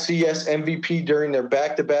ALCS MVP during their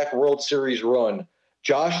back-to-back World Series run.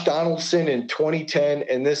 Josh Donaldson in 2010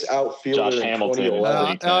 and this outfielder Josh in Hamilton in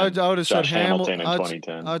 2011. 2010. I would have said Josh Hamilton in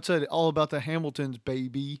 2010. I'd said all about the Hamiltons,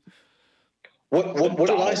 baby. What did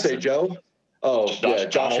I say, Joe? Oh,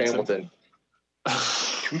 Josh Donaldson. Hamilton.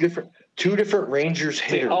 Two different Rangers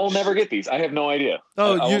hitters. See, I'll never get these. I have no idea.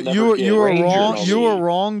 Oh, you were wrong. You were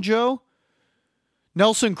wrong, Joe.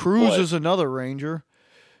 Nelson Cruz is another Ranger.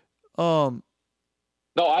 No,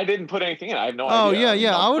 I didn't put anything in. I have no idea. Oh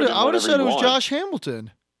yeah. I would have said it was Josh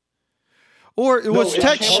Hamilton. Or it was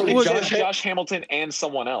Josh Hamilton and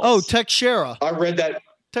someone else. Oh, Teixeira. I read that.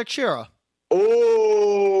 Teixeira.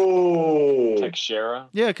 Oh. Teixeira?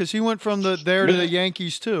 Yeah, because he went from to the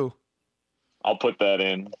Yankees too. I'll put that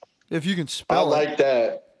in. If you can spell it. I like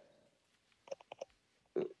that.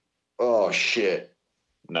 Oh, shit.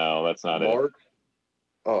 No, that's not Mark?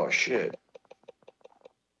 Oh, shit.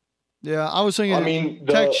 Yeah, I was thinking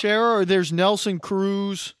Teixeira, or there's Nelson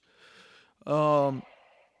Cruz. Other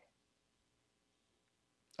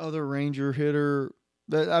Ranger hitter.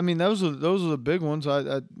 Those are the big ones.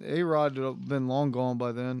 A-Rod would have been long gone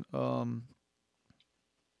by then.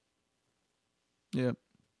 Yeah.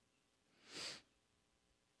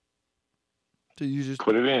 So you just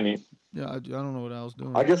put it in. Yeah, I don't know what I was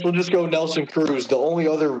doing. I guess we'll just go Nelson Cruz. The only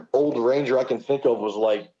other old Ranger I can think of was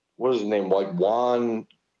what is his name? Like Juan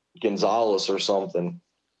Gonzalez or something.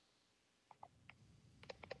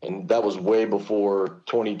 And that was way before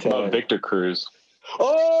 2010. Victor Cruz.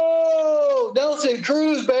 Oh, Nelson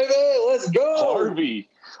Cruz, baby. Let's go.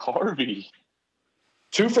 Harvey.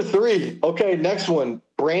 2 for 3. Okay, next one.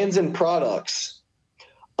 Brands and products.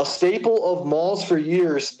 A staple of malls for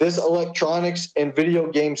years, this electronics and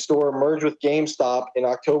video game store merged with GameStop in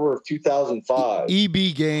October of 2005.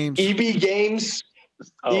 EB Games. EB Games.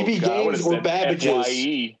 Games or Babbage's.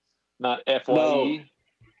 FYE, not FYE.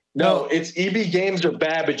 No, it's EB Games or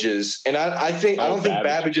Babbage's. And I don't think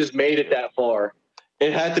Babbage's made it that far.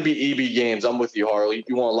 It had to be EB Games. I'm with you, Harley.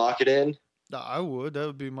 You want to lock it in? I would. That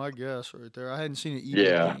would be my guess right there. I hadn't seen an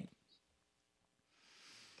EB game.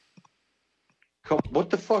 What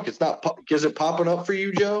the fuck? It's not. Is it popping up for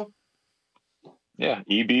you, Joe? Yeah,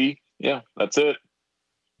 EB. Yeah, that's it.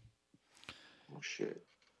 Oh shit!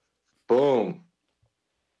 Boom.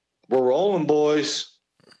 We're rolling, boys.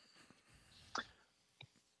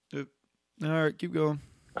 All right, keep going.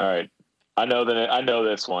 All right, I know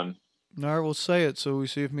this one. All right, we'll say it so we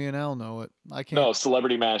see if me and Al know it. I can't. No,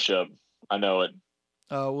 celebrity mashup. I know it.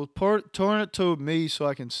 We'll turn it to me so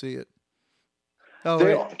I can see it. Oh,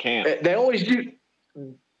 I can't. They always do.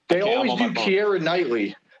 They always do Keira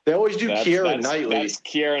Knightley. They always do Keira Knightley. That's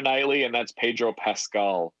Keira Knightley, and that's Pedro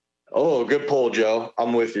Pascal. Good pull, Joe.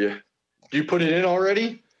 I'm with you. You put it in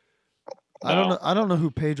already? No. I don't know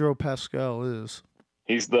who Pedro Pascal is.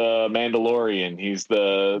 He's the Mandalorian. He's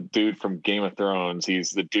the dude from Game of Thrones.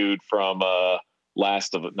 He's the dude from The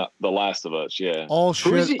Last of Us. Yeah. All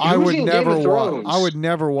shit. I would never watch. I would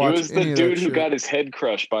never watch. He was the dude who got his head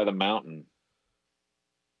crushed by the mountain.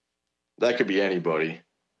 That could be anybody.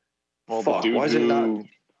 Well, fuck. Why is it not?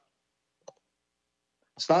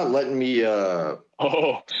 It's not letting me. I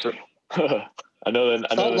know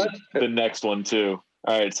the next one too.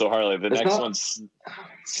 All right, so Harley, the next one's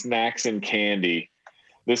snacks and candy.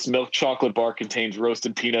 This milk chocolate bar contains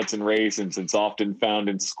roasted peanuts and raisins. It's often found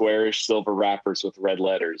in squarish silver wrappers with red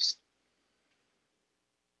letters.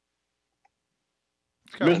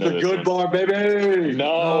 Mr. Good Bar, baby.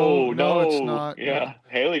 No, it's not. Yeah,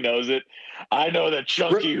 Haley knows it. I know the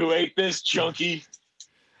chunky who ate this chunky.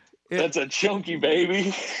 That's a chunky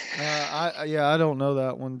baby. I don't know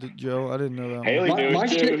that one, Joe. I didn't know that Haley one. knew it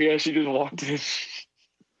too. Yeah, she just walked in.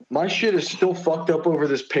 My shit is still fucked up over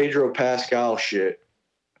this Pedro Pascal shit.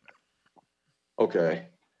 Okay.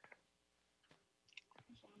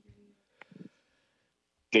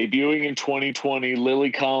 Debuting in 2020, Lily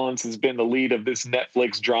Collins has been the lead of this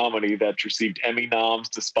Netflix dramedy that's received Emmy noms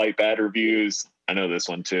despite bad reviews. I know this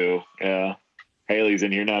one too. Yeah. Haley's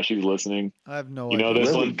in here now. She's listening. I have no idea. You know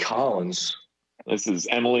this Lily one? Collins. This is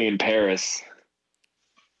Emily in Paris.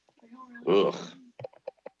 Ugh.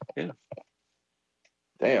 Yeah.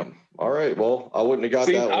 Damn. All right. Well, I wouldn't have got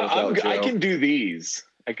that one. I can do these.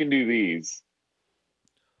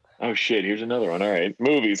 Oh, shit. Here's another one. All right.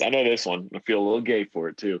 Movies. I know this one. I feel a little gay for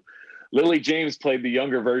it, too. Lily James played the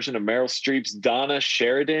younger version of Meryl Streep's Donna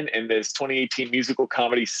Sheridan in this 2018 musical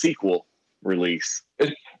comedy sequel release.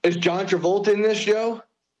 Is John Travolta in this show?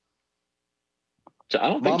 I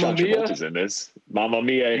don't think John Travolta's in this. Mamma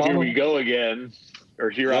Mia, here we go again.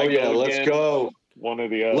 Or here I go again. Let's go. One or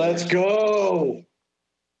the other. Let's go.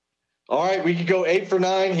 All right, we could go 8 for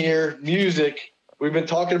 9 here. Music. We've been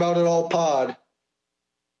talking about it all pod.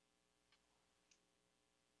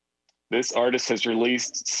 This artist has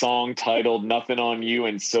released song titled Nothing on You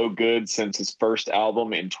and So Good since his first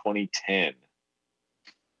album in 2010.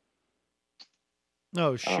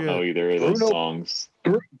 Oh, I shit. don't know either of those songs.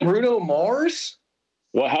 Bruno Mars?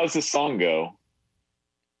 Well, how's the song go?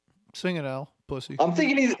 Sing it, Al. Pussy. I'm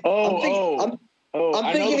thinking either. I I'm know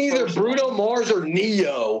thinking the either first Bruno one. Mars or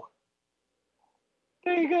Neo.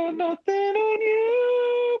 They got nothing on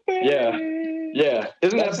you, baby. Yeah.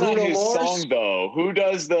 Isn't That's that not Bruno his Mars? song, though. Who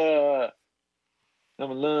does the... I'm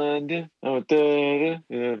in London. I'm a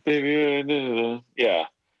baby. Yeah.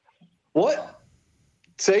 What?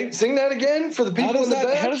 Sing that again for the people in the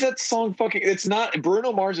back. How does that song fucking... It's not...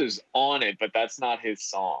 Bruno Mars is on it, but that's not his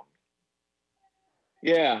song.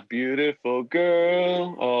 Yeah. Beautiful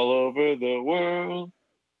girl all over the world.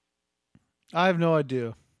 I have no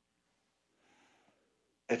idea.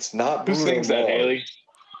 It's not Who Bruno sings that, Mars. Haley?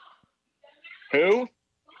 Who?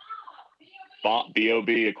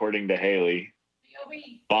 B.O.B. according to Haley.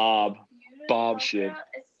 Bob shit.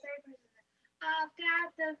 I've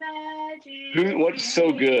got the magic. Who? What's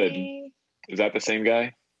So Good? Is that the same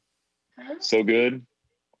guy? Huh? So Good?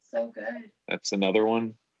 So good. That's another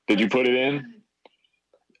one. Did you put it in?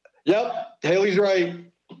 Yep. Haley's right.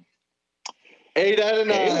 8 out of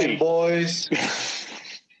 9, Haley. boys.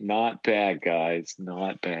 Not bad, guys.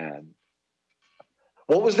 Not bad.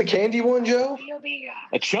 What was the candy one, Joe? B.O.B.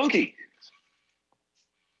 A Chunky.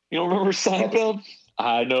 You don't remember Seinfeld?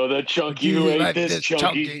 I know the Chunky who ate this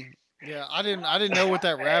Chunky. Yeah, I didn't know what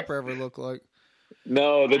that rapper ever looked like.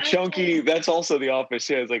 No, the Chunky, that's also The Office.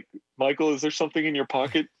 Yeah, it's like, Michael, is there something in your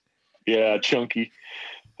pocket? Yeah, Chunky.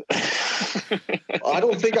 I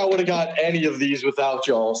don't think I would have got any of these without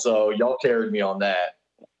y'all, so y'all carried me on that.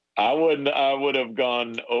 I would have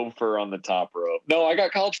gone over on the top rope. No, I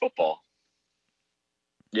got college football.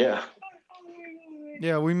 Yeah.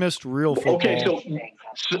 Yeah, we missed real football. Okay,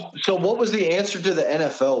 so what was the answer to the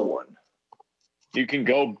NFL one? You can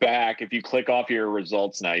go back. If you click off your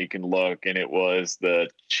results now, you can look, and it was the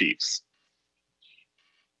Chiefs.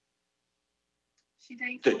 She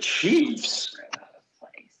thinks The Chiefs? out of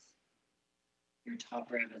place. Your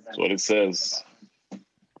top rib is That's what it says.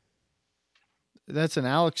 That's an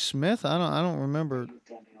Alex Smith? I don't remember.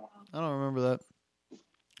 I don't remember that.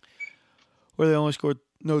 Where they only scored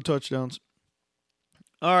no touchdowns.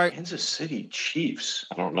 All right. Kansas City Chiefs.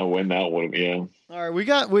 I don't know when that would have been. All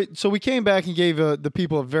right, so we came back and gave the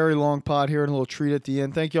people a very long pod here and a little treat at the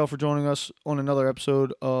end. Thank you all for joining us on another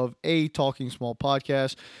episode of A Talking Small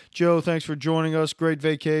Podcast. Joe, thanks for joining us. Great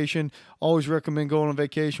vacation. Always recommend going on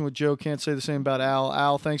vacation with Joe. Can't say the same about Al.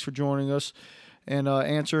 Al, thanks for joining us and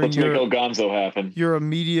answering Let's make El Gonzo happen. your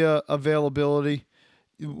media availability.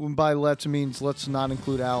 By let's means let's not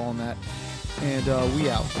include Al on that. And we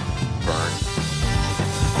out. Burn.